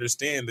also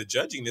understand the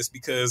judginess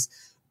because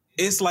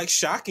it's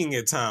shocking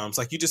at times.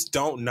 You just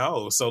don't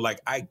know. So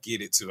I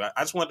get it too. I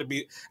just want to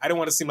be, I didn't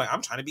want to seem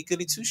I'm trying to be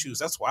goody two shoes.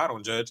 That's why I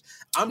don't judge.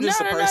 I'm just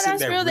a person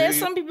that's that real. really... There's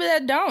some people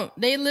that don't.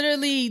 They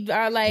literally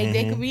are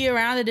they could be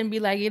around it and be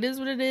it is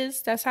what it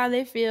is. That's how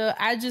they feel.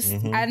 I just,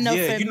 I know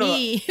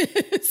me,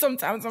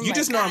 sometimes I'm you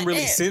just know I'm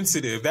really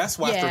sensitive. That's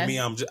why for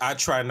me, I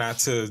try not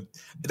to,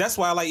 that's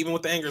why even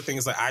with the anger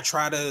things, I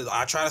try to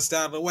stay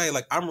out of the way.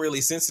 I'm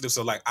really sensitive.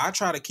 So I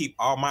try to keep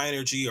all my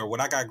energy or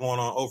what I got going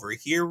on over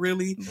here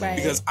really,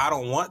 because I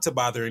don't want to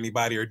bother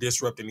anybody or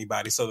disrupt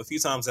anybody. So the few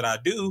times that I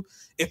do,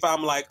 if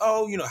I'm like,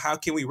 oh, you know, how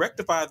can we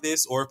rectify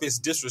this? Or if it's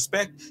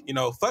disrespect, you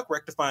know, fuck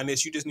rectifying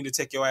this. You just need to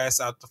take your ass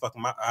out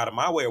of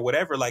my way or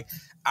whatever. Like,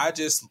 I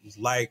just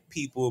like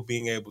people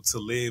being able to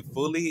live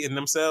fully in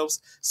themselves.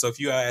 So if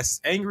you are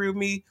angry with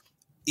me,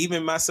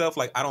 even myself,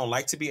 like, I don't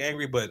like to be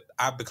angry, but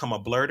I've become a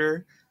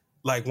blurter.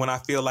 Like, when I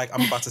feel like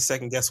I'm about to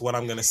second guess what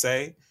I'm going to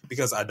say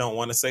because I don't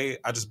want to say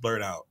it, I just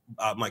blurt out.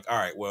 I'm like, all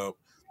right, well,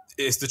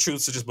 it's the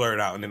truth, so just blurt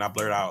it out. And then I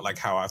blurt out like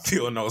how I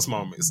feel in those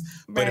moments.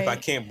 But if I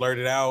can't blurt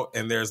it out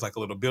and there's like a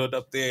little build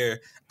up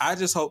there, I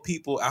just hope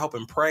I hope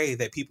and pray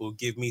that people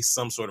give me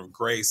some sort of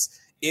grace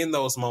in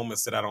those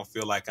moments that I don't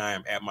feel like I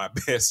am at my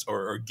best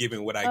or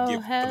giving what I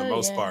give for the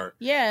most part.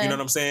 Yeah. You know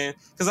what I'm saying?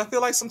 Because I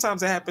feel like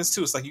sometimes it happens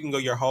too. It's like you can go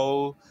your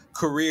whole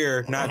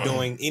career not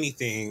doing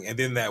anything, and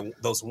then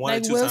those one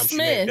like or two Will times Smith. You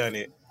may have done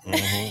it.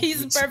 Mm-hmm.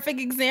 He's a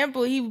perfect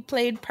example. He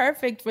played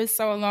perfect for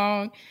so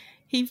long.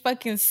 He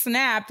fucking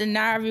snapped, and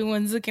now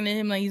everyone's looking at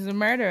him like he's a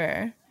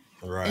murderer.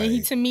 Right. And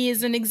he, to me,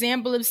 is an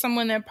example of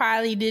someone that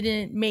probably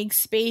didn't make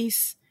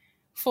space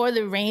for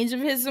the range of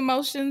his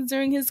emotions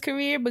during his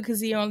career because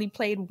he only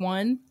played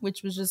one,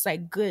 which was just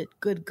like good,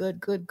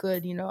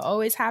 you know,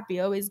 always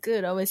happy, always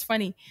good, always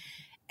funny.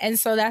 And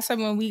so that's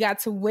when we got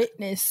to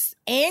witness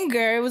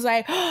anger. It was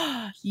like,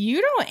 oh, you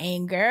don't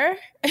anger,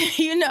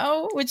 you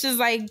know, which is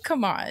like,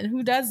 come on,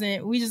 who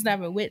doesn't? We just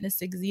never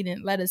witnessed it because he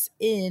didn't let us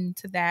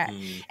into that.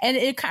 And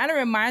it kind of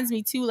reminds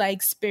me too,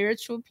 like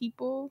spiritual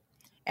people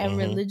and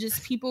religious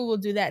people will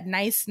do that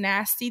nice,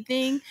 nasty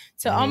thing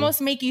to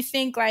almost make you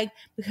think like,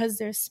 because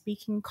they're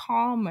speaking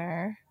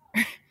calmer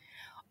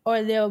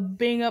or they'll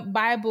bring up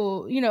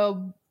Bible, you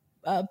know,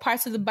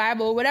 parts of the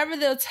Bible, whatever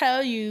they'll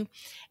tell you.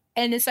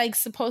 And it's like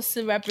supposed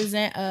to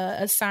represent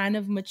a sign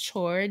of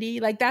maturity.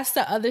 Like that's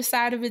the other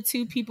side of it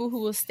too. People who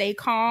will stay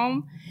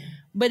calm.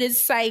 But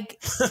it's like,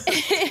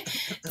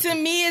 to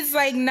me, it's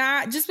like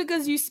not just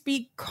because you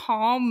speak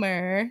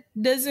calmer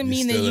doesn't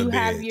mean that you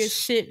have your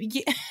shit.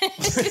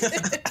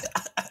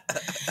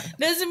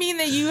 Doesn't mean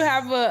that you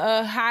have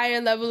a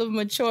higher level of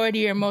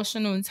maturity or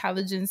emotional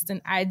intelligence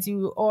than I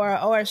do, or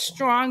a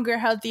stronger,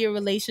 healthier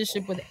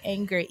relationship with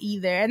anger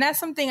either. And that's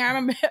something I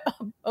remember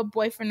a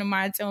boyfriend of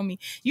mine told me.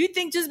 You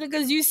think just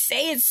because you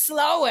say it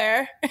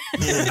slower,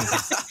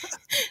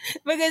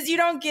 because you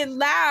don't get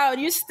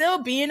loud, you're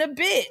still being a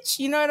bitch.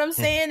 You know what I'm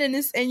saying?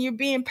 And you're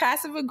being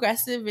passive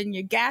aggressive and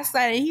you're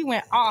gaslighting. He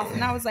went off,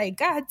 and I was like,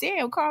 God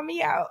damn, call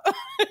me out.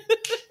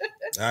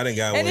 I done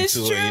got one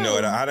too. And you know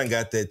what? I done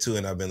got that too,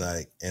 and I've been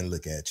like, and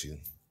look at you.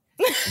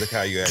 Look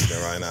how you acting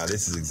right now.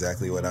 This is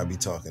exactly what I be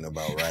talking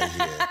about right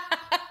here.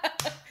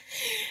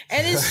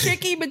 And it's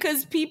tricky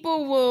because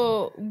people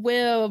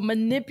will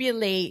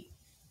manipulate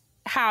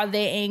how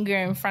they anger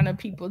in front of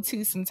people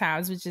too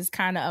sometimes, which is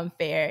kind of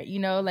unfair. You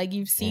know, like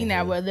you've seen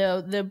that where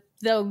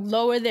they'll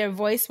lower their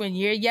voice when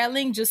you're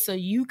yelling just so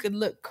you could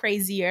look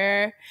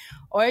crazier,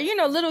 or, you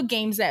know, little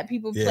games that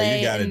people play. Yeah,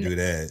 you got to do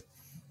that.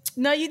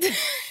 No, you do.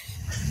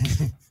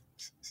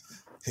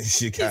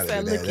 You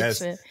gotta do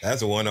that.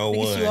 That's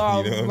 101. You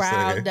all know what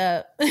riled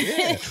up.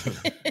 Yeah.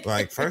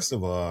 Like, first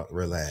of all,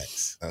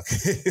 relax.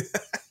 Okay.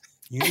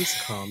 You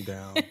just calm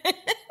down.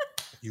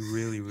 You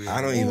really, really.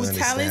 I don't even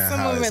understand telling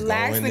someone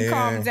relax and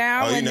calm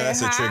down. Oh, you know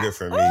that's a trigger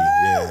for me.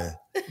 Yeah.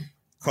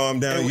 Calm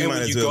down. You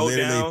might as well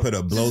literally put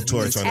a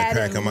blowtorch on the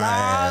crack of my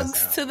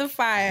ass. To the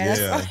fire.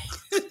 Yeah.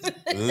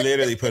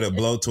 Literally put a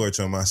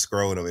blowtorch on my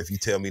scrotum if you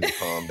tell me to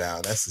calm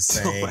down. That's the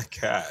same. Oh my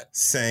God.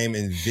 Same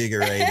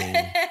invigorating,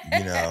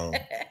 you know,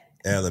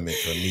 element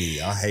for me.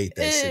 I hate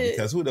that shit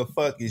because who the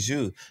fuck is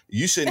you?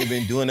 You shouldn't have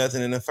been doing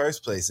nothing in the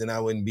first place, and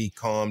I wouldn't be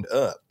calmed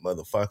up,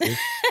 motherfucker.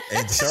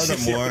 And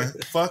furthermore,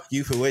 fuck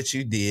you for what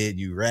you did,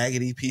 you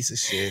raggedy piece of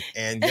shit,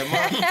 and your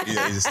mom. You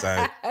just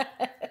start.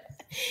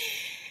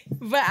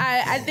 But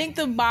I think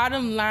the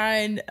bottom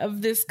line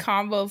of this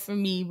combo for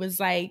me was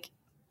like,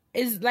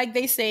 is like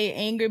they say,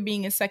 anger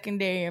being a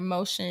secondary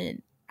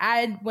emotion.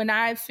 When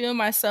I feel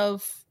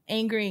myself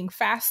angering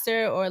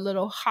faster or a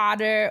little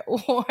hotter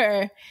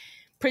or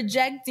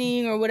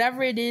projecting or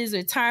whatever it is,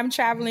 or time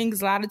traveling,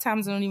 because a lot of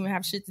times I don't even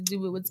have shit to do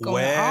with what's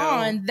going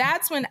on.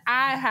 That's when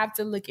I have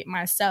to look at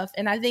myself.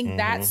 And I think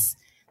that's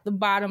the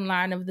bottom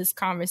line of this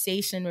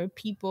conversation, where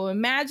people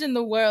imagine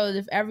the world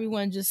if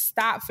everyone just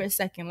stopped for a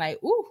second,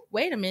 like, ooh,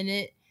 wait a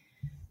minute.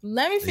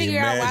 Let me figure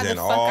out why the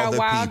fuck I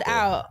wilded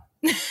out.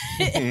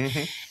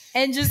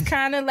 And just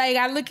kind of like,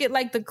 I look at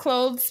like the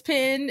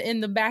clothespin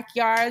in the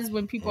backyards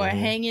when people are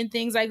hanging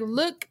things, like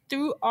look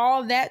through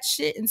all that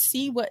shit and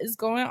see what is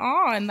going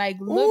on. Like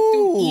look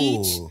through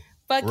each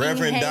fucking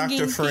Reverend hanging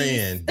Dr. piece.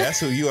 Friend. That's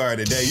who you are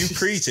today. You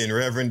preaching,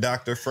 Reverend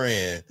Dr.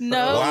 Friend. No,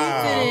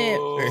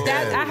 wow. you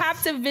didn't. I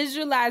have to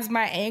visualize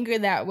my anger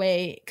that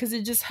way because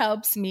it just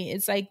helps me.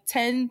 It's like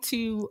tend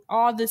to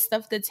all the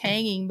stuff that's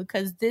hanging,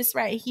 because this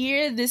right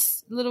here,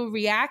 this little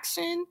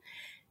reaction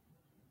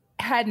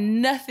had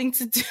nothing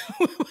to do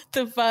with what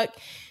the fuck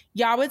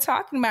y'all were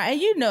talking about.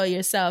 And you know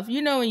yourself. You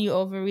know when you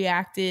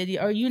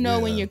overreacted, or you know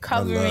when you're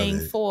covering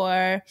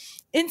for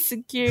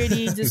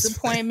insecurity,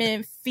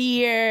 disappointment,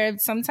 fear.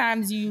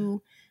 Sometimes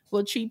you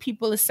will treat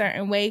people a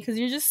certain way because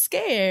you're just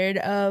scared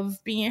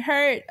of being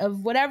hurt,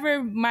 of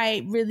whatever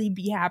might really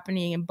be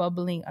happening and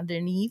bubbling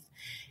underneath.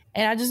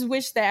 And I just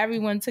wish that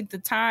everyone took the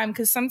time,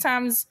 because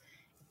sometimes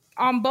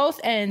on both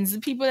ends, the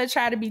people that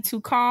try to be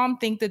too calm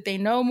think that they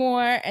know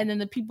more, and then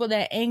the people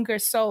that anger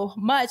so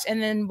much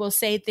and then will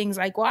say things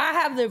like, well, I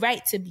have the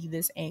right to be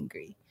this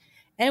angry.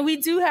 And we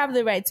do have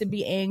the right to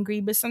be angry,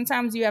 but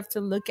sometimes you have to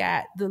look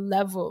at the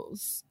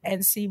levels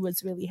and see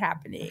what's really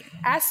happening.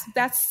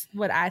 That's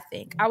what I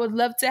think. I would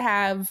love to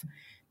have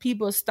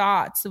people's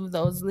thoughts of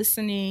those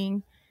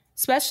listening,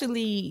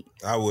 especially...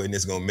 I wouldn't.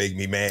 It's going to make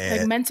me mad.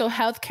 Like mental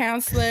health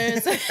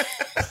counselors.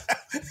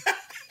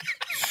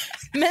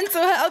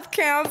 Mental health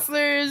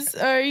counselors,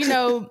 or, you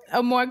know,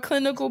 a more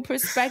clinical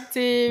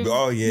perspective.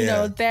 Oh, yeah. You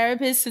know,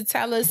 therapists to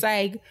tell us,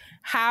 like,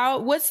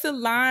 what's the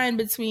line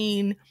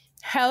between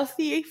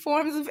healthy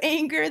forms of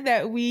anger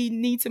that we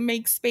need to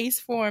make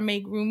space for,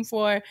 make room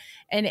for,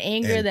 and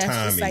anger and that's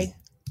Tommy. Just like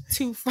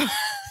too far.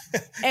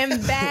 And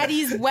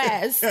Baddies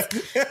West.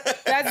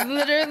 That's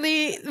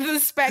literally the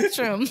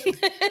spectrum.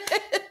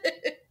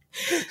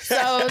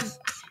 So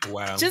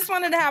wow. Just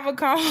wanted to have a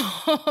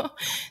call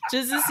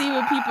just to see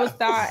what people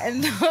thought.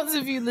 And those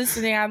of you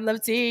listening, I'd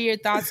love to hear your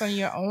thoughts on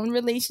your own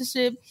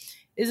relationship.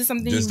 Is it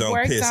something you've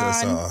worked on? Just don't piss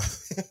us off.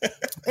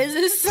 Is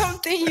it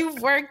something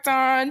you've worked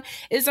on?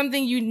 Is it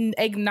something you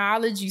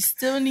acknowledge you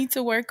still need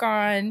to work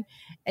on?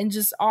 And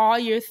just all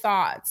your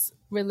thoughts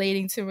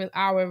relating to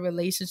our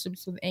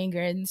relationships with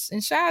anger. And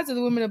shout out to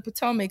the women of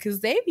Potomac, because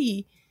they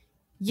be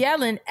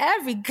yelling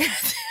every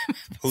goddamn...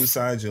 Whose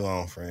side you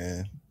on,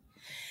 friend?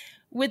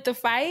 With the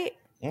fight?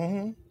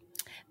 Mm-hmm.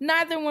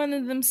 Neither one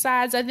of them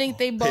sides. I think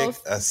they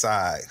both... Pick a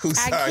side. Whose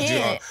side you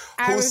on?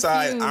 Whose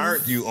side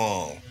aren't you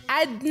on?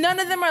 None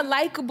of them are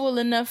likable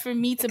enough for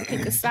me to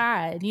pick a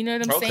side. You know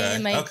what I'm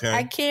saying? Like,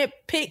 I can't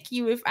pick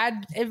you if I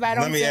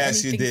don't. Let me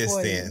ask you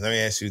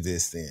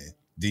this then.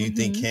 Do you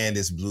think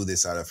Candace blew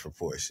this out of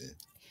proportion?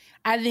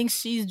 I think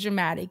she's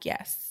dramatic.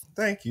 Yes.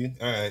 Thank you.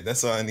 All right,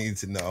 that's all I need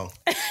to know.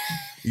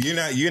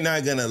 You're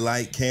not gonna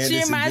like Candace.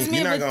 She reminds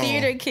me of a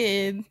theater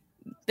kid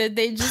that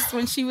they just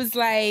when she was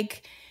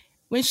like,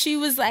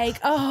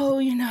 oh,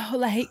 you know,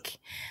 like,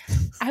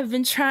 I've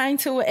been trying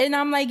to, and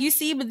I'm like, you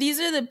see, but these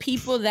are the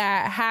people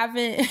that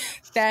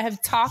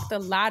have talked a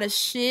lot of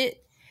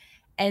shit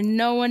and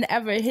no one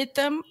ever hit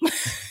them.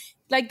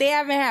 Like, they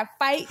haven't had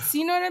fights,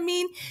 you know what I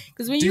mean?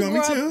 Because when you grow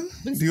up...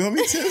 Do you want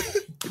me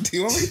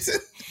to?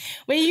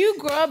 When you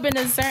grow up in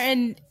a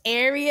certain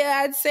area,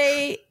 I'd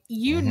say,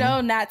 you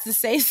know not to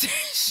say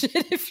certain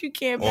shit if you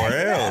can't back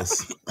it up. Or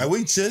else.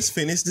 We just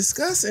finished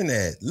discussing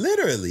that.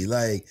 Literally,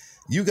 like...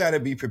 You got to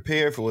be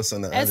prepared for what's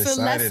on the other side of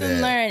that. It's a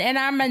lesson learned. And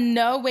I'm in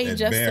no way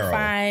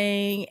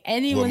justifying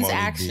anyone's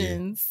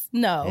actions.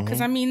 Did. No, because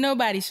I mean,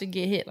 nobody should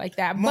get hit like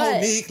that.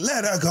 Monique,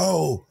 let her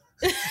go.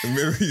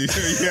 Remember,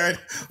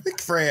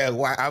 Fred,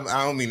 why,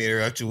 I don't mean to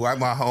interrupt you. Why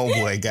my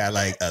homeboy got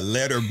like a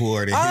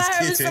letterboard in his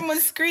kitchen?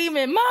 Someone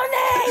screaming,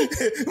 Monique!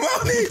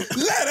 Monique,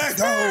 let her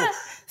go.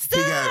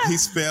 Stop. He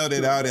spelled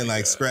it out in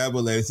like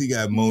Scrabble letters. He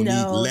got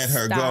Monique, let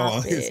her go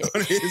on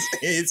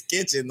his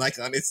kitchen, like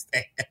on his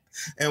stand.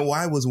 And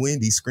why was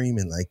Wendy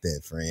screaming like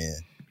that, friend?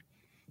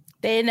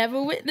 They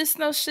never witnessed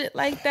no shit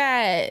like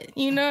that.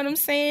 You know what I'm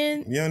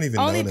saying? You don't even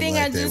know them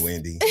like that,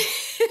 Wendy.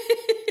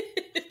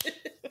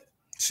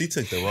 She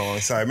took the wrong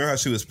side. Remember how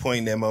she was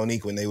pointing at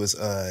Monique when they was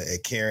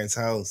at Karen's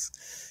house?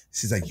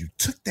 She's like, you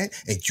took that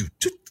and you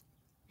took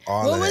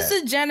all of that. What was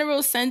the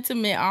general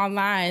sentiment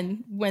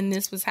online when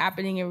this was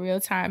happening in real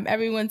time?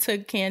 Everyone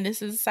took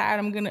Candace's side,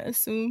 I'm going to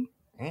assume.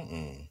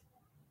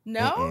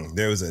 No?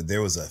 There was a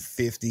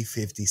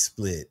 50-50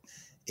 split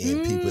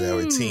in people that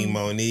were Team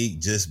Monique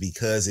just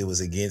because it was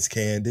against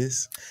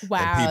Candace.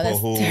 Wow, and people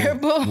who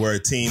terrible. Were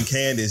Team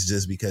Candace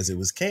just because it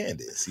was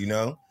Candace, you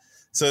know?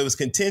 So it was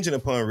contingent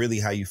upon really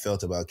how you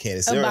felt about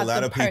Candace. There are a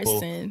lot of people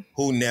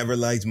who never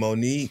liked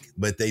Monique,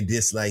 but they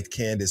disliked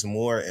Candace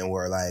more and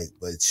were like,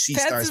 but she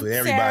starts with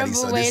everybody,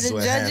 so this is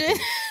what happened.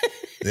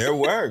 There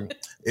were.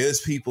 It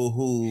was people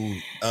who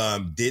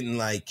didn't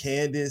like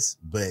Candace,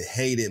 but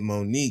hated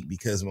Monique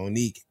because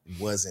Monique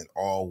wasn't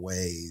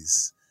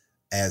always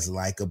as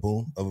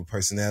likable of a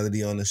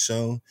personality on the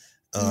show.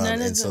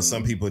 And so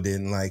some people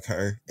didn't like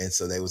her, and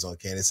so they was on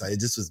Candace's side. It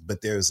just was,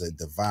 but there's a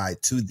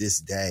divide to this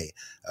day.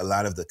 A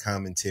lot of the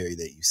commentary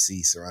that you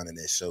see surrounding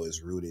that show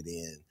is rooted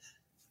in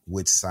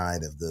which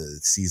side of the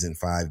season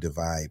 5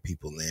 divide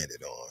people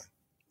landed on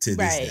to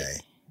this day.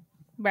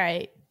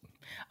 Right.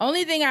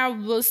 Only thing I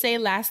will say,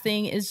 last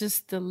thing, is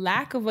just the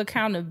lack of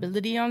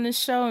accountability on this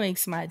show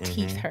makes my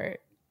teeth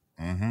hurt.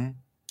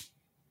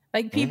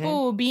 Like,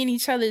 people will be in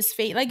each other's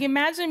face. Like,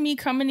 imagine me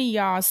coming to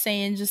y'all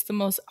saying just the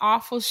most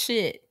awful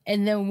shit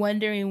and then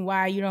wondering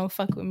why you don't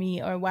fuck with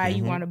me or why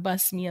you want to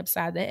bust me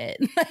upside the head.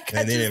 Like,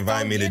 and then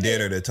invite me to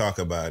dinner to talk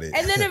about it.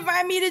 And then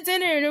invite me to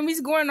dinner. And then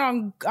we's going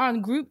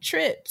on group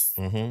trips.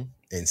 And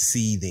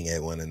seething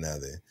at one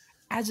another.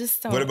 I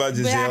just don't. What about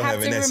Giselle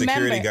having that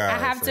security guard? I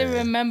have to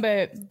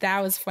remember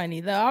that was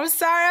funny though. I'm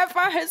sorry, I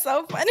found her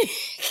so funny.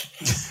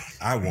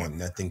 I want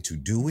nothing to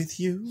do with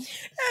you. That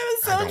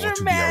was so I don't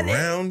dramatic. want to be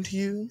around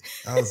you.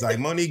 I was like,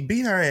 Monique,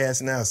 beat her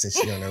ass now since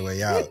she's on her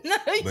way out. No,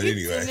 but you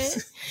anyway.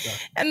 didn't.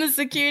 And the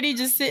security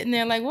just sitting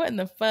there like, what in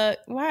the fuck?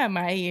 Why am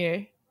I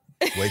here?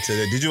 Wait till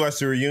did you watch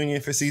the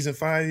reunion for season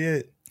 5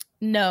 yet?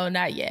 No,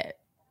 not yet.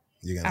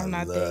 You're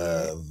gonna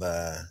love.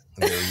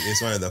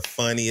 It's one of the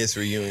funniest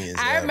reunions.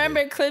 I ever.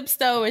 remember clips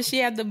though where she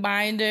had the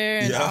binder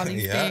and all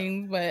these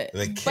things, but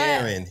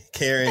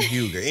Karen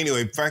Huger.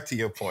 Anyway, back to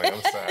your point.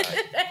 I'm sorry.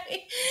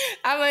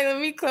 I'm like, let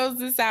me close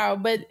this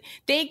out. But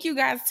thank you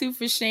guys too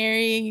for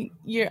sharing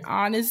your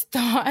honest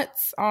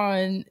thoughts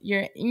on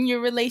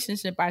your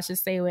relationship, I should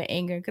say, with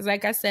anger. Because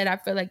like I said, I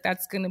feel like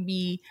that's gonna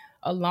be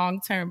a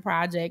long-term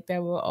project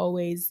that will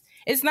always.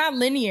 It's not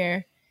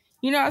linear.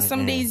 You know,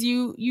 some days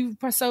you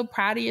are so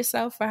proud of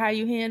yourself for how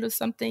you handle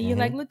something. You're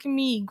like, look at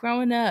me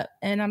growing up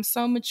and I'm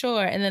so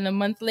mature. And then a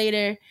month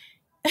later,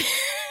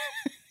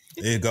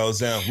 it goes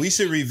down. We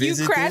should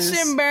revisit you crash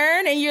and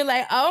burn and you're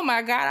like, oh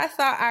my God, I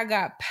thought I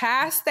got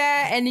past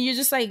that. And you're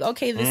just like,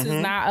 okay, this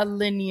is not a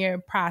linear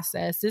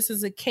process. This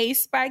is a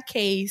case by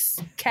case,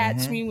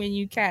 catch me when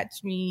you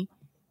catch me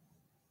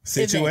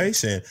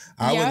situation.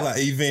 I would like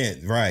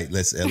event, right.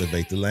 Let's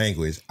elevate the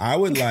language. I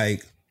would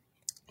like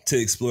to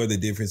explore the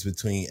difference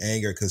between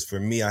anger, because for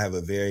me, I have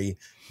a very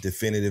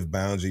definitive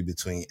boundary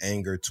between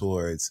anger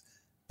towards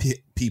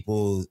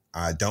people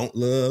I don't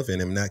love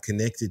and am not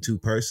connected to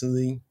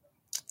personally,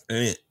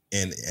 and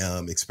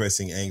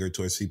expressing anger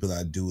towards people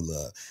I do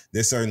love.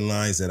 There's certain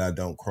lines that I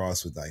don't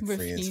cross with like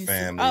friends,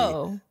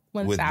 family.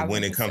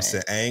 When it comes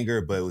to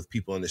anger, but with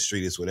people on the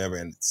street, it's whatever.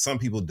 And some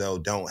people though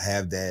don't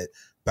have that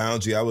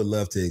boundary. I would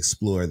love to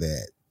explore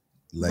that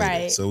later.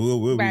 Right. So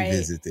we'll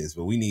revisit this,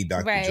 but we need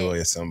Dr. Joy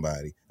or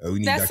somebody. Or we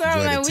need Dr.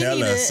 Joy to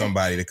tell us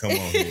somebody to come on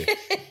here.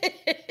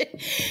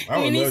 I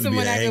would love to be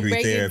an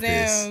angry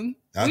therapist.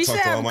 I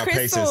talk to all my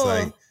patients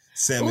like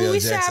Samuel Jackson. We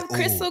should have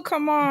Crystal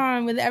come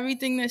on with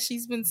everything that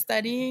she's been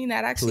studying.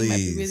 That actually might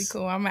be really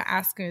cool. I'm going to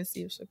ask her and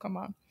see if she'll come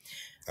on.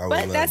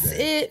 But that's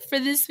it for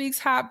this week's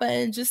Hot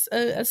Button. Just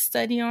a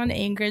study on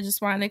anger. Just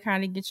wanted to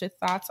kind of get your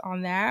thoughts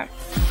on that.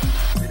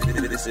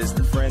 This is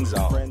the Friend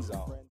Zone.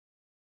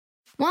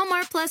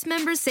 Walmart Plus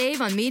members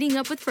save on meeting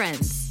up with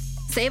friends.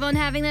 Save on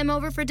having them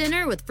over for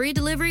dinner with free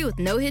delivery with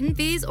no hidden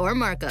fees or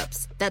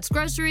markups. That's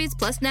groceries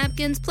plus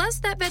napkins plus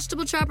that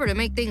vegetable chopper to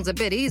make things a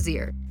bit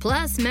easier.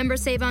 Plus,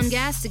 members save on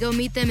gas to go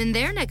meet them in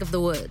their neck of the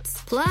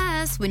woods.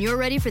 Plus, when you're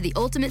ready for the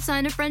ultimate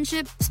sign of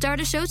friendship, start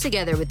a show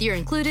together with your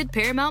included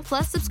Paramount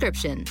Plus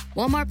subscription.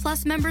 Walmart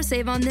Plus members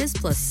save on this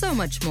plus so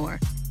much more.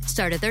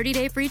 Start a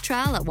 30-day free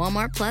trial at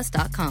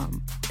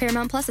walmartplus.com.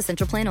 Paramount Plus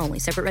Essential Plan only.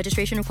 Separate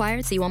registration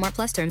required. See Walmart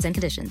Plus terms and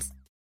conditions.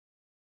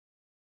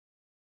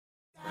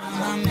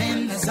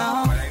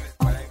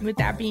 With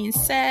that being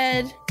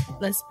said,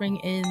 let's bring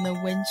in the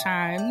wind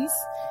chimes.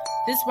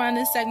 This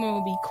segment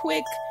will be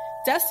quick.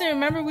 Dustin,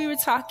 remember we were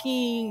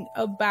talking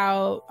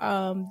about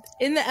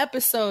in the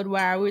episode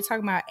where we were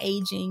talking about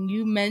aging,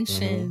 you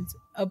mentioned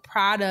a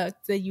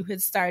product that you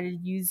had started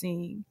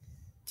using.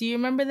 Do you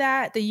remember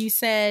that you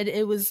said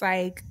it was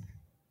like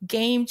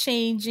game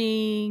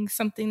changing,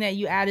 something that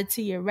you added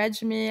to your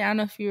regimen? I don't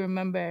know if you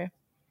remember.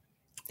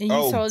 And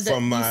you told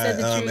from my you said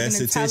that you were going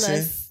to tell esthetician?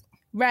 us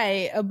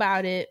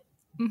about it.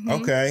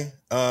 Okay.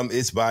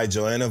 It's by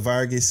Joanna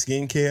Vargas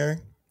Skincare.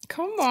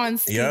 Come on,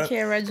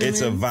 skincare regimen.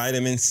 It's a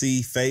vitamin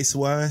C face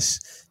wash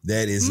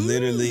that is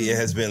literally, it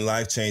has been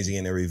life-changing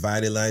in a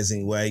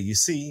revitalizing way. You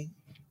see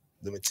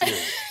the material,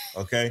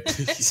 okay?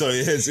 So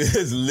it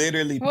has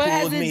literally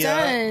pulled me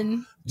out.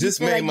 Just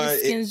made my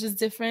skin's just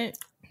different.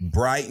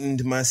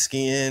 Brightened my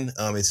skin.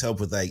 It's helped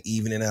with like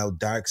evening out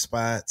dark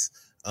spots.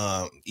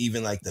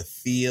 Even like the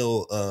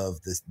feel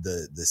of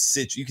the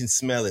citrus, you can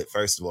smell it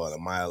first of all a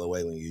mile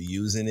away when you're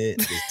using it.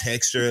 The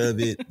texture of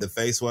it, the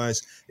face wash,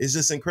 it's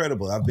just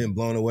incredible. I've been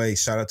blown away.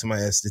 Shout out to my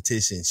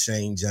esthetician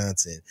Shane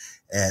Johnson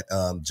at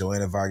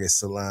Joanna Vargas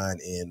Salon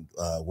in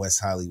West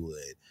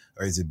Hollywood,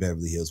 or is it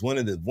Beverly Hills? One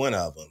of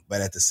them.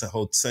 But at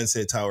the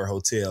Sunset Tower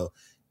Hotel,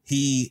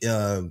 he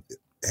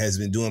has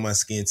been doing my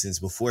skin since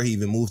before he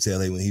even moved to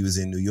LA, when he was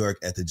in New York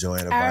at the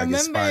Joanna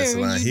Vargas Spa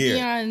Salon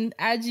here. I remember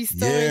on IG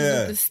stories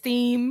with the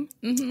steam.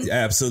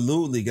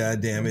 Absolutely,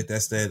 goddamn it.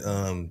 That's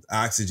that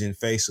oxygen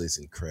facial. It's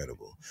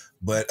incredible.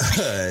 But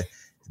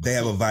they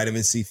have a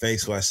vitamin C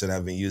face wash that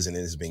I've been using,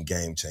 and it's been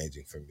game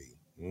changing for me.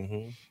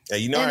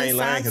 Yeah, I ain't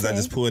lying because I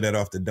just pulled that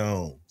off the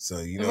dome. So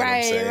you know what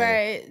I'm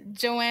saying? Right.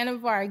 Joanna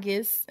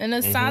Vargas. And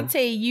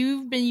Asante,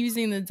 you've been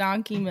using the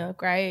donkey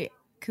milk, right?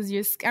 Because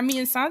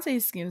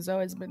Asante's skin has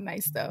always been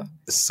nice, though.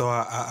 So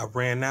I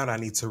ran out. I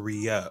need to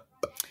re-up.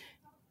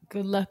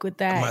 Good luck with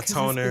that. My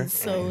toner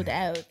it's been sold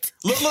out.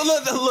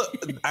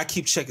 Look! I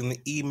keep checking the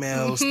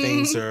emails.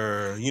 Things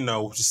are,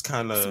 just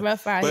kind of. It's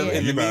rough out here.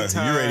 In the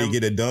meantime, you ready to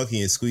get a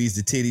donkey and squeeze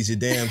the titties your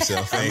damn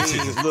self? Ain't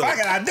you? Look,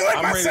 I do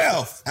it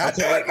myself. I'm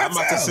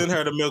about to send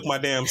her to milk my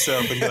damn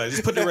self and be like,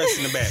 just put the rest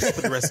in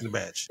the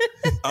batch.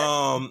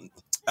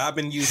 I've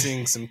been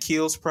using some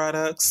Kiehl's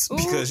products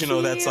because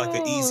that's like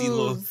an easy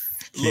little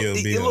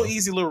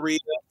easy little read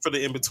for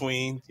the in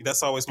between.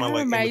 That's always my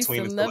in between. I used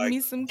to love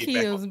me some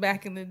Kiehl's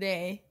back in the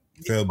day.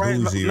 Felt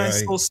bougie, right?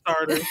 Nice little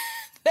starter.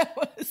 That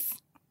was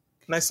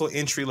nice little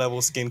entry level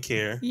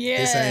skincare. Yeah,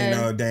 this ain't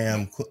no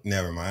damn.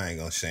 Never mind. I ain't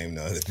gonna shame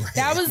no other brand.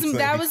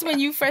 That was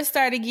when you first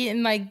started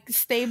getting like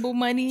stable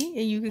money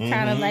and you could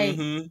kind of like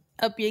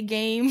up your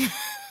game,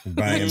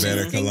 buying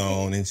better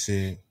cologne and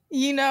shit.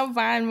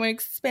 Buying more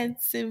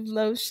expensive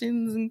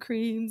lotions and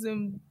creams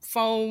and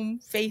foam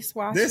face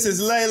washes. This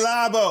is Le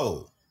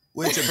Labo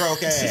with your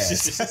broke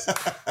ass.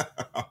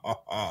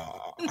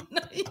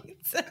 No, you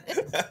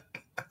didn't.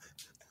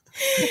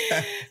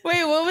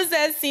 Wait, what was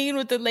that scene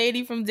with the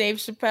lady from Dave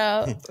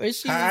Chappelle where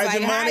she was hide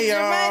your money,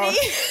 y'all.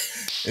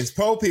 It's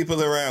poor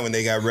people around when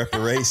they got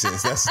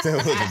reparations. That's still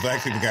what the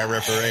black people got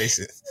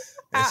reparations.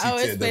 And I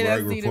always say that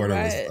scene reporter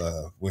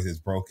was with his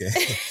broke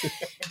ass.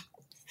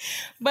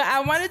 But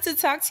I wanted to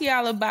talk to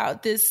y'all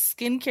about this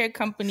skincare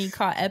company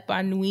called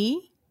Epanui.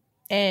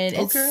 And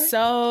it's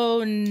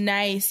so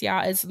nice,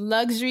 y'all. It's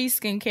luxury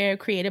skincare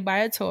created by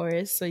a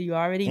tourist, so you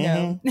already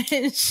know.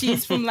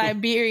 She's from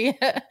Liberia.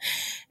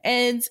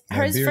 And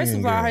her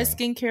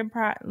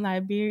skincare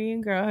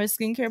Liberian girl, her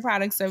skincare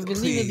products are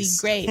really, really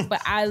great.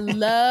 But I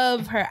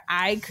love her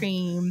eye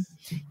cream.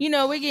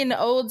 We're getting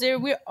older.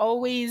 We're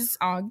always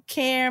on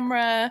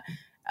camera.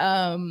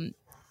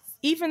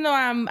 Even though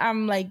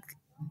I'm like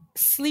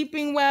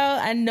sleeping well,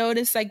 I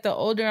notice like the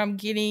older I'm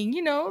getting,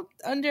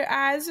 under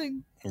eyes are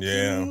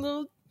getting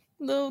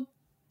little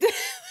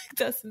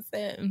Dustin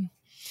said,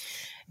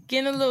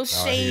 getting a little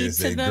shade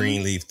to them.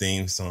 Greenleaf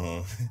theme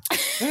song.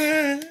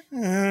 When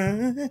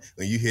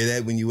you hear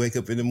that when you wake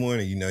up in the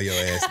morning, you know your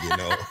ass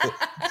getting old.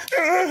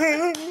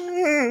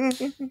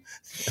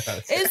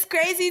 It's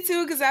crazy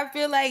too, because I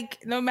feel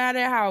like no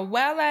matter how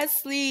well I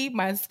sleep,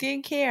 my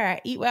skincare,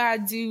 I eat what I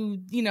do,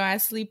 I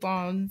sleep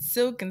on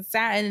silk and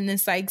satin, and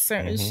it's like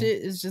certain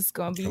shit is just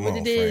gonna be what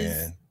it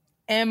is.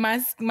 And my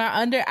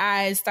under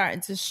eye is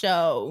starting to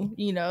show,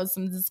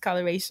 some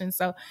discoloration.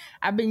 So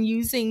I've been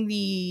using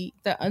the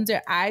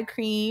under eye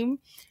cream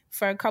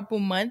for a couple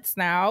months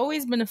now. I've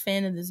always been a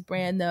fan of this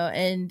brand though,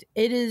 and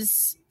it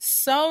is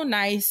so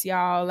nice,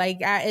 y'all. Like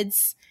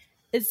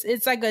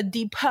it's like a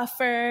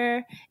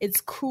depuffer.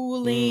 It's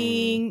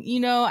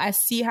cooling. I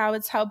see how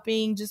it's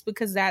helping just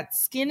because that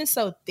skin is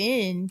so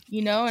thin,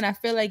 and I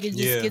feel like it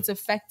just gets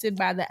affected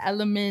by the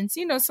elements.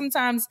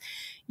 Sometimes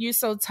you're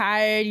so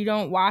tired, you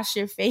don't wash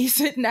your face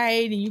at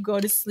night and you go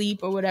to sleep,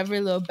 or whatever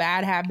little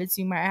bad habits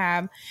you might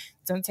have.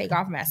 Don't take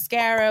off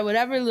mascara,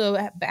 whatever little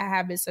bad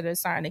habits that are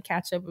starting to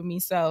catch up with me.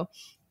 So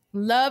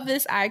love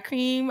this eye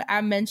cream.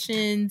 I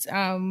mentioned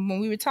when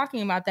we were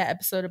talking about that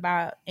episode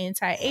about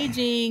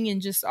anti-aging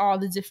and just all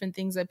the different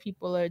things that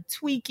people are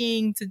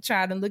tweaking to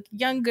try to look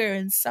younger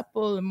and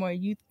supple and more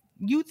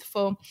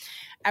youthful.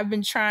 I've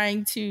been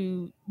trying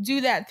to do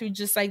that through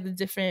just like the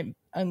different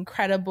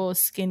incredible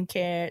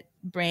skincare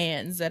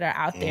brands that are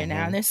out there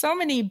now. And there's so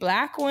many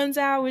Black ones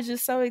out, which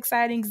is so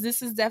exciting because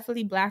this is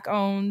definitely Black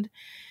owned.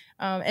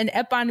 And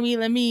Epanui,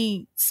 let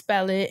me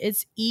spell it.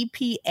 It's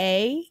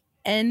EPANOUIE.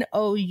 And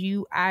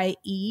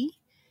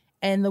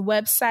the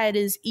website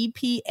is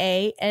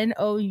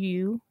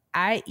EPANOUIE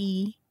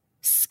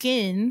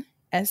skin,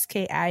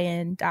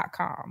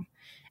 SKIN.com.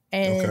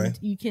 And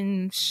you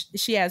can,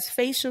 she has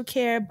facial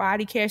care,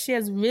 body care. She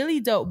has really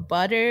dope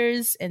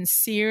butters and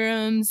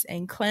serums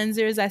and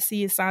cleansers. I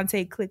see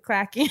Asante click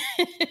clacking.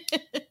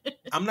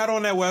 I'm not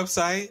on that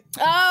website.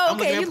 Oh,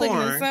 okay. You're looking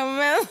at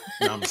something else.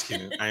 No, I'm just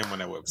kidding. I am on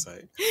that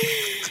website.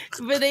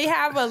 But they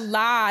have a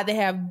lot. They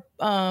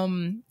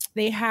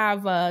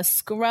have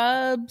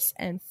scrubs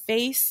and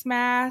face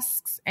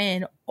masks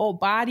and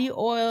body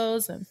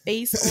oils and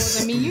face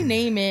oils. I mean, you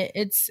name it.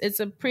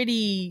 It's a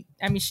pretty,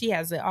 she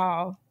has it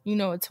all.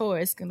 A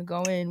tourist going to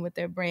go in with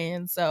their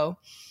brand. So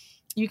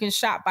you can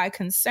shop by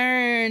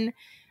concern.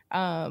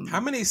 How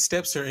many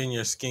steps are in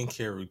your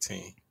skincare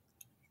routine?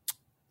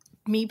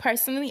 Me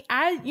personally,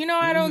 I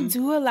don't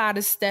do a lot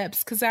of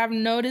steps because I've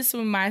noticed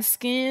with my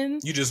skin,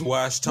 you just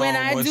wash, tone, when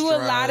I do a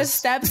lot of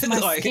steps,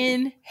 my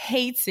skin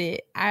hates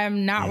it.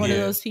 I'm not one of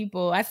those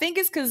people. I think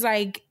it's because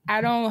I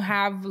don't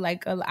have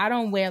I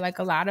don't wear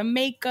a lot of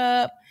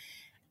makeup.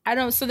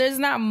 So there's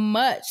not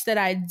much that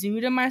I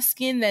do to my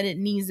skin that it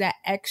needs that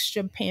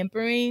extra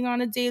pampering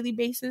on a daily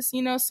basis,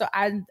 So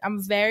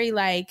I'm very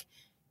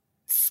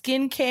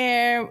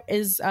skincare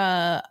is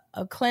a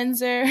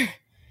cleanser.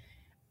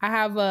 I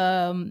have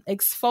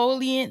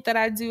exfoliant that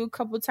I do a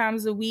couple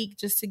times a week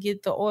just to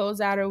get the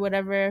oils out or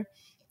whatever.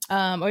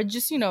 Or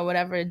just,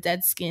 whatever,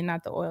 dead skin,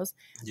 not the oils.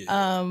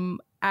 Yeah.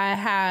 I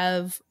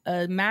have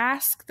a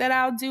mask that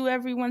I'll do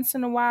every once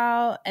in a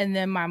while, and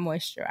then my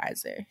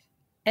moisturizer.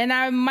 And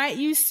I might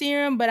use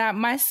serum, but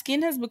my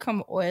skin has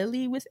become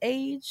oily with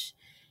age.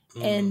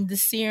 And the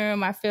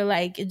serum, I feel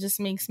like it just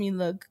makes me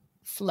look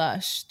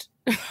flushed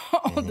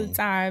all the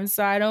time.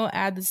 So I don't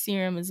add the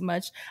serum as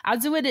much. I'll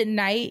do it at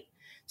night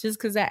just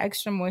because that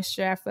extra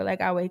moisture, I feel like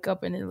I wake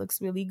up and it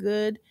looks really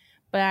good.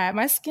 But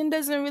my skin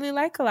doesn't really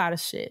like a lot of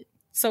shit.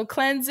 So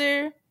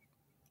cleanser,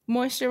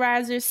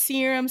 moisturizer,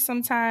 serum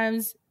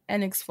sometimes,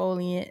 and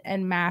exfoliant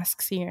and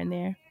masks here and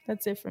there.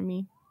 That's it for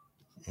me.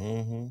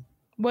 Mm-hmm.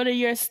 What are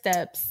your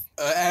steps?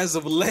 As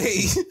of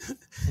late,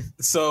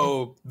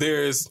 so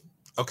there's...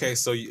 Okay,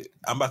 so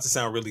I'm about to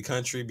sound really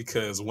country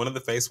because one of the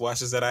face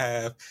washes that I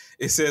have,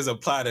 it says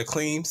apply to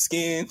clean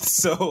skin.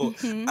 So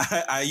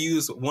I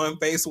use one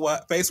face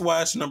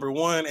wash, number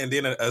one, and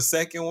then a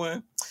second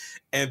one.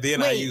 And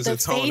then I use a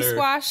toner. The face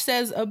wash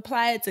says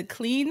apply it to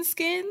clean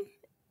skin?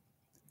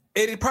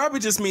 It probably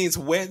just means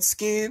wet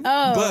skin.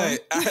 Oh.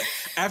 But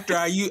after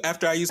I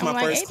use my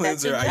first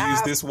cleanser, I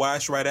use this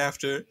wash right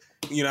after.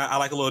 You know, I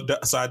like a little,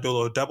 so I do a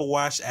little double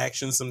wash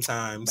action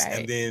sometimes, right.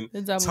 And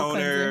then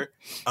toner,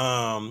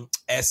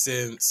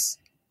 essence,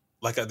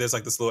 there's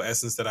like this little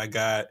essence that I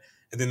got,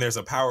 and then there's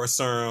a power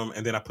serum,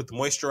 and then I put the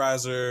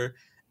moisturizer,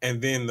 and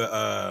then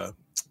the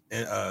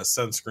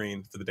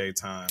sunscreen for the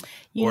daytime.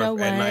 You know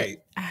what? At night,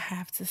 I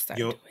have to start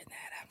doing that.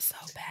 I'm so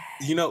bad.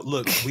 You know,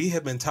 look, we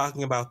have been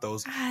talking about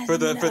those for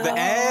the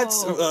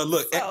ads.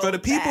 Look, so for the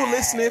people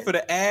listening, for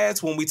the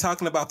ads, when we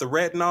talking about the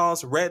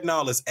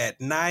retinol is at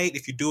night.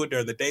 If you do it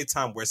during the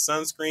daytime, wear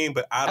sunscreen.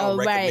 But I don't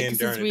recommend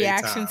during the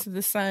reaction daytime. to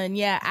the sun.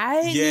 Yeah,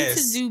 I need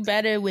to do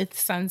better with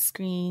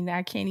sunscreen.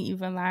 I can't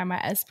even lie, my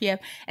SPF,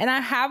 and I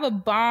have a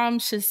bomb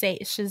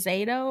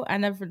Shiseido. I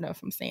never know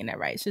if I'm saying that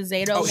right.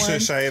 Shiseido. Oh,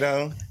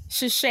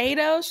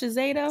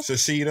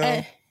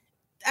 Shiseido.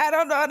 I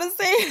don't know how to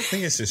say it. I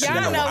think it's just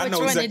y'all know I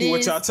know exactly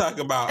what y'all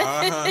talking about.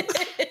 Uh-huh.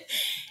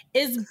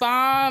 It's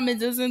bomb. It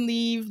doesn't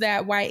leave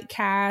that white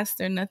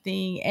cast or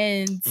nothing,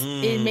 and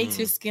it makes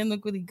your skin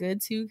look really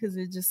good too because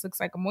it just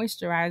looks like a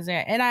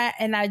moisturizer.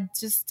 And I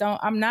just don't.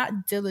 I'm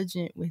not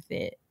diligent with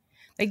it.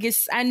 Like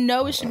I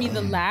know it should be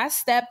the last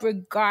step,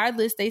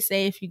 regardless. They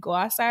say if you go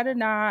outside or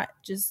not,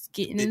 just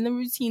getting in the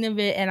routine of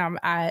it. And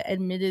I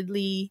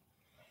admittedly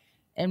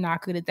am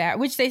not good at that,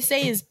 which they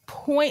say is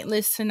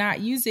pointless to not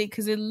use it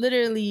because it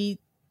literally,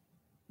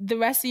 the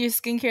rest of your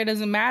skincare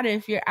doesn't matter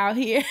if you're out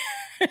here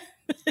in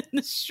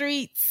the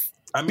streets.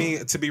 I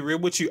mean, to be real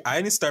with you, I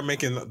didn't start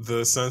making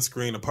the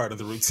sunscreen a part of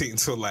the routine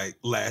until like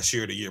last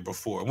year or the year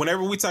before.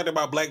 Whenever we talked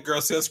about Black Girl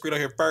sunscreen on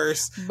here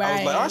first, right. I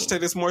was like, I should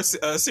take this more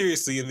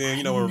seriously. And then,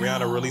 when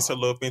Rihanna released her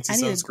little Fenty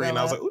sunscreen,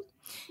 I was like, ooh.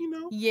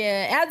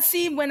 Yeah, I'd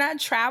see when I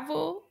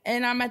travel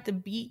and I'm at the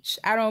beach,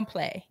 I don't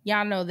play.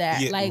 Y'all know that.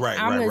 Yeah,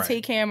 I'm going to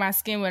take care of my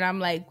skin when I'm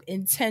like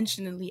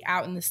intentionally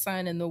out in the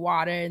sun and the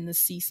water and the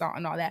sea salt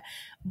and all that.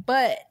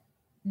 But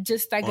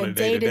just like a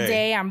day to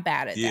day, I'm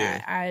bad at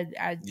that.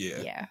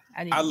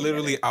 I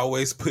literally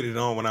always put it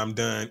on when I'm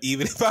done.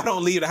 Even if I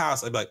don't leave the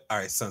house, I'd be like, all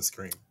right,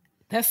 sunscreen.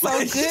 That's so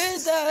good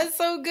though. That's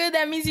so good.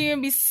 That means you're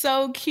going to be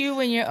so cute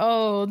when you're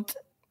old.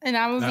 And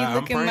I'm going to be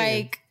looking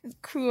like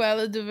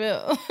Cruella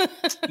DeVille.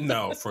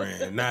 No,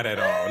 friend. Not at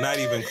all. Not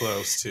even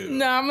close to.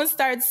 No, I'm going to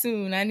start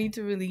soon. I need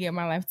to really get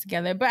my life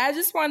together. But I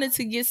just wanted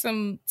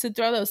to to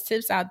throw those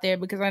tips out there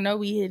because I know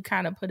we had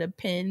kind of put a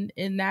pin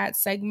in that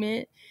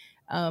segment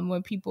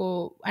when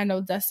I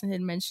know Dustin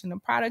had mentioned a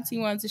product he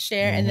wanted to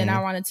share. And then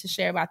I wanted to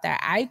share about that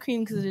eye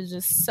cream because it's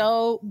just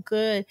so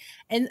good.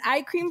 And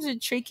eye creams are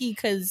tricky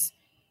because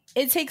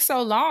it takes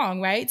so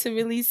long, right, to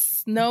really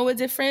know a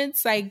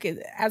difference. Like,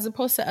 as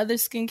opposed to other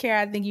skincare,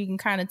 I think you can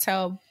kind of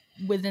tell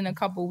within a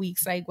couple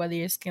weeks, like, whether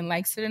your skin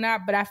likes it or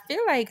not. But I feel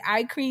like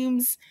eye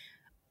creams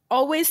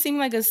always seem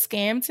like a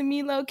scam to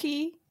me,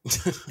 low-key.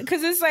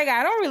 Because it's like,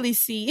 I don't really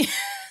see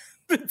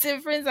the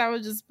difference. I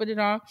would just put it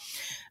on.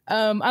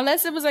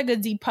 Unless it was like a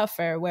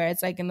depuffer, where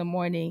it's like in the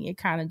morning, it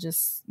kind of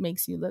just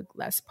makes you look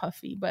less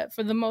puffy. But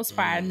for the most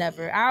part,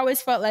 I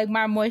always felt like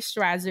my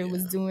moisturizer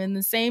was doing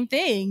the same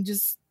thing,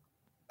 just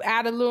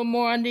add a little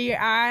more under your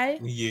eye.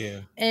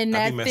 Yeah. And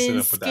that thin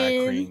up skin. With the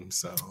eye cream,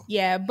 so.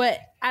 Yeah, but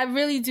I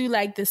really do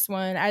like this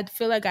one. I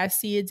feel like I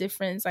see a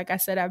difference. Like I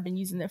said, I've been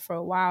using it for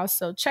a while.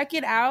 So check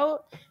it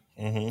out.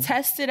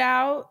 Test it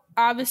out.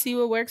 Obviously,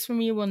 what works for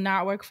me will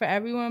not work for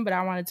everyone, but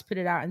I wanted to put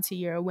it out into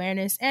your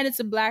awareness. And it's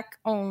a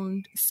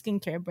Black-owned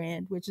skincare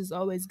brand, which is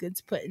always good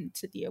to put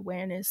into the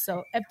awareness.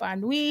 So,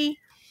 Epanui.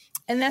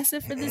 And that's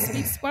it for this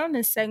week's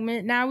wellness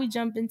segment. Now we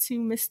jump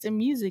into Mr.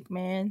 Music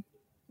Man.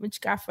 What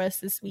you got for us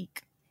this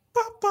week?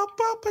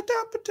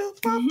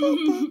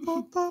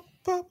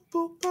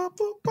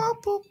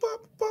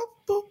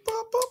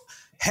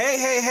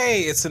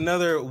 Hey, it's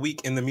another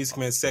week in the Music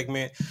Man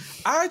segment.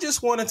 I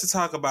just wanted to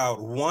talk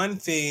about one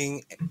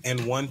thing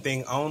and one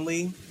thing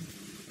only.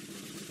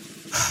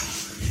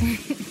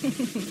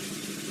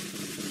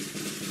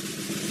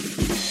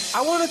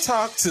 I want to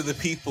talk to the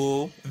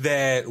people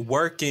that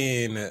work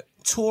in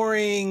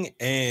touring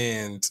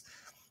and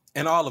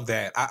all of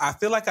that. I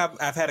feel like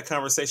I've had a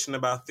conversation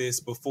about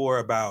this before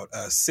about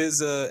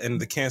SZA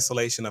and the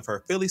cancellation of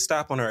her Philly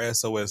stop on her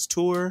SOS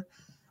tour.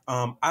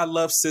 I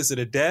love SZA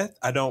to death.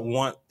 I don't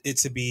want it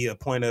to be a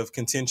point of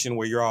contention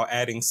where you're all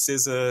adding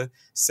SZA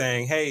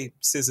saying, hey,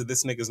 SZA,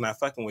 this nigga's not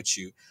fucking with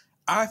you.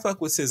 I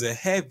fuck with SZA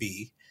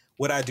heavy.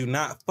 What I do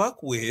not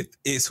fuck with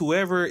is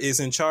whoever is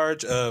in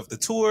charge of the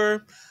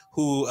tour,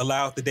 who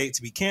allowed the date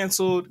to be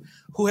canceled,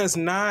 who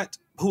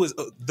who is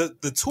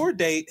the tour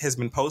date has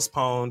been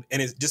postponed,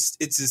 and it's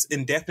just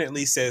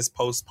indefinitely says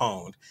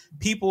postponed.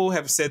 People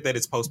have said that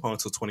it's postponed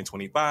until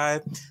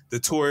 2025. The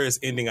tour is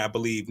ending, I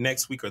believe,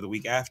 next week or the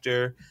week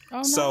after.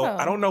 So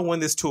I don't know when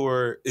this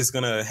tour is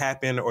gonna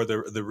happen or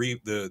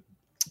the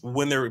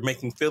when they're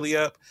making Philly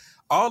up.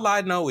 All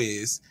I know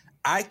is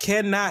I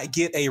cannot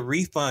get a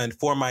refund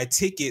for my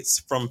tickets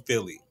from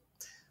Philly.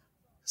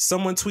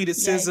 Someone tweeted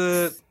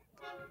SZA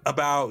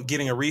about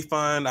getting a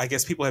refund. I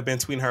guess people have been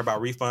tweeting her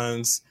about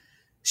refunds.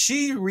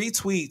 She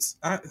retweets.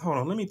 Hold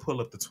on, let me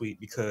pull up the tweet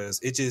because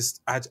it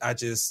just,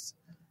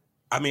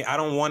 I mean, I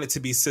don't want it to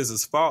be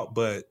SZA's fault,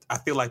 but I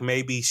feel like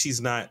maybe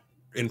she's not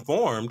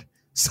informed.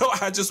 So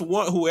I just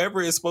want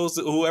whoever's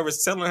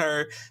telling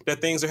her that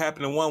things are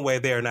happening one way,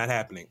 they are not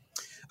happening.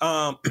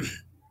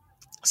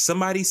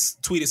 Somebody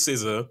tweeted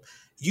SZA,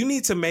 you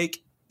need to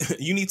make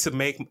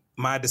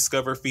my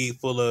Discover feed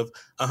full of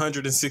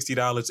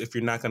 $160 if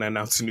you're not going to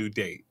announce a new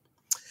date.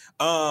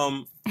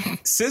 SZA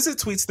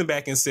tweets them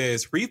back and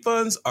says,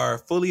 refunds are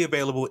fully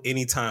available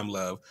anytime,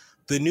 love.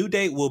 The new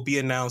date will be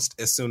announced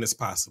as soon as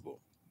possible.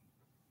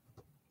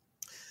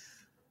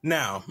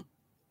 Now,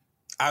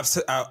 I've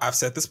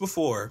said this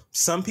before.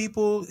 Some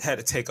people had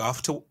to take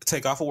off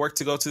of work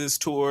to go to this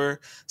tour.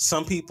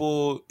 Some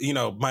people,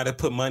 might have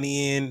put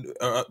money in,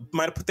 or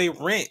might have put their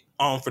rent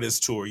on for this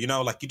tour.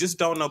 Like you just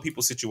don't know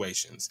people's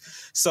situations.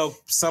 So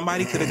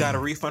somebody could have got a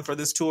refund for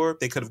this tour.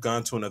 They could have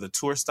gone to another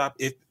tour stop.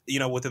 If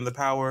within the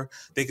power,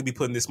 they could be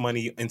putting this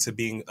money into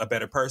being a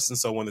better person.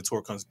 So when the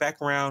tour comes back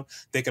around,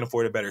 they can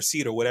afford a better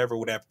seat or whatever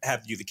would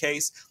have you the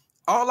case.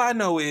 All I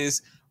know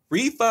is,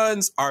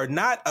 refunds are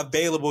not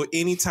available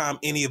anytime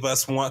any of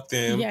us want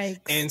them. Yikes.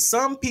 And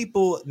some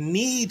people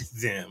need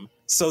them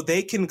so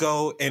they can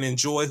go and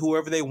enjoy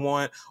whoever they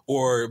want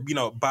or,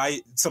 buy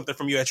something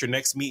from you at your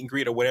next meet and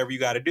greet or whatever you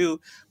got to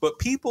do. But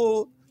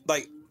people,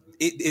 like,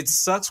 it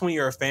sucks when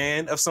you're a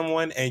fan of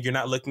someone and you're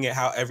not looking at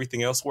how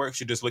everything else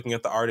works. You're just looking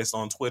at the artist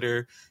on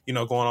Twitter,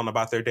 going on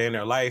about their day in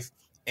their life.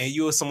 And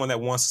you as someone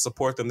that wants to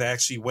support them, that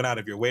actually went out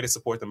of your way to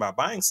support them by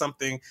buying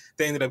something,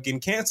 they ended up getting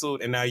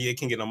canceled and now you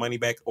can get no money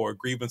back or a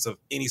grievance of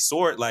any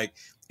sort. Like,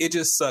 it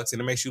just sucks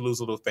and it makes you lose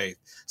a little faith.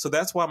 So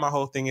that's why my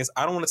whole thing is,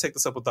 I don't want to take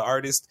this up with the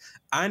artist.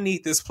 I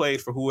need this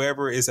played for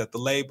whoever is at the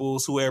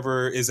labels,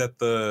 whoever is at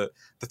the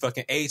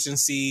fucking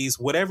agencies,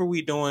 whatever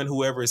we doing,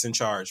 whoever is in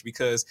charge,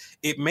 because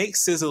it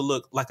makes SZA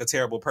look like a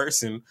terrible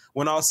person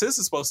when all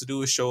SZA's supposed to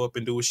do is show up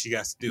and do what she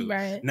got to do.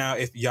 Right. Now,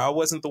 if y'all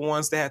wasn't the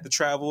ones that had to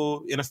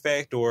travel in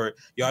effect, or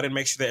y'all didn't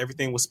make sure that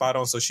everything was spot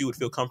on so she would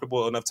feel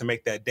comfortable enough to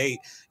make that date,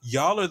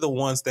 y'all are the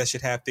ones that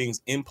should have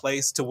things in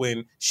place to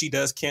when she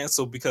does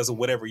cancel because of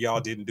whatever y'all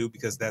didn't do,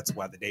 because that's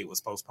why the date was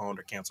postponed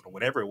or canceled or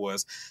whatever it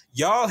was.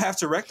 Y'all have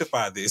to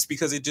rectify this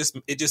because it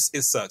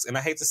sucks. And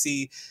I hate to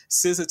see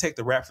SZA take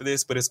the rap for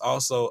this, but it's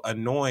also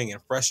annoying and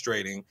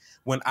frustrating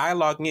when I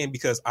log in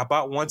because I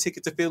bought one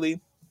ticket to Philly.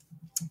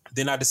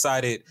 Then I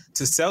decided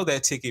to sell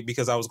that ticket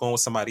because I was going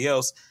with somebody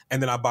else. And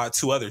then I bought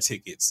 2 other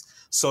tickets.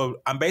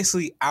 So I'm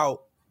basically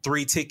out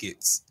 3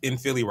 tickets in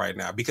Philly right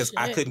now because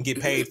I couldn't get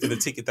paid for the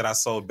ticket that I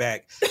sold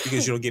back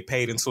because you don't get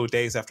paid until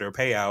days after a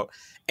payout.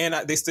 And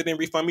they still didn't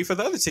refund me for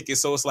the other tickets.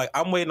 So it's like,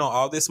 I'm waiting on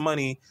all this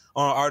money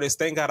on artists.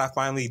 Thank God I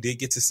finally did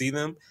get to see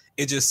them.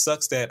 It just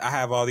sucks that I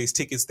have all these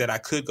tickets that I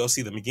could go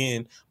see them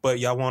again, but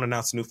y'all won't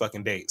announce a new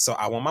fucking date. So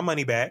I want my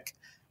money back.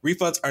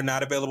 Refunds are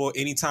not available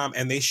anytime,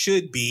 and they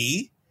should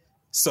be.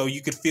 So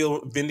you could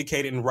feel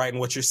vindicated and right in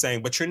what you're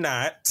saying, but you're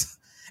not.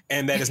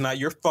 And that is not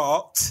your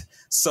fault.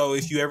 So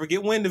if you ever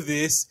get wind of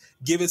this,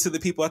 give it to the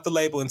people at the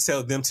label and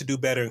tell them to do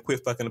better and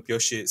quit fucking up your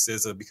shit,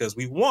 SZA, because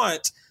we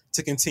want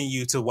to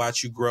continue to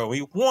watch you grow.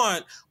 We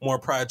want more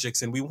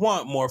projects and we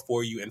want more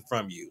for you and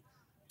from you.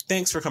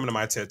 Thanks for coming to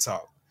my TED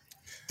Talk.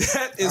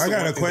 I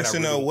got a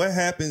question though. What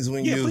happens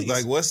when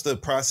please. What's the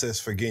process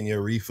for getting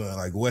your refund?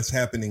 Like, what's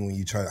happening when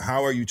you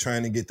how are you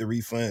trying to get the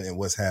refund and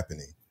what's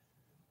happening?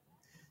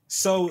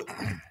 So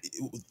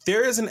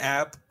there is an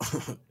app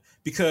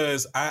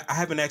because I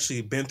haven't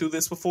actually been through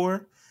this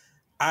before.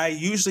 I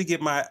usually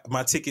get my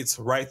tickets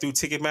right through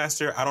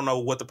Ticketmaster. I don't know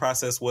what the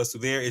process was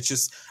through there. It's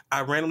just I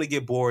randomly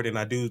get bored and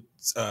I do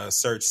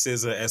search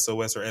SZA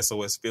SOS or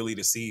SOS Philly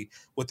to see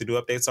what the new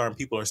updates are, and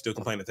people are still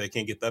complaining that they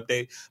can't get the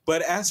update.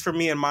 But as for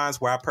me and mine's,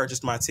 where I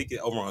purchased my ticket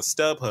over on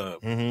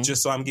StubHub,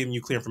 just so I'm giving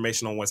you clear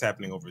information on what's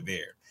happening over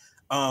there.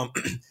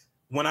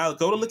 When I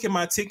go to look at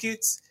my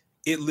tickets,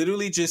 it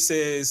literally just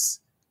says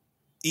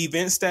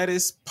event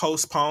status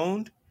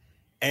postponed,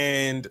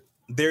 and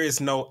there is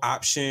no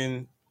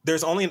option.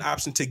 There's only an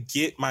option to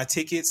get my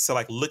tickets, to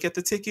like look at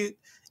the ticket,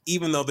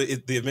 even though the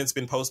event's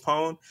been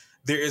postponed.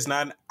 There is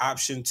not an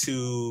option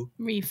to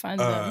refund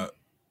them.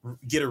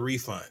 Get a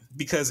refund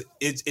because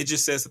it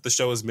just says that the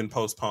show has been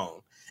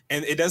postponed.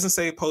 And it doesn't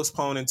say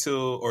postpone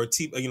until, or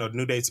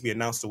new date to be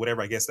announced or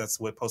whatever. I guess that's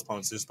what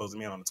postpone is supposed to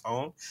mean on its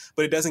own.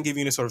 But it doesn't give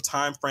you any sort of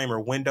time frame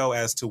or window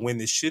as to when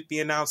this should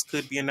be announced,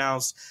 could be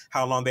announced,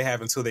 how long they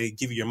have until they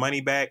give you your money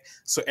back.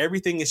 So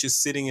everything is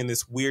just sitting in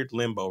this weird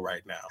limbo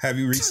right now. Have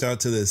you reached out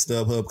to the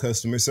StubHub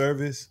customer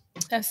service?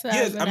 That's what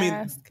I was gonna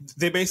ask.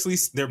 They're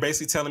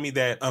basically telling me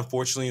that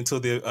unfortunately until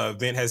the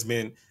event has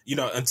been,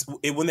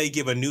 when they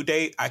give a new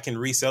date, I can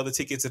resell the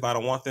tickets if I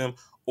don't want them,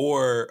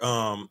 or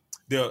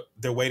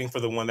they're waiting for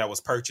the one that was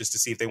purchased to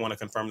see if they want to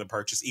confirm the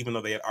purchase, even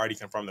though they had already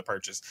confirmed the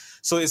purchase.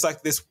 So it's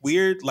like this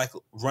weird like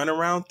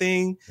runaround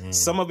thing.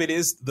 Some of it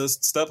is the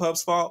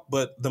StubHub's fault,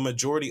 but the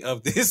majority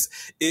of this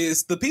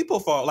is the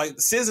people's fault, like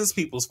SZA's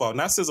people's fault,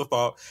 not SZA's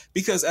fault.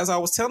 Because as I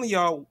was telling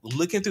y'all,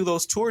 looking through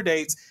those tour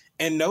dates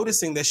and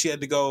noticing that she had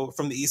to go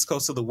from the East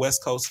Coast to the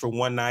West Coast for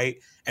one night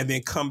and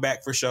then come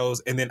back for shows.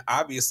 And then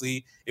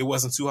obviously it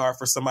wasn't too hard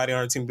for somebody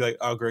on her team to be like,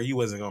 oh, girl, you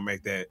wasn't going to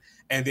make that.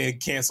 And then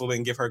cancel it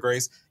and give her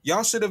grace.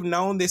 Y'all should have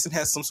known this and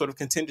had some sort of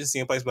contingency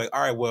in place. Like,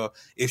 all right, well,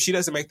 if she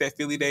doesn't make that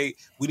Philly date,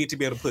 we need to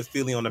be able to put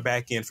Philly on the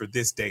back end for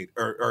this date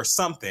or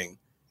something.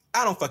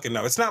 I don't fucking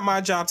know. It's not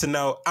my job to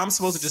know. I'm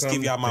supposed to just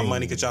give y'all my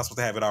money because y'all supposed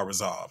to have it all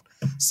resolved.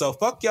 So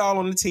fuck y'all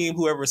on the team,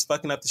 whoever is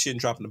fucking up the shit and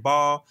dropping the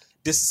ball.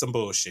 This is some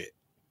bullshit.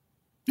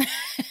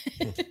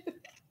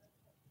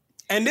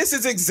 And this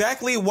is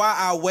exactly why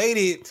I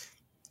waited.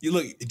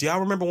 Do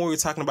y'all remember when we were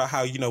talking about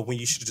how, when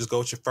you should just go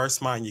with your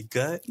first mind, your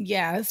gut?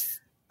 Yes.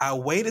 I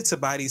waited to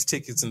buy these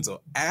tickets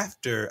until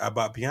after I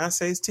bought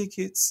Beyonce's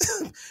tickets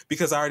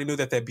because I already knew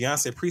that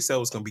Beyonce pre-sale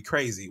was going to be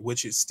crazy,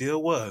 which it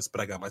still was, but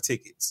I got my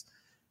tickets.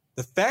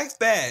 The fact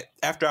that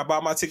after I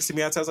bought my tickets to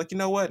Beyonce, I was like, you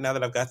know what? Now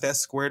that I've got that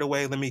squared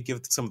away, let me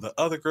give some of the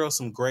other girls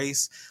some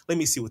grace. Let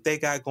me see what they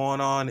got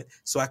going on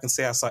so I can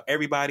say I saw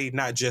everybody,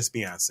 not just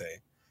Beyonce.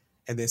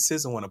 And then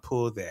SZA want to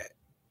pull that.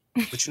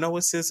 But you know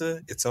what,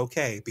 SZA? It's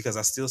okay because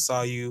I still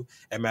saw you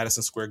at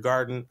Madison Square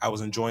Garden. I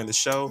was enjoying the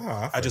show.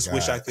 I just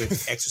wish I could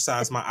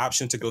exercise my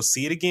option to go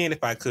see it again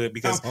if I could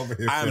because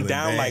I'm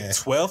down like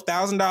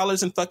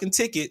 $12,000 in fucking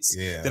tickets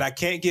that I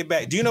can't get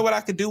back. Do you know what I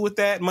could do with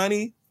that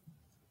money?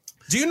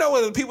 Do you know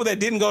what the people that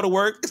didn't go to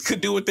work could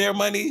do with their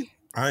money?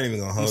 I ain't even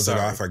gonna hold it.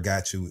 I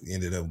forgot you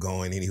ended up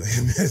going anyway.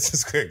 Madison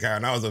Square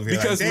Garden. I was over here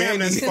because like, damn,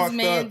 that's fucked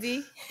Mandy.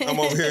 Up. I'm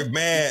over here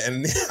mad,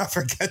 and I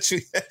forgot you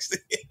actually.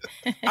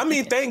 I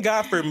mean, thank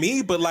God for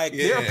me, but like,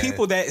 there are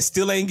people that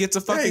still ain't get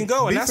to fucking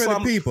go, and that's why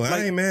I'm people. Like,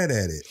 I ain't mad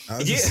at it.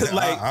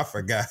 I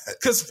forgot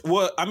because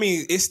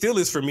it still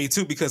is for me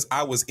too because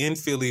I was in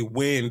Philly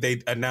when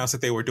they announced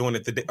that they were doing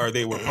it or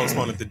they were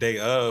postponing it the day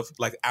of,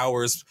 like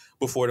hours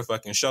before the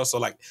fucking show. So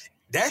like.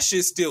 That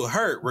shit still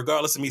hurt,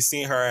 regardless of me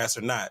seeing her ass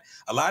or not.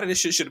 A lot of this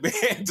shit should have been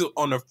handled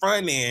on the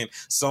front end,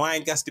 so I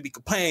ain't got to be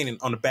complaining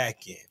on the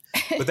back end.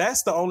 But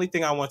that's the only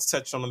thing I want to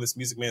touch on this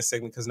Music Man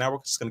segment, because now we're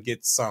just going to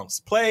get songs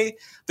to play.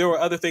 There were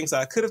other things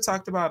that I could have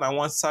talked about and I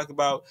want to talk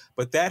about,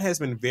 but that has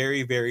been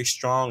very, very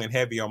strong and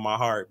heavy on my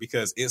heart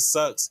because it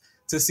sucks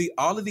to see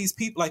all of these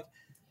people. Like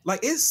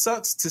it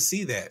sucks to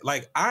see that.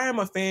 Like, I am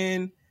a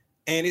fan,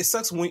 and it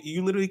sucks when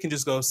you literally can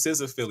just go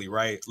SZA Philly,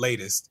 right?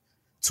 Latest.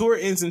 Tour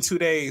ends in 2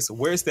 days.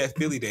 Where's that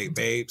Philly date,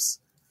 babes?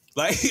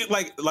 Like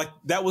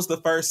that was the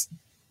first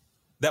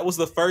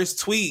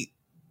tweet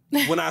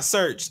when I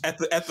searched at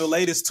the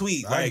latest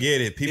tweet. Like, I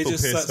get it. People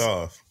pissed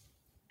off.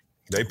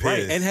 They pissed.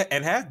 Right,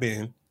 and have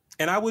been.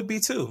 And I would be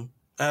too.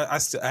 I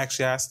still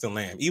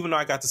am. Even though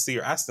I got to see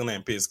her, I still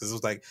am pissed because it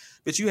was like,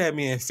 bitch, you had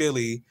me in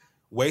Philly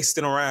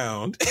wasting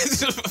around.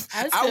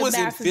 I was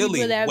in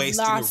Philly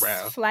wasting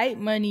around. Flight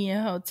money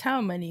and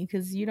hotel money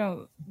because you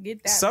don't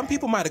get that. Some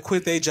people might have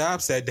quit their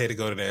jobs that day to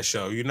go to that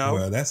show. You know,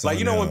 well, that's like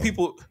when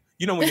people.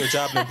 You know when your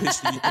job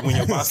when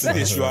your boss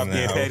pissed you off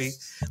being petty?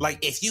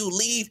 Like, if you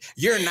leave,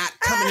 you're not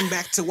coming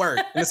back to work.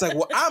 And it's like,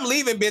 well, I'm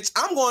leaving, bitch.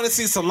 I'm going to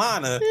see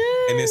Solana.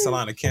 And then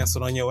Solana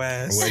canceled on your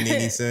ass. What did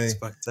he say? It's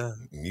fucked up.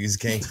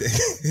 Music can't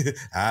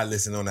I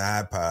listen on the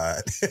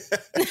iPod.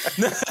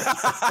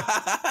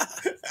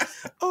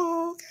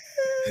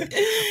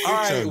 Okay. All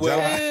right,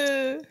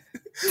 well,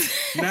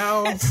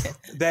 now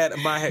that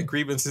my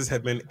grievances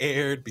have been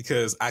aired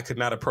because I could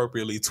not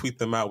appropriately tweet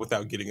them out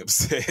without getting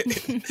upset,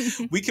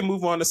 we can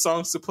move on to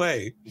songs to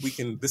play.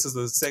 This is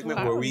a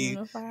segment where we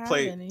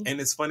play,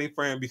 and it's funny,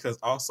 friend, because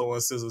also on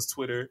SZA's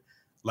Twitter,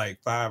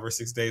 like 5 or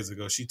 6 days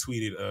ago, she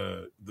tweeted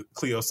the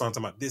Cleo song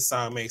talking about this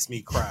song makes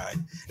me cry.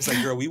 It's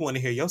like, girl, we want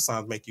to hear your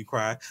songs make you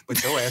cry,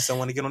 but your ass don't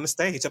want to get on the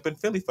stage up in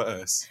Philly for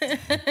us.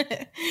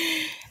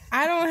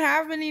 I don't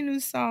have any new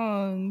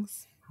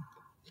songs.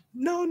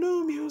 No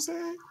new music.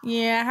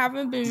 Yeah, I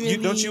haven't been really.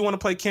 Don't you want to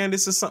play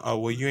Candace or something? Oh,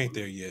 well, you ain't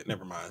there yet.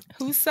 Never mind.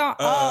 Whose song?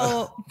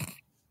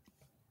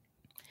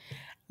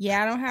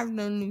 Yeah, I don't have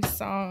no new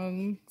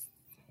songs.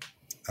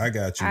 I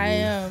got you.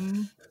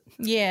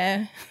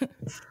 Yeah.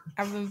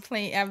 I've been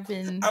playing. I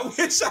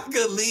wish I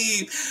could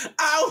leave.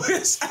 I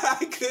wish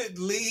I could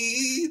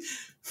leave.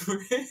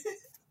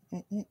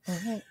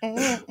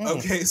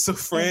 Okay, so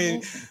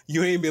friend,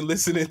 you ain't been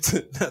listening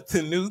to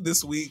nothing new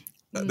this week.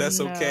 That's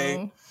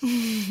okay.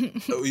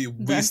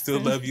 We still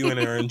love you and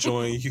are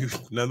enjoying you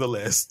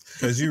nonetheless.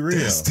 Because you real.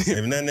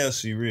 If nothing else,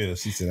 she real.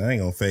 She said, I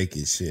ain't gonna fake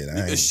it.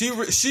 Shit.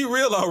 She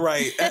real all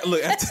right.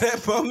 Look, after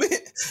that moment,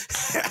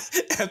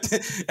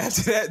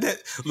 after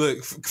that,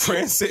 look,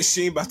 Fran said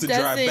she ain't about to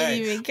drive back.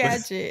 Didn't even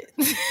catch it.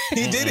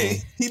 He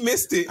didn't. He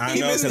missed it. I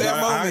know, missed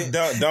that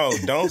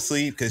moment. Don't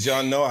sleep, because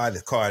y'all know I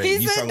caught it.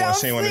 You talking about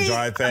she ain't want to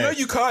drive back. I know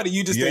you caught it.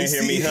 You just didn't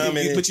hear me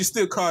humming it, but you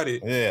still caught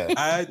it.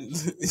 Yeah.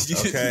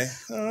 Okay.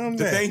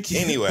 Thank you.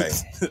 Anyway.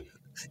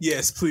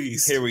 Yes,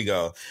 please. Here we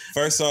go.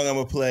 First song I'm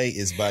gonna play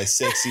is by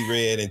Sexy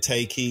Red and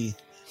Tay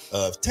Keith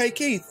of Tay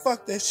Keith.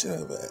 Fuck that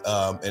shit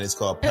up. And it's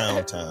called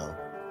Pound Town.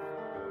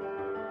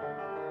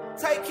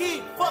 Tay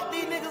Keith, fuck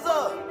these niggas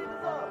up.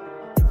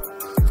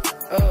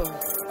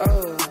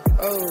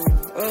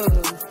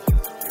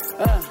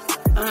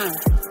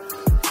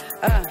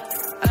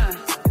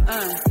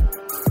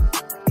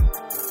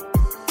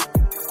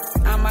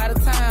 I'm out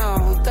of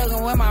town,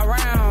 thuggin' with my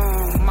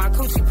round. My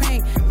coochie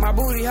pink, my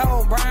booty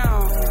hole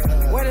brown.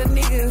 Where the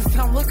niggas?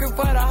 I'm looking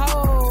for the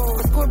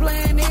hoes. Quit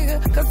playing,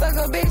 nigga, cause suck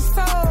a bitch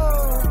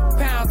toe.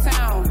 Pound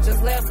Town,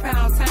 just left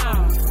Pound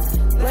Town.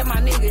 Let my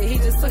nigga, he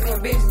just took a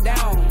bitch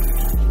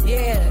down.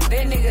 Yeah,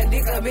 that nigga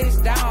dick a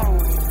bitch down.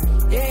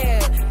 Yeah,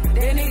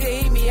 that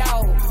nigga eat me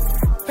out.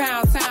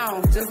 Pound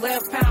Town, just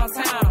left Pound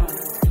Town.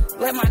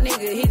 Let my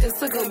nigga, he just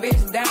took a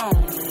bitch down.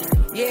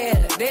 Yeah,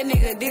 that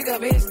nigga dick a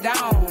bitch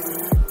down.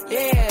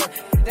 Yeah,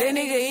 that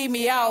nigga eat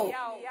me out.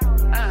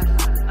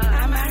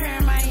 I'm out here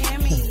in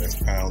Miami. That's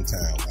Pound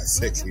Town by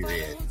Sexy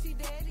Red.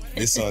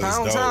 This song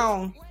Pound is dope.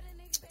 Town.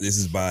 This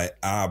is by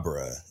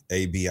Abra,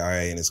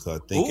 A-B-R-A, and it's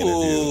called Thinking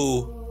of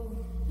You.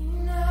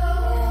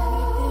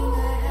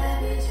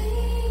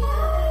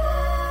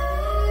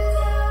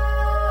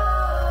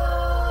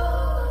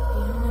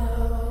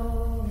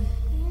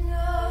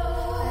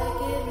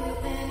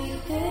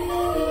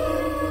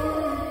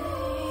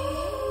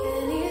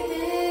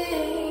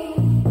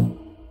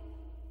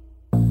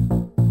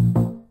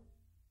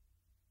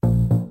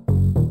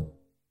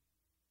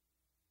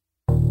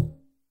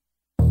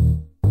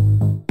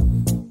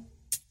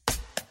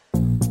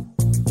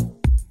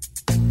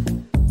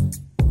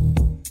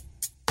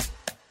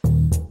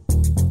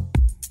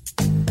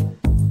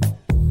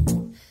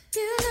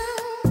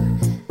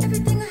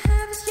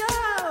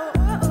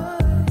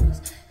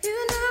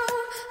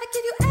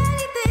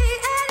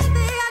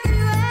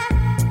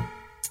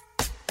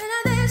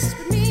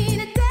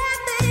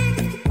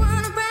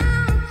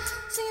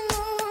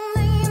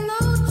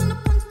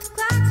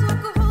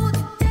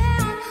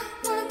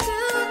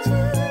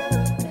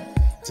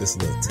 Just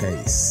a little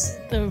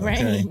taste. The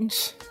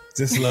range.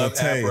 Just a little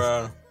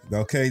taste.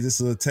 Okay,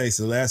 just a little taste.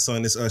 The last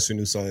song, this Usher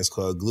new song, is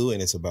called Glue,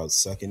 and it's about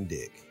sucking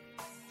dick.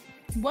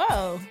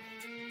 Whoa.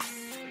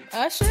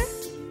 Usher?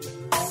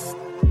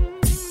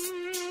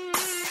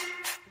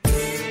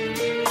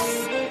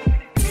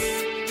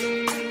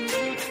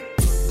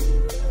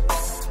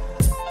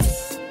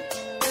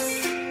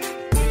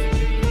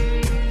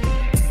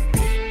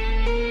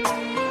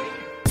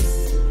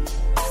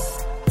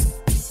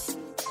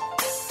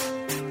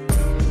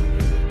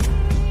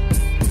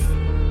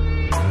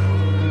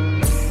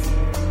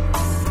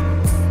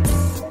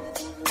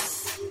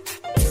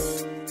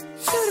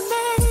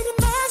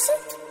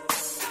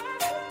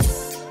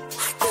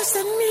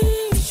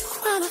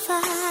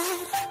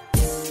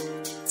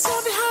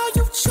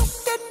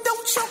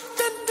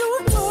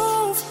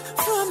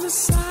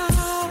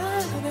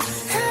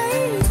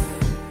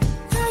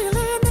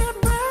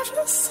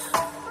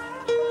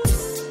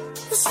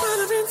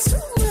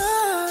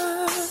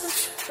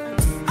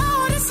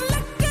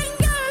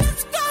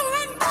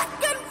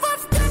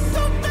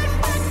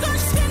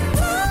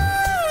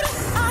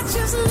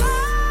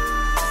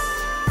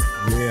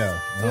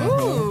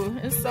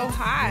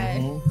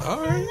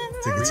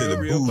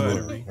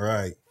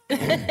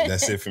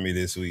 That's it for me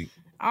this week.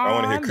 I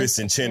want to hear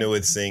Kristen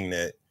Chenoweth sing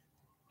that.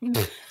 You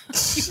are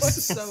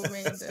so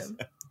random.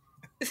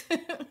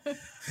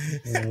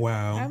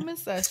 Wow. I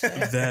miss Usher.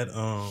 That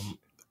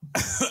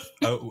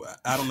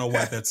I don't know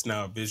why that's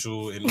now a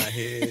visual in my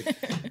head.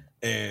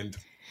 And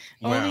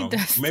wow,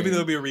 maybe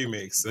there'll be a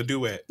remix, a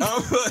duet.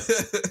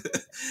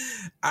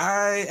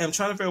 I am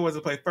trying to figure out what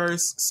to play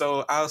first,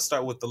 so I'll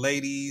start with the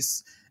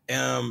ladies.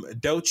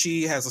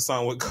 Doechii has a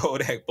song with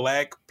Kodak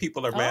Black.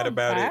 People are mad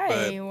about it,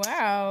 but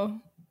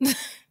wow.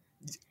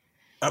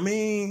 I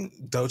mean,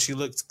 Doechii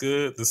looks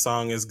good. The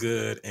song is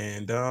good,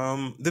 and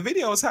the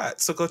video is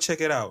hot. So go check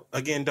it out.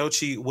 Again,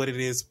 Doechii, What It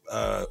Is,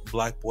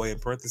 Black Boy in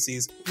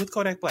parentheses with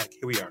Kodak Black.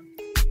 Here we are.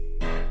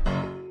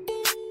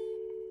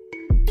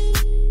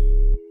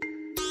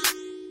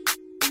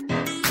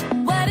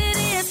 What it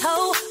is,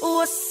 ho?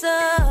 What's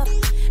up?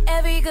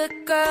 Every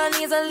good girl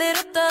needs a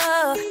little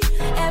thug.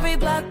 Every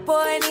black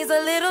boy needs a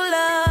little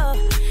love.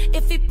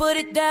 If he put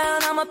it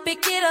down, I'ma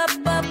pick it up.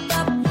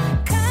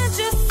 Can't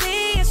you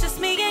see it's just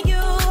me and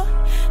you?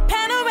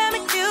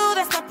 Panoramic view,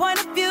 that's my point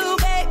of view,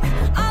 babe.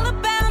 All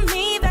about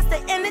me, that's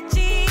the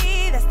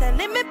energy. That's that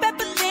lemon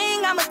pepper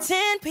thing, I'm a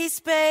 10-piece,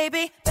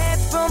 baby.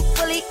 Bedroom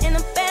fully in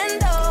a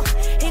bando.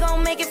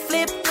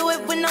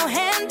 no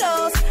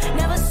handles.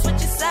 Never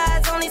switching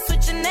sides, only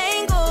switching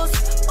angles.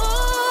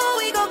 Ooh,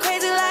 we go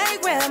crazy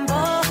like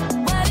Rambo.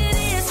 What it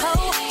is, ho,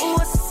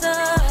 what's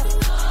up?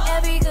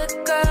 Every good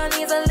girl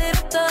needs a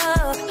little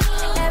thug.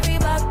 Every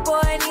black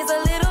boy needs a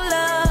little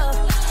love.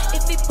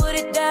 If he put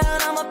it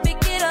down, I'ma pick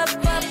it up.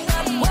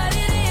 What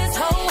it is,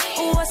 ho,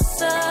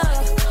 what's up?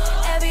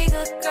 Every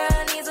good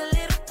girl needs a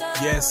little thug.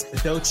 Yes,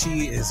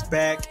 Doechii is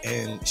back,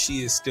 and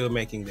she is still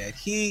making that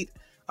heat.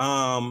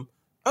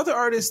 Other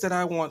artists that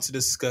I want to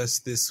discuss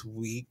this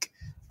week.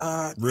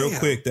 Real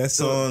quick, that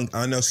song,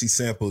 I know she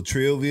sampled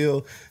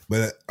Trillville,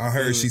 but I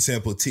heard she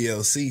sampled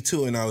TLC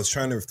too, and I was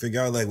trying to figure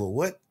out, like, well,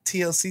 what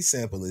TLC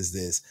sample is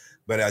this?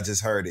 But I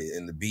just heard it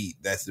in the beat.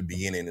 That's the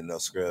beginning of No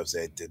Scrubs.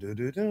 That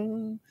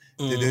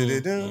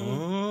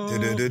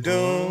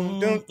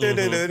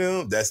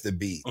that's the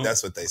beat.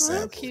 That's what they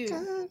sampled. Cute.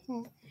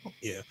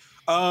 Yeah.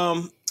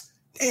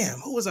 Damn,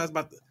 who was I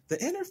about to... The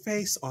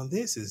interface on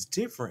this is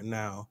different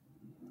now.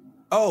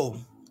 Oh,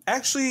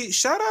 actually,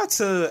 shout out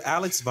to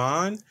Alex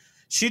Vaughn.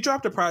 She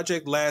dropped a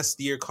project last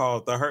year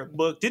called The Hurt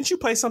Book. Didn't you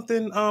play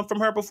something from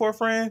her before,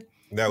 Fran?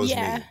 That was me.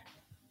 Well,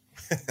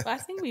 I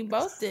think we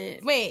both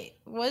did. Wait,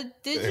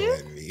 what did you?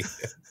 Wasn't me.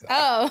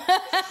 Oh.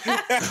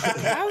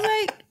 I was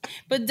like,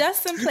 but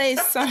Dustin plays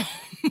so much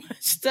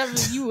stuff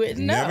that you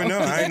wouldn't know. Never know.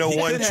 I ain't no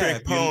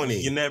one-trick pony.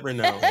 You never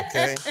know,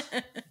 okay?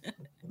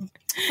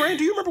 Fran,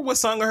 do you remember what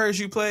song of hers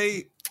you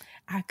played?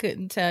 I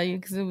couldn't tell you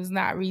because it was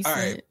not recent.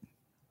 All right.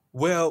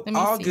 Well,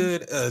 all see.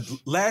 good.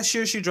 Last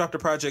year, she dropped a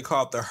project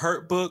called The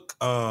Hurt Book,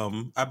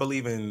 I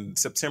believe in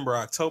September,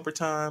 October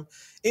time.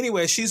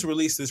 Anyway, she's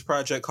released this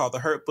project called The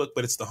Hurt Book,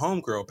 but it's the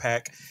Homegirl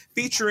Pack,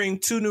 featuring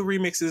 2 new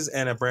remixes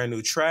and a brand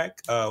new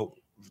track.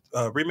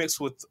 Remix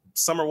with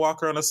Summer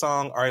Walker on a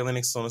song, Ari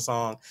Lennox on a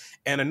song,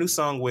 and a new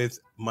song with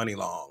Money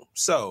Long.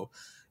 So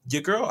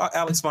your girl,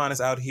 Alex Vaughn, is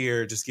out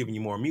here just giving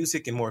you more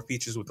music and more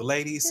features with the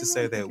ladies to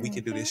say that we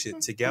can do this shit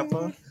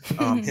together,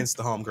 hence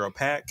the Homegirl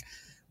Pack.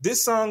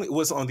 This song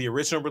was on the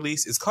original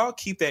release. It's called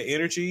Keep That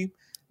Energy.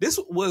 This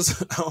was,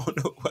 I don't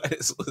know why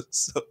this was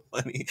so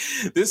funny.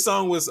 This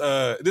song was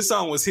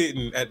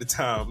hitting at the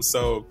time,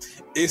 so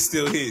it's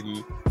still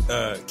hitting.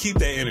 Keep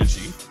That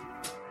Energy.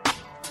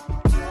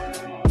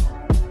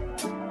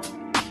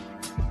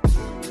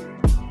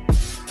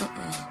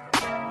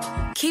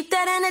 Keep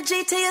that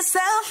energy to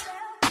yourself.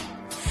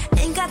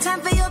 Ain't got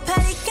time for your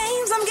petty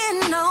games. I'm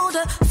getting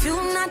older. Few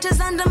notches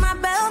under my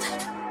belt.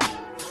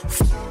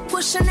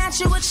 Wishing that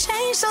you would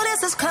change, so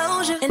this is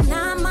closure. And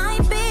I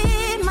might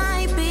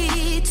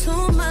be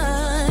too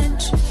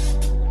much.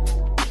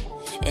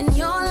 And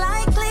you're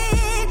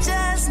likely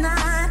just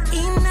not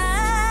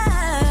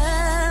enough.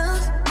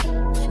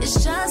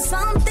 It's just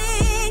some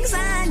things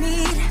I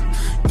need.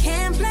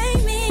 Can't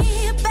blame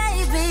me,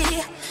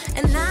 baby.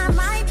 And I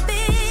might be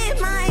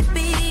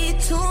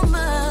too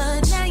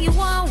much. Now you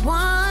want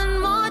one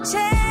more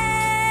chance,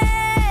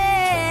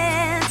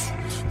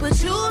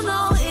 but you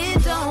know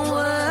it don't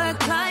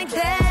work like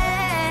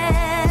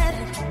that.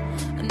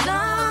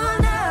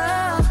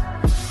 No,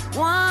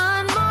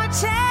 one more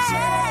chance,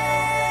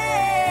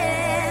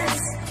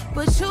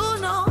 but you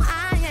know I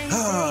ain't.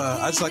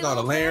 I just like all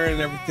the layering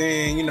and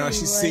everything. You know,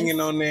 she's singing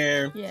on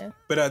there. Yeah.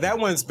 But that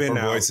one's been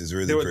Her out. voice is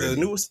really pretty.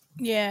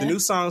 The new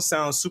song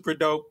sounds super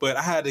dope, but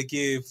I had to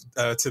give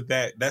to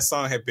that. That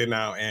song had been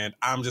out, and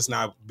I'm just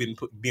not being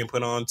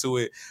put on to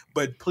it.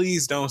 But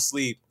please don't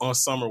sleep on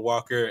Summer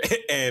Walker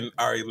and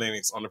Ari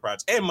Lennox on the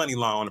project, and Money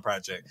Long on the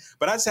project.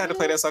 But I just had to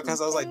play that song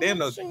because I was like, damn,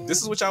 no,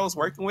 this is what y'all was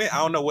working with. I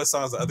don't know what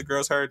songs the other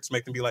girls heard to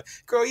make them be like,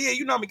 girl, yeah,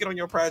 you know I'm going to get on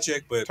your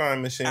project, but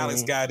Time Machine.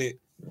 Alex got it.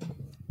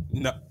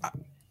 No,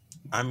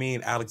 I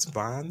mean Alex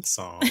Vaughn's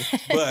song,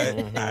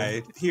 but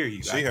I hear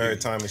you. She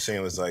heard Time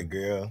Machine was like,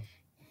 girl,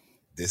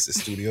 this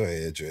is studio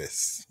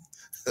address.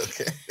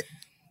 Okay.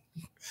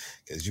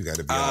 Because you got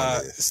to be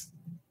on this.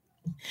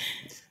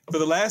 For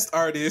the last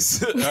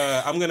artist,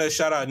 I'm going to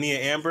shout out Nia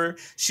Amber.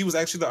 She was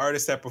actually the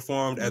artist that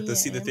performed at the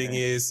See the Thing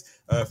Is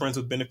Friends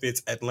with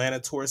Benefits Atlanta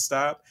tour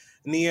stop.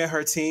 Nia,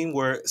 her team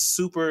were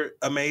super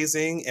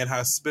amazing and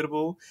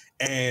hospitable,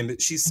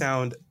 and she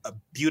sounded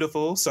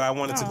beautiful. So I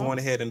wanted to go on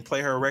ahead and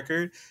play her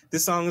record.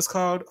 This song is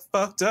called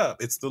Fucked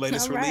Up. It's the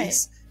latest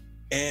release.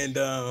 And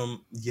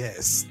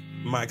yes,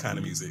 my kind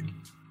of music.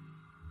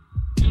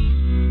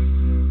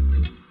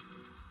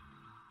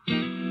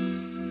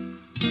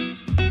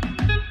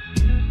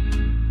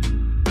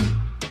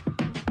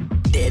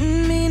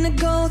 Didn't mean to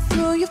go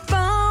through your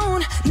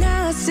phone.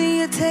 Now I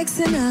see you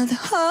texting other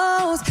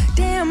hoes.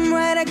 Damn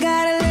right, I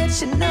gotta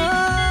let you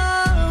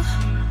know.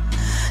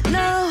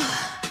 No,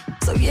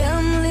 so yeah,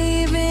 I'm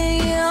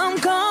leaving, yeah, I'm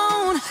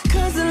gone.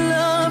 Cause the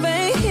love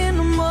ain't here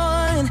no more.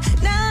 And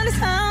now this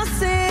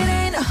house, it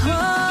ain't a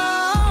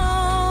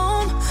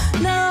home.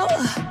 No,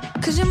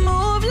 cause you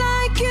move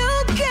like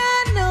you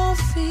got no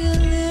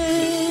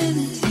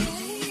feelings.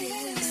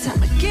 It's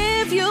time to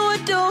give you a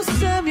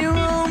dose of your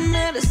own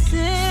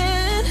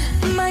medicine.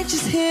 Might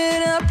just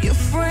hit up your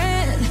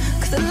friend,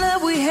 cause the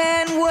love we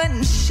had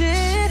wasn't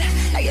shit.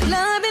 Now you're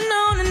loving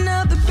on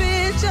another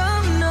bitch.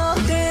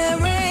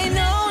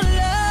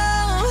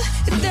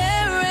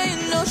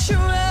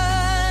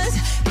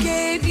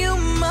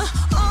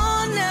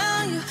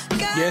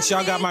 Yes,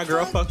 y'all got my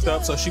girl fucked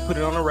up, so she put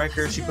it on a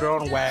record. She put it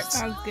on wax.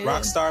 Sounds good.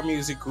 Rockstar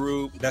Music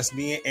Group. That's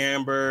me and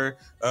Amber.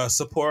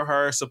 Support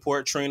her,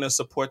 support Trina,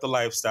 support the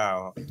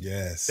lifestyle.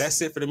 Yes. That's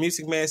it for the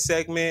Music Man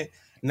segment.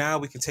 Now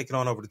we can take it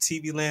on over to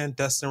TV Land.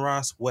 Dustin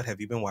Ross, what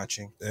have you been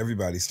watching?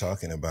 Everybody's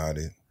talking about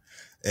it.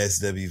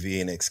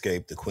 SWV and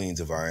Escape, the Queens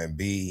of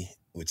R&B,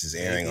 which is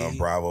airing on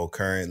Bravo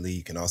currently.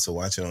 You can also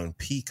watch it on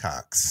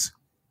Peacocks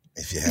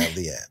if you have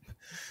the app.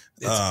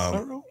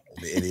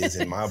 It is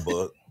in my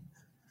book.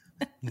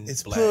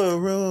 It's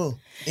plural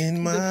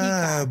in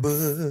my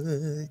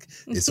book.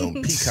 It's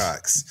on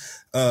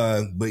Peacocks.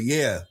 But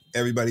yeah,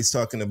 everybody's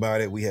talking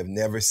about it. We have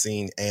never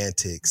seen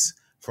antics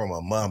from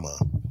a mama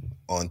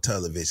on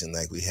television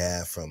like we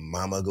have from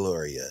Mama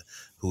Gloria,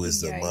 who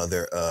is the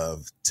mother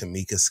of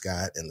Tamika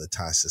Scott and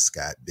Latasha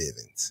Scott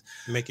Bivens.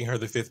 Making her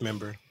the fifth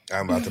member.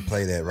 I'm about to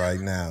play that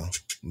right now.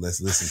 Let's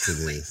listen to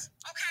this.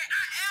 Okay,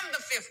 I am the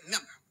fifth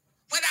member.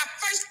 When I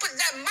first put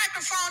that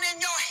microphone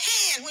in your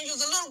hand when you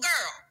was a little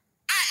girl,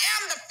 I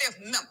am the fifth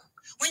member.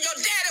 When your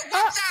daddy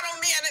walked out on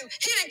me and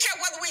he didn't care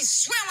whether we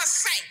swim or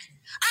sank,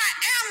 I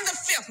am the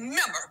fifth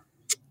member.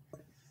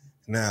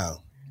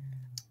 Now,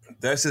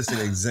 that's just an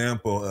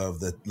example of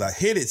the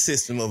hit it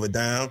system of a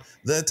down.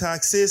 The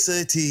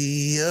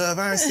toxicity of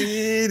our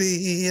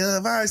city,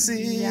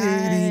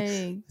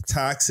 Yikes.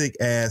 Toxic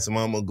ass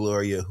Mama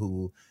Gloria,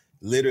 who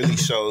literally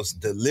shows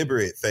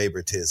deliberate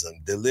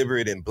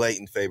and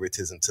blatant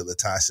favoritism to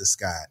Latasha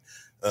Scott.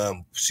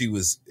 She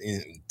was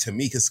in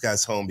Tamika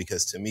Scott's home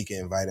because Tamika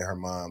invited her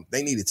mom.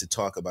 They needed to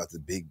talk about the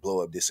big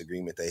blow-up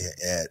disagreement they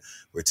had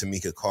where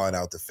Tamika called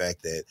out the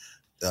fact that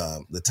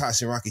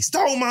Latasha and Rocky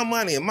stole my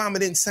money and mama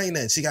didn't say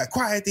nothing. She got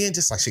quiet at the end,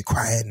 just like she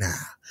quiet now.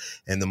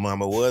 And the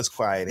mama was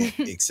quiet,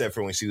 except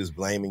for when she was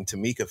blaming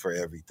Tamika for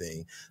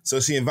everything. So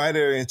she invited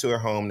her into her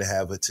home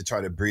to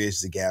try to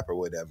bridge the gap or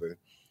whatever.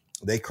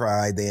 They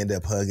cried. They ended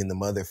up hugging. The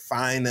mother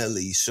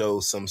finally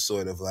shows some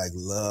sort of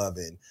love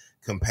and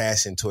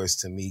compassion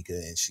towards Tamika,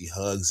 and she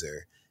hugs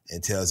her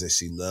and tells her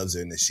she loves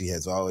her and that she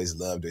has always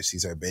loved her.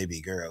 She's her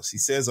baby girl. She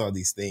says all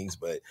these things,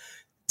 but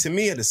to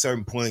me, at a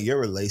certain point, your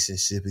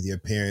relationship with your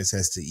parents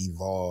has to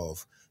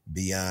evolve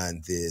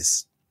beyond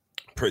this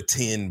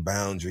pretend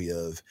boundary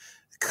of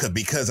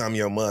because I'm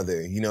your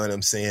mother, you know what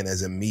I'm saying,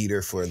 as a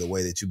meter for the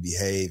way that you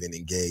behave and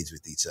engage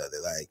with each other.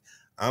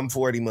 I'm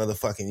 40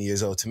 motherfucking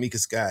years old. Tamika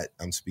Scott,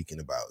 I'm speaking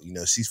about.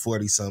 She's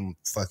 40 some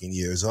fucking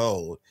years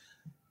old.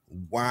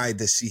 Why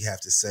does she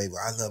have to say,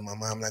 well, I love my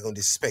mom, I'm not going to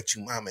disrespect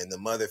you, mama? And the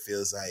mother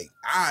feels like,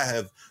 I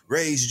have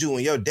raised you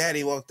and your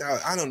daddy walked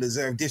out. I don't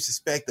deserve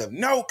disrespect of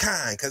no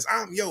kind because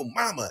I'm your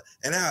mama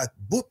and I'll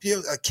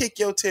kick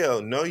your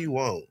tail. No, you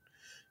won't.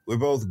 We're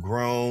both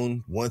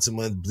grown, once a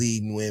month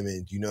bleeding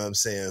women, you know what I'm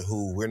saying,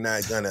 who we're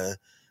not going to,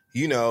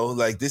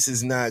 this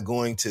is not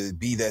going to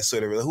be that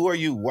sort of, who are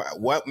you?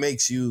 What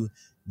gives you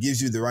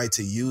the right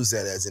to use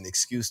that as an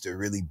excuse to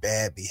really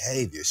bad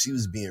behavior? She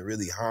was being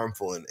really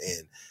harmful and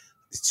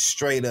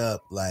straight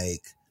up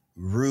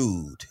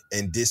rude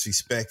and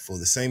disrespectful,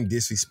 the same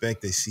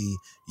disrespect that she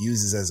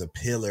uses as a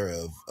pillar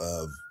of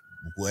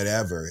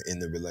whatever in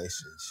the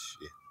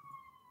relationship.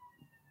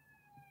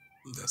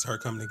 That's her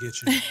coming to get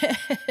you.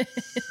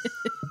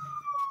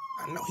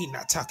 I know he's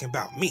not talking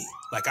about me.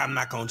 I'm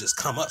not gonna just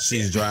come up.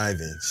 She's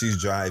driving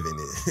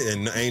it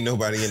and ain't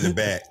nobody in the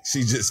back.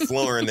 She's just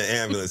flooring the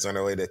ambulance on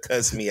her way to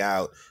cuss me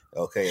out,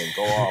 okay, and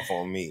go off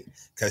on me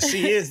because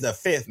she is the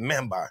fifth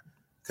member.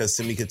 Because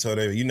Tamika told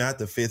her, you're not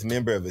the fifth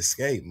member of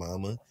Escape,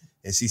 mama.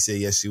 And she said,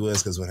 yes, she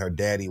was, because when her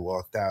daddy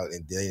walked out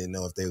and they didn't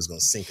know if they was going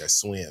to sink or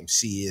swim,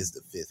 she is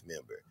the fifth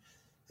member.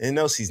 And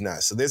no, she's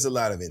not. So there's a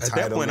lot of entitlement. At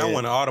that point, I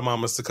wanted all the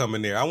mamas to come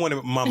in there. I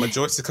wanted Mama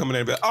Joyce to come in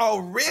there and be like, oh,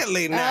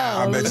 really now?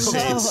 I bet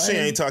she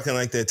ain't talking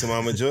like that to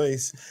Mama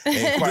Joyce.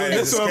 And quiet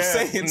that's what I'm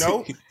saying.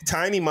 No,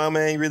 Tiny Mama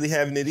ain't really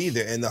having it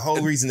either. And the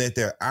whole reason that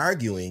they're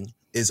arguing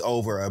is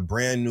over a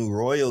brand new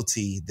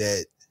royalty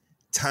that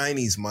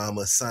Tiny's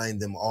mama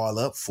signed them all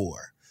up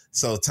for.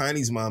 So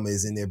Tiny's mama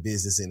is in their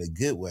business in a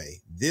good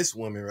way. This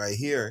woman right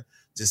here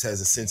just has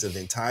a sense of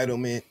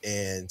entitlement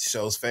and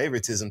shows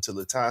favoritism to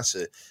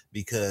Latasha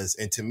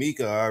and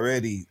Tamika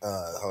already,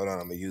 hold on,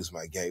 I'm going to use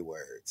my gay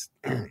words.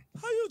 How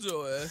you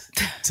doing?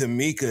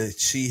 Tamika,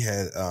 she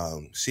had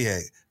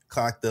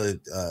clocked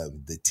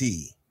the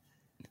tea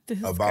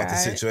about the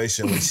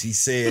situation when she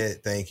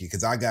said, thank you,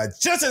 because I got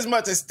just as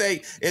much at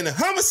stake in the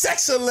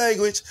homosexual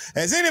language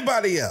as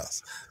anybody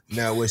else.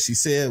 Now, what she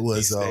said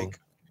was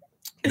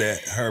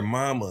that her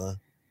mama,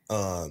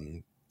 I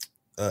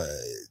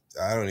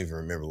don't even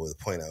remember what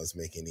the point I was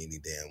making any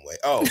damn way.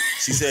 Oh,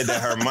 she said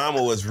that her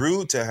mama was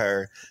rude to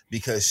her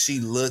because she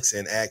looks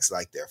and acts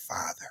like their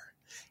father.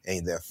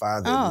 And their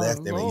father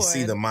left them. And you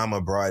see the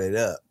mama brought it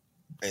up.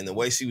 And the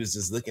way she was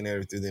just looking at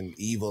her through them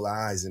evil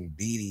eyes and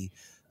beady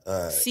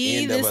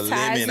end of a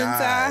lemon into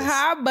eyes. A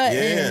hot button.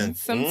 Yeah.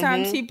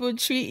 Sometimes people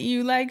treat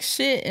you like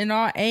shit and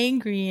all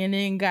angry and it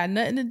ain't got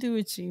nothing to do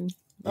with you.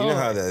 You know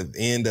how the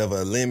end of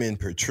a lemon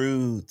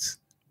protrudes?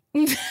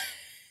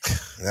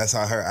 That's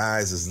how her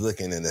eyes was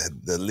looking, and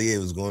the lid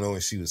was going on,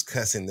 and she was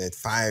cussing that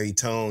fiery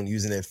tone,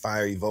 using that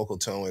fiery vocal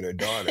tone with her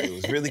daughter. It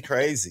was really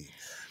crazy.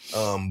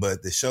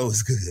 But the show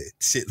is good.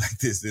 Shit like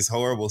this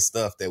horrible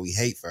stuff that we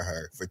hate for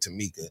her, for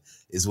Tamika,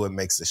 is what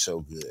makes the show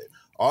good.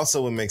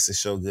 Also, what makes the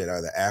show good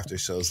are the after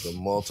shows, the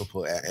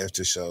multiple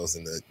after shows,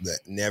 and the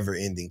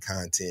never-ending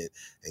content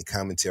and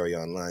commentary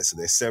online. So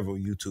there's several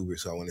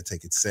YouTubers who I want to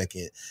take a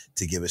second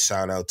to give a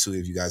shout-out to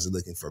if you guys are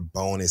looking for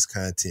bonus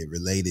content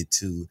related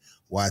to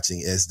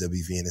watching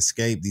SWV and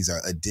Escape. These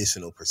are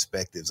additional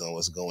perspectives on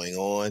what's going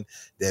on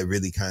that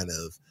really kind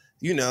of,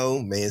 you know,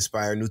 may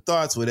inspire new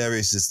thoughts, whatever.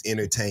 It's just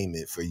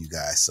entertainment for you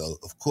guys. So,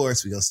 of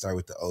course, we're going to start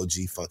with the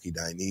OG Funky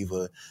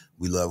Dineva.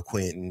 We love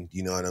Quentin.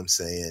 You know what I'm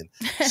saying?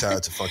 Shout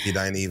out to Funky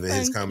Dineva.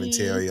 His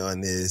commentary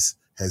on this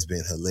has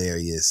been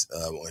hilarious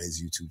on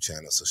his YouTube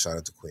channel. So, shout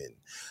out to Quentin.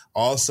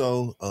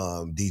 Also,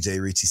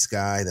 DJ Richie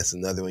Sky. That's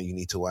another one you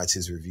need to watch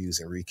his reviews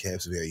and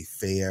recaps. Very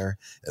fair,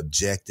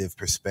 objective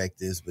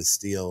perspectives, but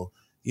still,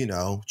 you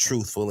know,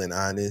 truthful and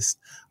honest.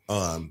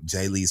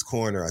 Jay Lee's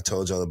Corner. I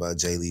told y'all about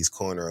Jay Lee's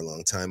Corner a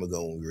long time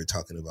ago when we were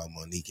talking about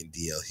Monique and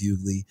DL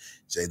Hughley.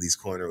 Jay Lee's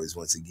Corner was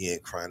once again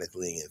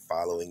chronicling and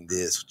following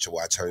this. To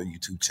watch her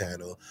YouTube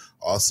channel.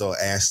 Also,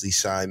 Ashley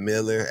Shy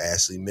Miller.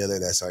 Ashley Miller,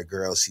 that's our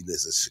girl.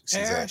 She's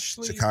a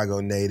Chicago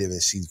native,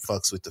 and she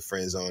fucks with the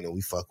Friend Zone, and we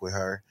fuck with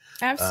her.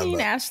 I've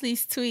seen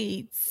Ashley's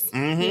tweets.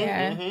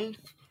 Yeah.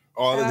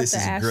 All of this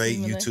is great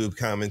YouTube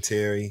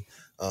commentary.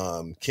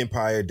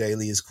 Kempire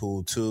Daily is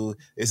cool too.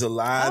 There's a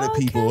lot of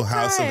people. Kempire.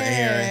 House of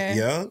Aaron,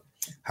 yeah.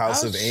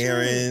 House of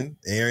Aaron.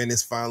 Aaron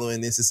is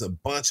following this. It's a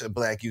bunch of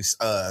black youth.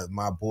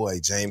 My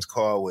boy James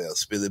Caldwell,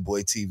 Spill It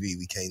Boy TV.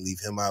 We can't leave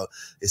him out.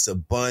 It's a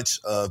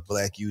bunch of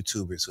black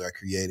YouTubers who are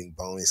creating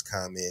bonus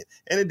comment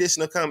and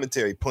additional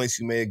commentary. Points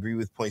you may agree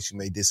with, points you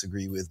may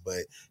disagree with.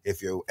 But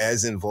if you're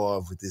as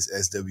involved with this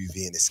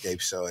SWV and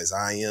Escape show as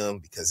I am,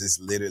 because it's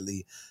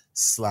literally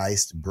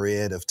sliced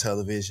bread of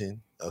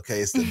television.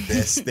 Okay, it's the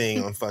best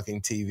thing on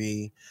fucking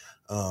TV.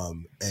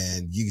 And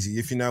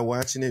if you're not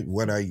watching it,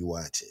 what are you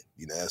watching?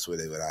 You know, that's what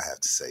I have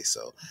to say.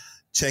 So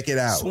check it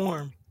out.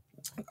 Swarm.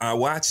 I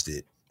watched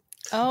it.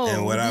 Oh,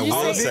 and what I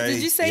will say,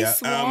 did you say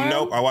Swarm?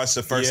 Nope, I watched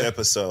the first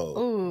episode.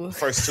 Ooh.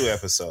 First 2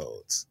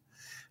 episodes.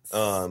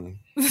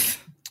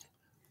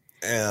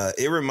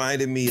 It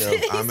reminded me of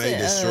I May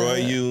Destroy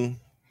You,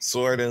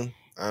 sort of.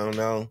 I don't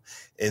know.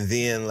 And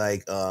then,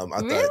 like, I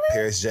thought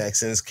Paris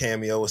Jackson's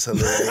cameo was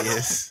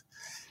hilarious.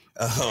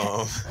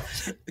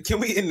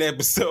 Can we end the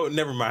episode?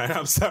 Never mind.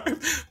 I'm sorry,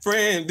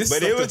 friend.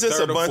 But it was just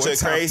a bunch of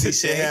crazy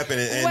shit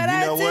happening. And you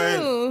know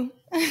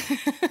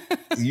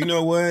what? You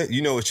know what?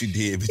 You know what you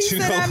did. But you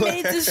know what? I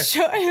made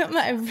destroy him.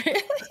 Like,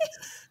 really?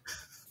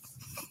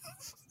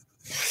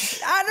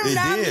 I do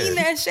not mean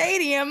that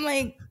shady. I'm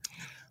like,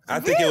 I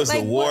think it was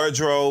like the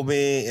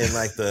wardrobing and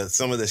like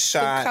some of the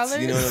shots.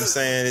 You know what I'm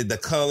saying? The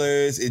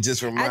colors. It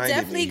just reminded me. I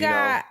definitely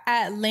got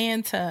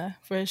Atlanta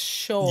for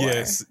sure.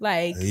 Yes.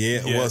 Like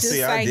Well,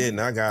 see, I didn't.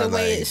 I got the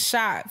way it's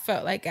shot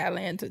felt like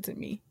Atlanta to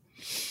me.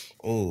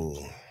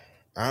 Oh,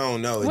 I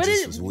don't know. It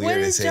just was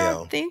weird as hell. What did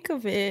y'all think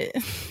of it?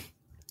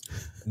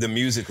 The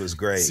music was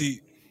great.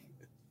 See,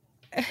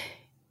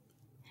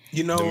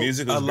 you know, the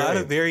music was lot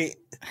of very.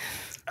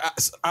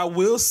 I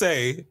will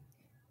say.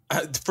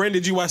 Friend,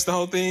 did you watch the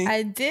whole thing?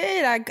 I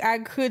did. I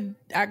could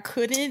not.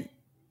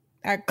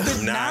 What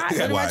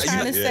am I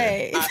trying to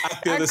say? I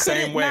feel the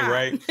same way,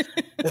 right?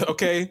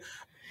 Okay.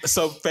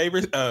 So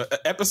favorite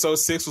episode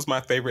 6 was my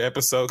favorite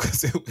episode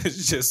because it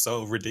was just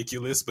so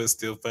ridiculous but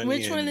still funny.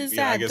 Which one is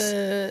that?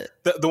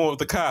 The one with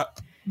the cop.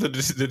 The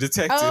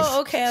detective. Oh,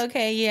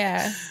 okay,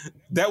 yeah.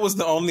 That was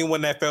the only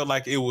one that felt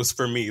like it was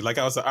for me. Like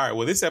I was like, all right,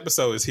 well, this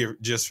episode is here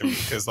just for me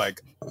because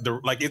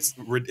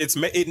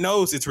it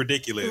knows it's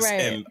ridiculous,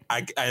 right.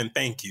 and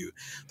thank you.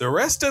 The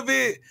rest of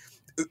it,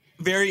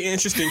 very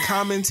interesting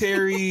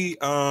commentary.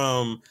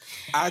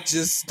 I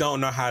just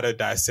don't know how to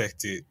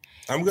dissect it.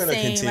 I'm gonna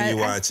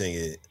continue watching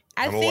it.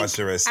 I'm gonna watch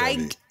the rest of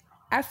it.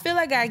 I feel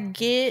like I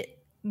get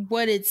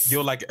what it's.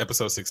 You'll like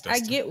episode 6.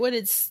 Dustin. I get what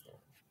it's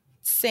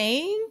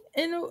saying,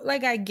 and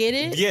like I get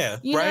it. Yeah,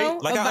 right. Know,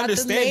 like I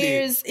understand the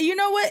layers. it. You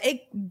know what?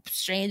 It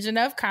strange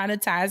enough kind of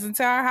ties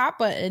into our hot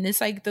button.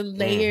 It's like the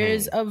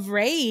layers of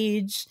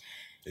rage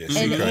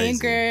and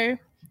anger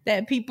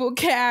that people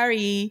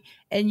carry,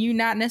 and you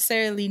not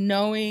necessarily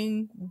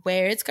knowing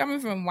where it's coming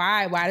from.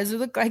 Why does it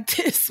look like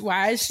this?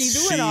 Why is she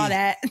doing all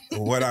that?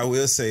 What I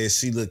will say is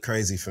she looked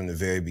crazy from the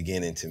very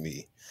beginning to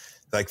me.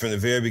 Like from the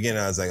very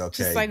beginning, I was like,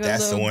 okay, like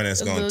that's the one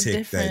that's going to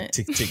tick that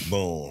tick, tick,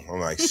 boom. I'm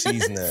like,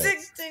 she's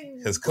nuts.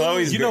 Because Chloe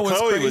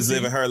was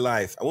living her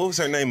life. What was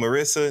her name?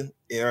 Marissa?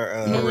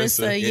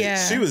 Marissa,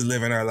 yeah. She was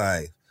living her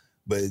life.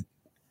 But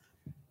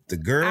the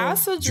girl, I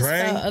also just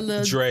felt a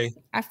little, Dre.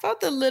 I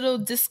felt a little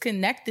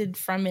disconnected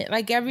from it.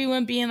 Like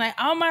everyone being like,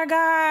 oh my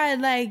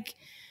God, like,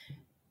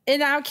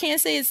 and I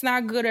can't say it's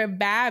not good or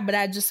bad, but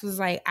I just was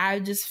like, I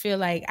just feel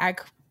like I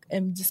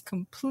am just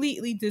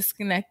completely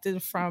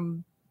disconnected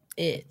from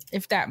it,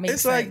 if that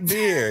makes sense. It's like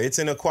beer. It's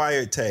an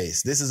acquired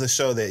taste. This is a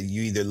show that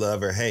you either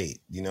love or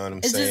hate. You know what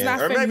I'm saying? Just not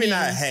or for maybe me.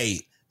 not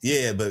hate.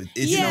 Yeah, but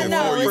it's it's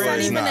not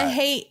even a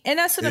hate. And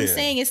that's what I'm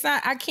saying. It's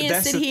not, I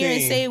can't sit here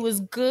and say it was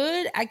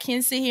good. I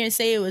can't sit here and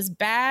say it was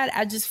bad.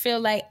 I just feel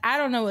like I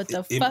don't know what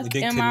the fuck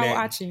am I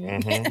watching.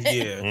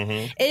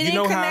 It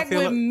didn't connect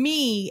with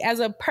me as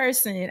a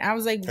person. I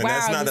was like, wow. And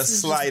that's not a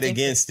slight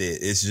against it.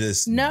 It's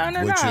just what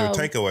your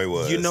takeaway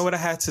was. You know what I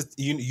had to,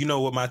 you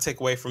know what my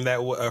takeaway from that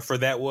for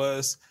that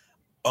was?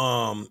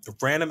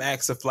 Random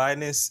Acts of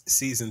Flyness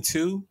season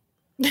 2.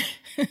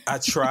 I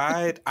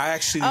tried. I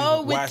actually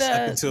watched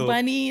up until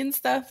bunny and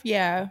stuff.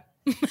 Yeah.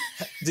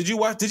 Did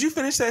you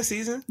finish that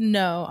season?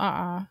 No.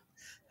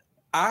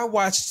 I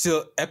watched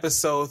till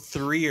episode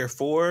 3 or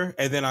 4,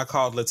 and then I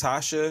called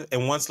Latasha.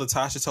 And once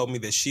Latasha told me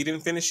that she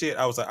didn't finish it,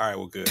 I was like, all right,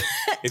 well, good.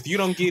 If you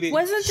don't get it,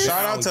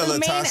 shout out to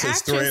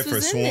Latasha's thread for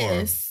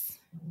Swarm.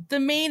 The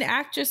main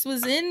actress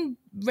was in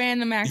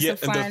Random Acts of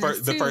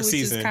Flyness the first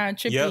season. Which is kind of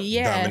trippy.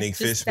 Yeah, Dominique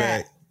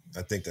Fishback.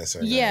 I think that's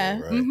her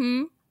name, right?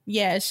 Mm-hmm.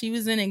 Yeah, she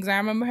was in it because I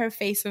remember her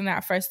face in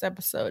that first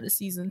episode of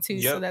season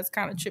 2, so that's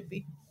kind of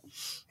trippy.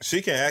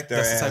 She can act her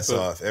ass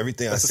off.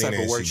 Everything I've seen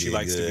her, she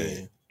likes to be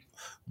in.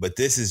 But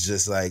this is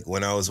just like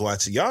when I was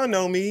watching. Y'all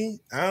know me.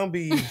 I don't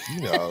be,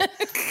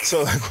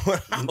 So like when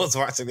I was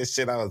watching this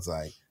shit, I was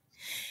like,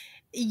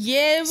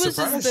 yeah, it was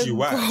just the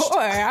gore.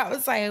 I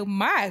was like,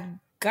 my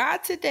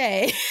God,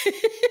 today.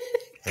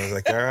 I was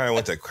like, all right, I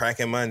went to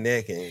cracking my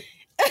neck and.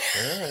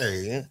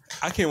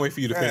 I can't wait for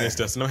you to finish,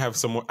 Dustin. I have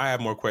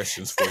more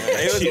questions for you.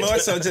 It was more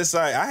so just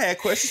like I had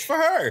questions for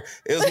her.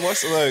 It was more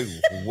so like,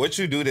 what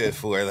you do that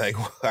for? Like,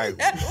 because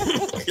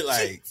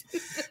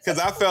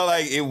I felt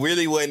like it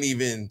really wasn't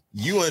even.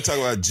 You want to talk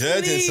about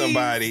judging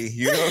somebody?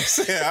 You know what I'm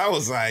saying? I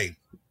was like.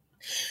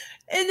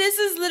 And this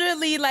is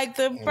literally like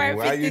the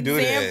perfect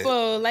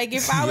example. Like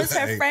if I was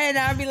her friend,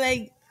 I'd be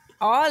like,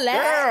 all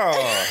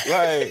that. Girl,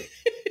 like,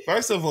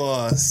 first of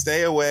all,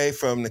 stay away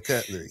from the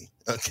cutlery.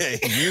 Okay,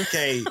 you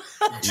can't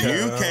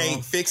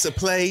fix a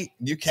plate.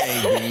 You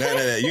can't do none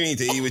of that. You need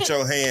to eat with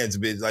your hands,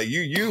 bitch. Like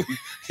your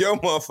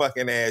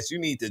motherfucking ass. You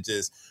need to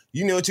just,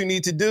 you know what you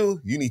need to do?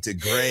 You need to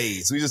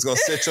graze. We just gonna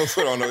set your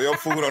food on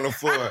the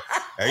floor,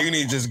 and you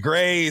need to just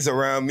graze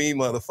around me,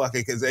 motherfucker,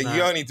 because you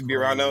don't need to be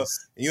around no.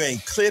 You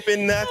ain't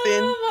clipping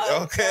nothing.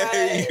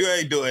 Okay,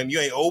 God.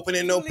 You ain't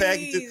opening no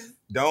packages.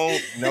 No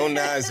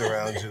knives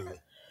around you.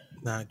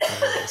 Not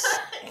gross.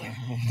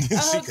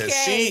 Because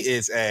she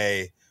is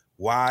a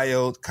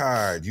wild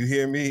card. You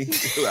hear me?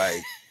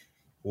 Like,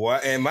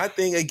 what? And my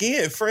thing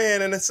again,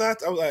 Fran and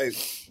Asante, I'm like,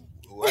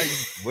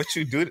 what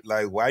you do?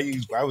 Like, why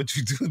would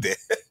you do that?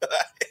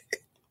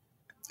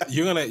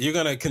 You're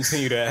gonna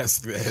continue to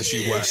ask as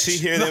she watch. She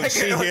hear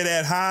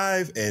that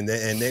hive, and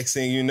next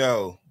thing you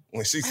know,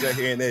 when she sat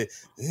here and that,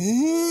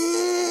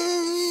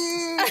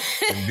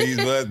 and these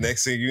buds,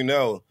 next thing you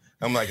know,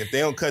 I'm like, if they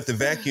don't cut the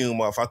vacuum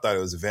off, I thought it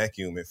was a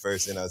vacuum at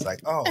first, and I was like,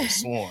 oh,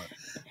 Swarm.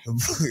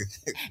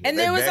 And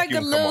there was like a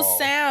little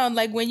sound,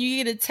 like when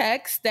you get a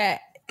text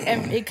that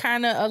it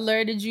kind of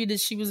alerted you that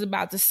she was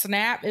about to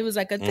snap. It was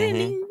like a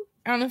ding.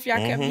 I don't know if y'all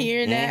kept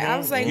hearing that. I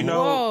was like,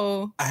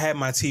 whoa. I had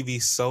my TV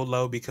so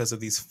low because of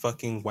these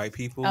fucking white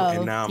people,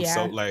 and now I'm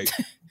so like,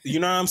 you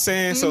know what I'm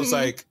saying? So it's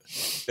like,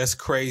 that's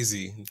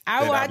crazy.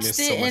 I watched it,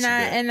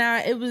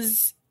 it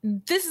was.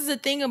 This is the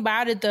thing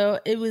about it, though.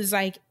 It was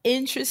like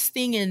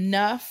interesting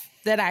enough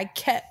that I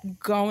kept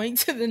going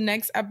to the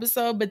next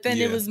episode, but then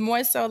it was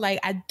more so like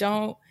I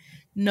don't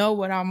know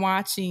what I'm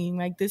watching.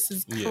 Like, this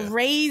is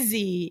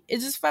crazy. It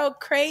just felt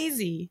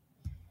crazy.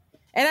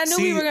 And I knew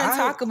we were going to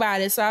talk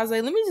about it, so I was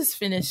like, let me just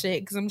finish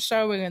it because I'm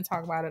sure we're going to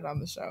talk about it on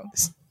the show.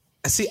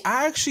 See,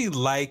 I actually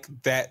like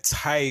that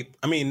type.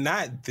 I mean,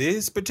 not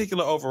this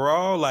particular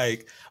overall,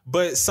 like,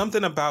 but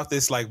something about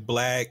this like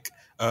black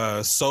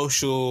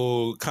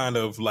social kind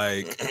of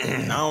like,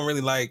 I don't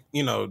really like,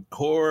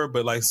 horror,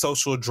 but like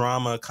social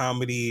drama,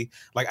 comedy.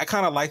 Like, I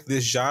kind of like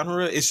this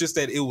genre. It's just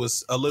that it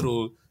was a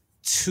little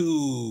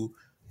too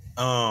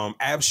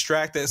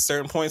abstract at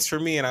certain points for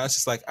me. And I was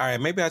just like, all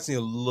right, maybe I just need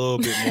a little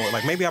bit more.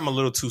 Like, maybe I'm a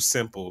little too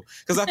simple.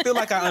 Because I feel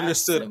like I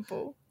understood.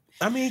 Simple.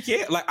 I mean,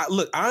 yeah, like,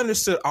 I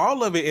understood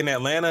all of it in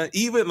Atlanta,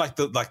 even like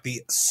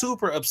the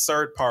super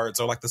absurd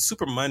parts or like the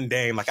super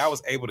mundane. Like, I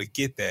was able to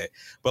get that,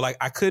 but like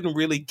I couldn't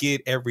really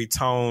get every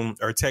tone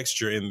or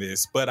texture in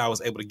this. But I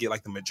was able to get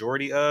like the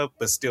majority of,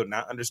 but still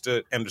not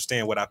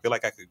understand what I feel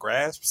like I could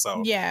grasp.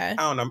 So yeah,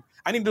 I don't know.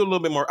 I need to do a little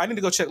bit more. I need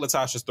to go check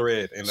Latasha's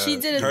thread. And she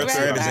did her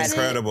thread is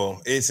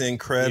incredible. It's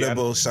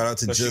incredible. Yeah, shout out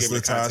to Just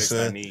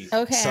Latasha.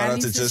 Okay, shout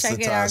out to Just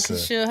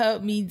Latasha. She'll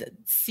help me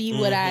see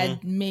what I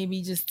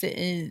maybe just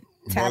didn't.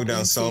 Broke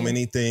down so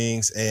many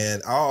things,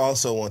 and I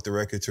also want the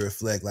record to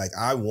reflect, like,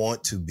 I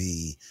want to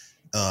be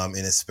in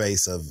a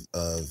space of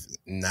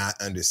not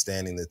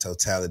understanding the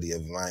totality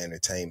of my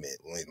entertainment,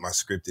 my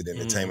scripted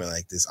entertainment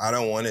like this. I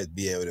don't want to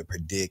be able to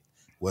predict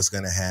what's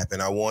going to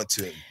happen. I want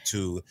to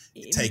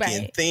take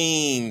in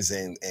themes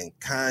and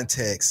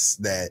contexts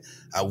that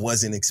I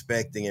wasn't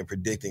expecting and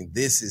predicting.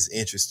 This is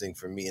interesting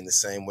for me in the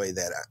same way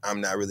that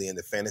I'm not really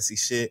into fantasy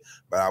shit,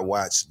 but I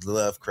watch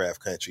Lovecraft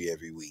Country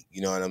every week.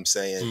 You know what I'm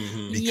saying?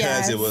 Mm-hmm.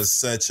 Because it was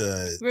such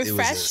a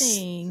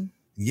refreshing.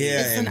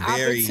 Yeah, it's an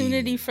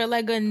opportunity for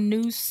like a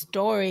new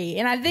story.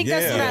 And I think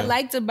that's what I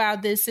liked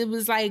about this. It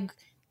was like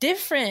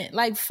different,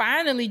 like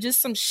finally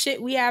just some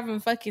shit we haven't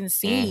fucking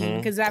seen.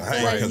 Because I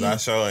feel like because I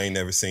sure ain't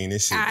never seen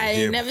this shit. I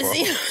ain't never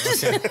seen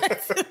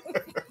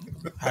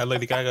How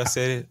Lady Gaga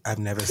said it, I've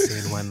never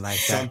seen one like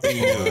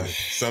that.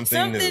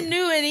 Something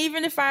new. And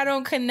even if I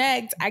don't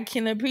connect, I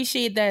can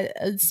appreciate that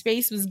a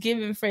space was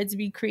given for it to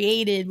be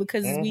created,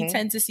 because we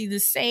tend to see the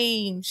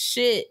same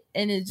shit.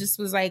 And it just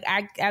was like,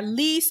 at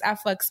least I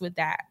fucks with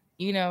that.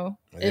 You know,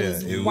 it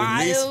was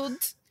wild.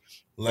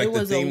 Like it the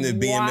was theme that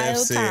BMF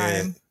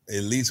said, time.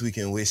 At least we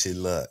can wish it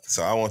luck.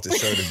 So I want the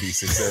show to be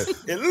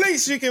successful. At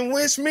least you can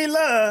wish me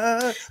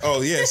luck.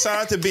 Oh yeah,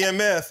 shout out to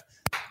BMF.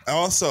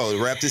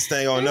 Also, wrap this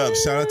thing on up.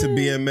 Shout out to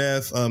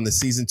BMF. The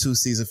season 2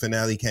 season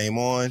finale came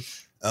on.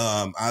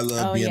 I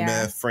love BMF.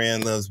 Yeah.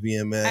 Fran loves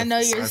BMF. I know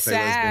you're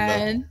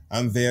sad.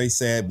 I'm very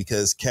sad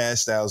because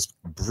Cash Owl's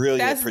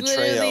brilliant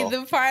portrayal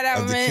the part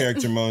of the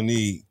character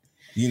Monique,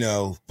 you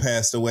know,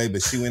 passed away,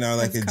 but she went out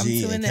like a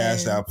G, and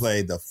Cash Owl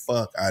played the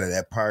fuck out of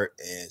that part,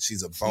 and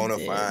she's a bona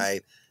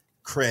fide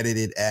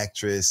credited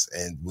actress,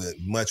 and with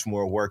much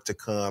more work to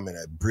come, and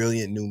a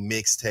brilliant new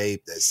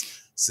mixtape that's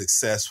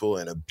successful,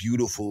 and a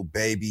beautiful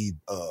baby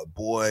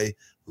boy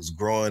who's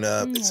growing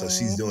up. And so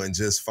she's doing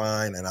just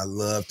fine. And I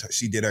loved her.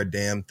 She did her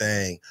damn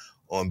thing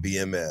on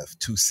BMF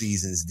 2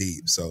 seasons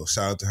deep. So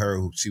shout out to her.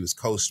 She was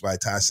coached by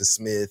Tasha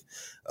Smith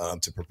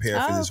to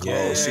prepare for this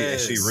role.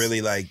 She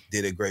really like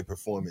did a great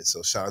performance.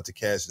 So shout out to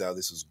Cash Doll.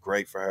 This was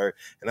great for her.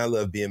 And I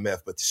love BMF.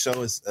 But the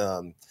show is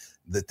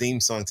the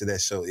theme song to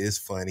that show is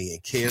funny.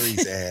 And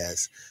Carrie's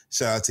ass.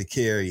 Shout out to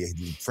Carrie, a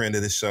friend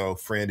of the show,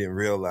 friend in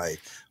real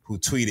life, who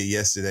tweeted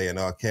yesterday in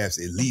all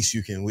caps, at least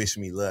you can wish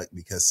me luck,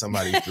 because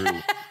somebody threw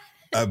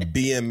a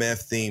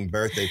BMF themed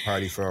birthday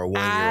party for a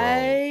 1-year-old.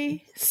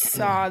 I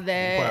saw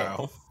that.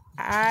 Wow.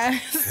 I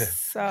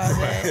saw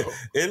that.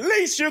 At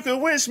least you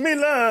can wish me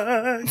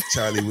luck.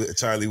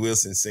 Charlie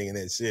Wilson singing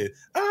that shit.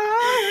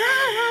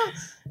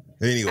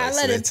 Anyway, I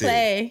let it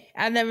play.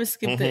 I never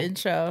skipped the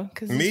intro.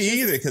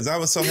 Me either, because I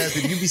was so happy.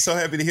 You'd be so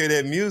happy to hear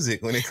that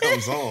music when it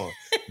comes on.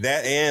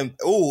 That and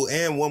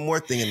one more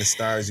thing in the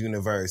Stars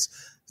universe.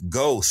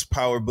 Ghost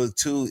Power Book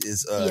 2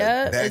 is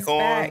back on.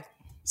 Back.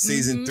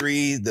 Season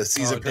 3, the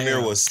season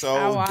premiere was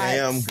so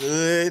damn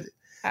good.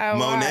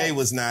 Monet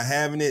was not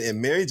having it,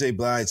 and Mary J.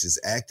 Blige's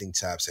acting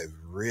chops have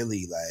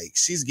really, like,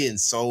 she's getting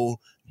so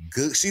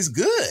good. She's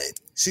good.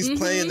 She's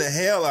playing the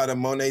hell out of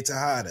Monet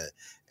Tejada.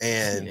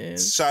 And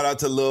shout out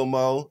to Lil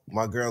Mo.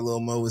 My girl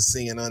Lil Mo was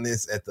singing on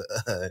this at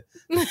the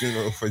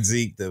funeral for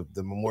Zeke, the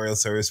memorial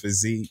service for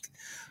Zeke.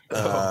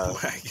 Oh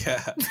my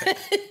God.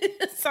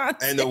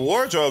 And the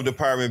wardrobe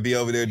department be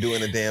over there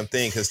doing a damn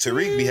thing, because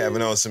Tariq be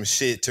having on some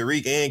shit.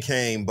 Tariq and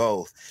Kane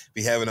both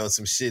be having on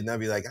some shit, and I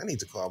be like, I need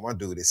to call my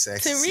dude. It's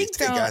sexy. Tariq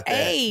don't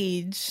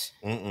age.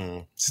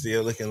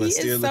 Still looking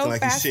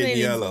like his shit be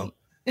yellow.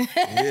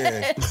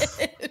 Yeah,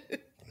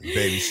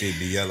 baby shit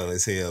be yellow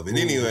as hell. But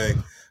anyway,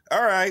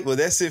 all right. Well,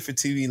 that's it for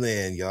TV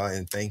Land, y'all,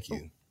 and thank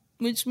you.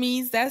 Which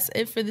means that's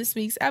it for this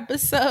week's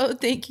episode.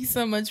 Thank you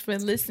so much for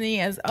listening.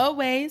 As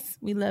always,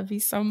 we love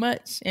you so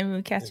much, and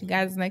we'll catch you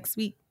guys next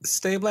week.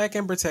 Stay black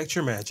and protect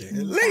your magic.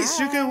 At least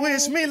you can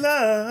wish me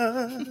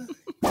love.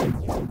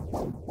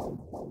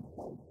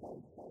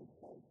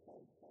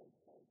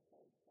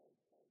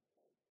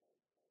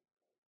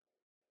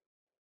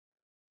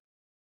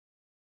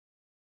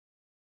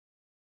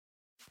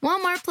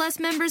 Walmart Plus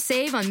members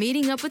save on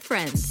meeting up with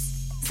friends.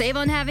 Save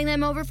on having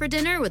them over for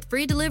dinner with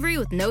free delivery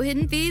with no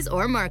hidden fees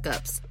or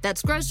markups.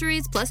 That's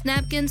groceries, plus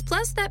napkins,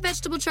 plus that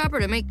vegetable chopper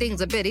to make things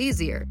a bit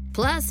easier.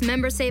 Plus,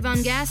 members save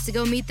on gas to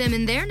go meet them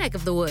in their neck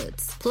of the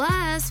woods.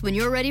 Plus, when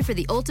you're ready for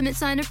the ultimate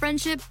sign of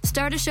friendship,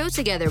 start a show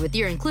together with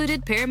your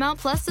included Paramount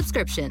Plus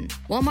subscription.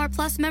 Walmart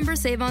Plus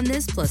members save on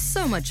this plus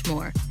so much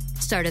more.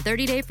 Start a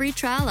 30-day free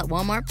trial at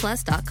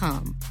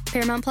walmartplus.com.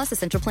 Paramount Plus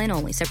Essential Plan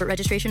only. Separate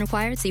registration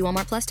required. See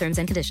Walmart Plus terms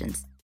and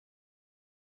conditions.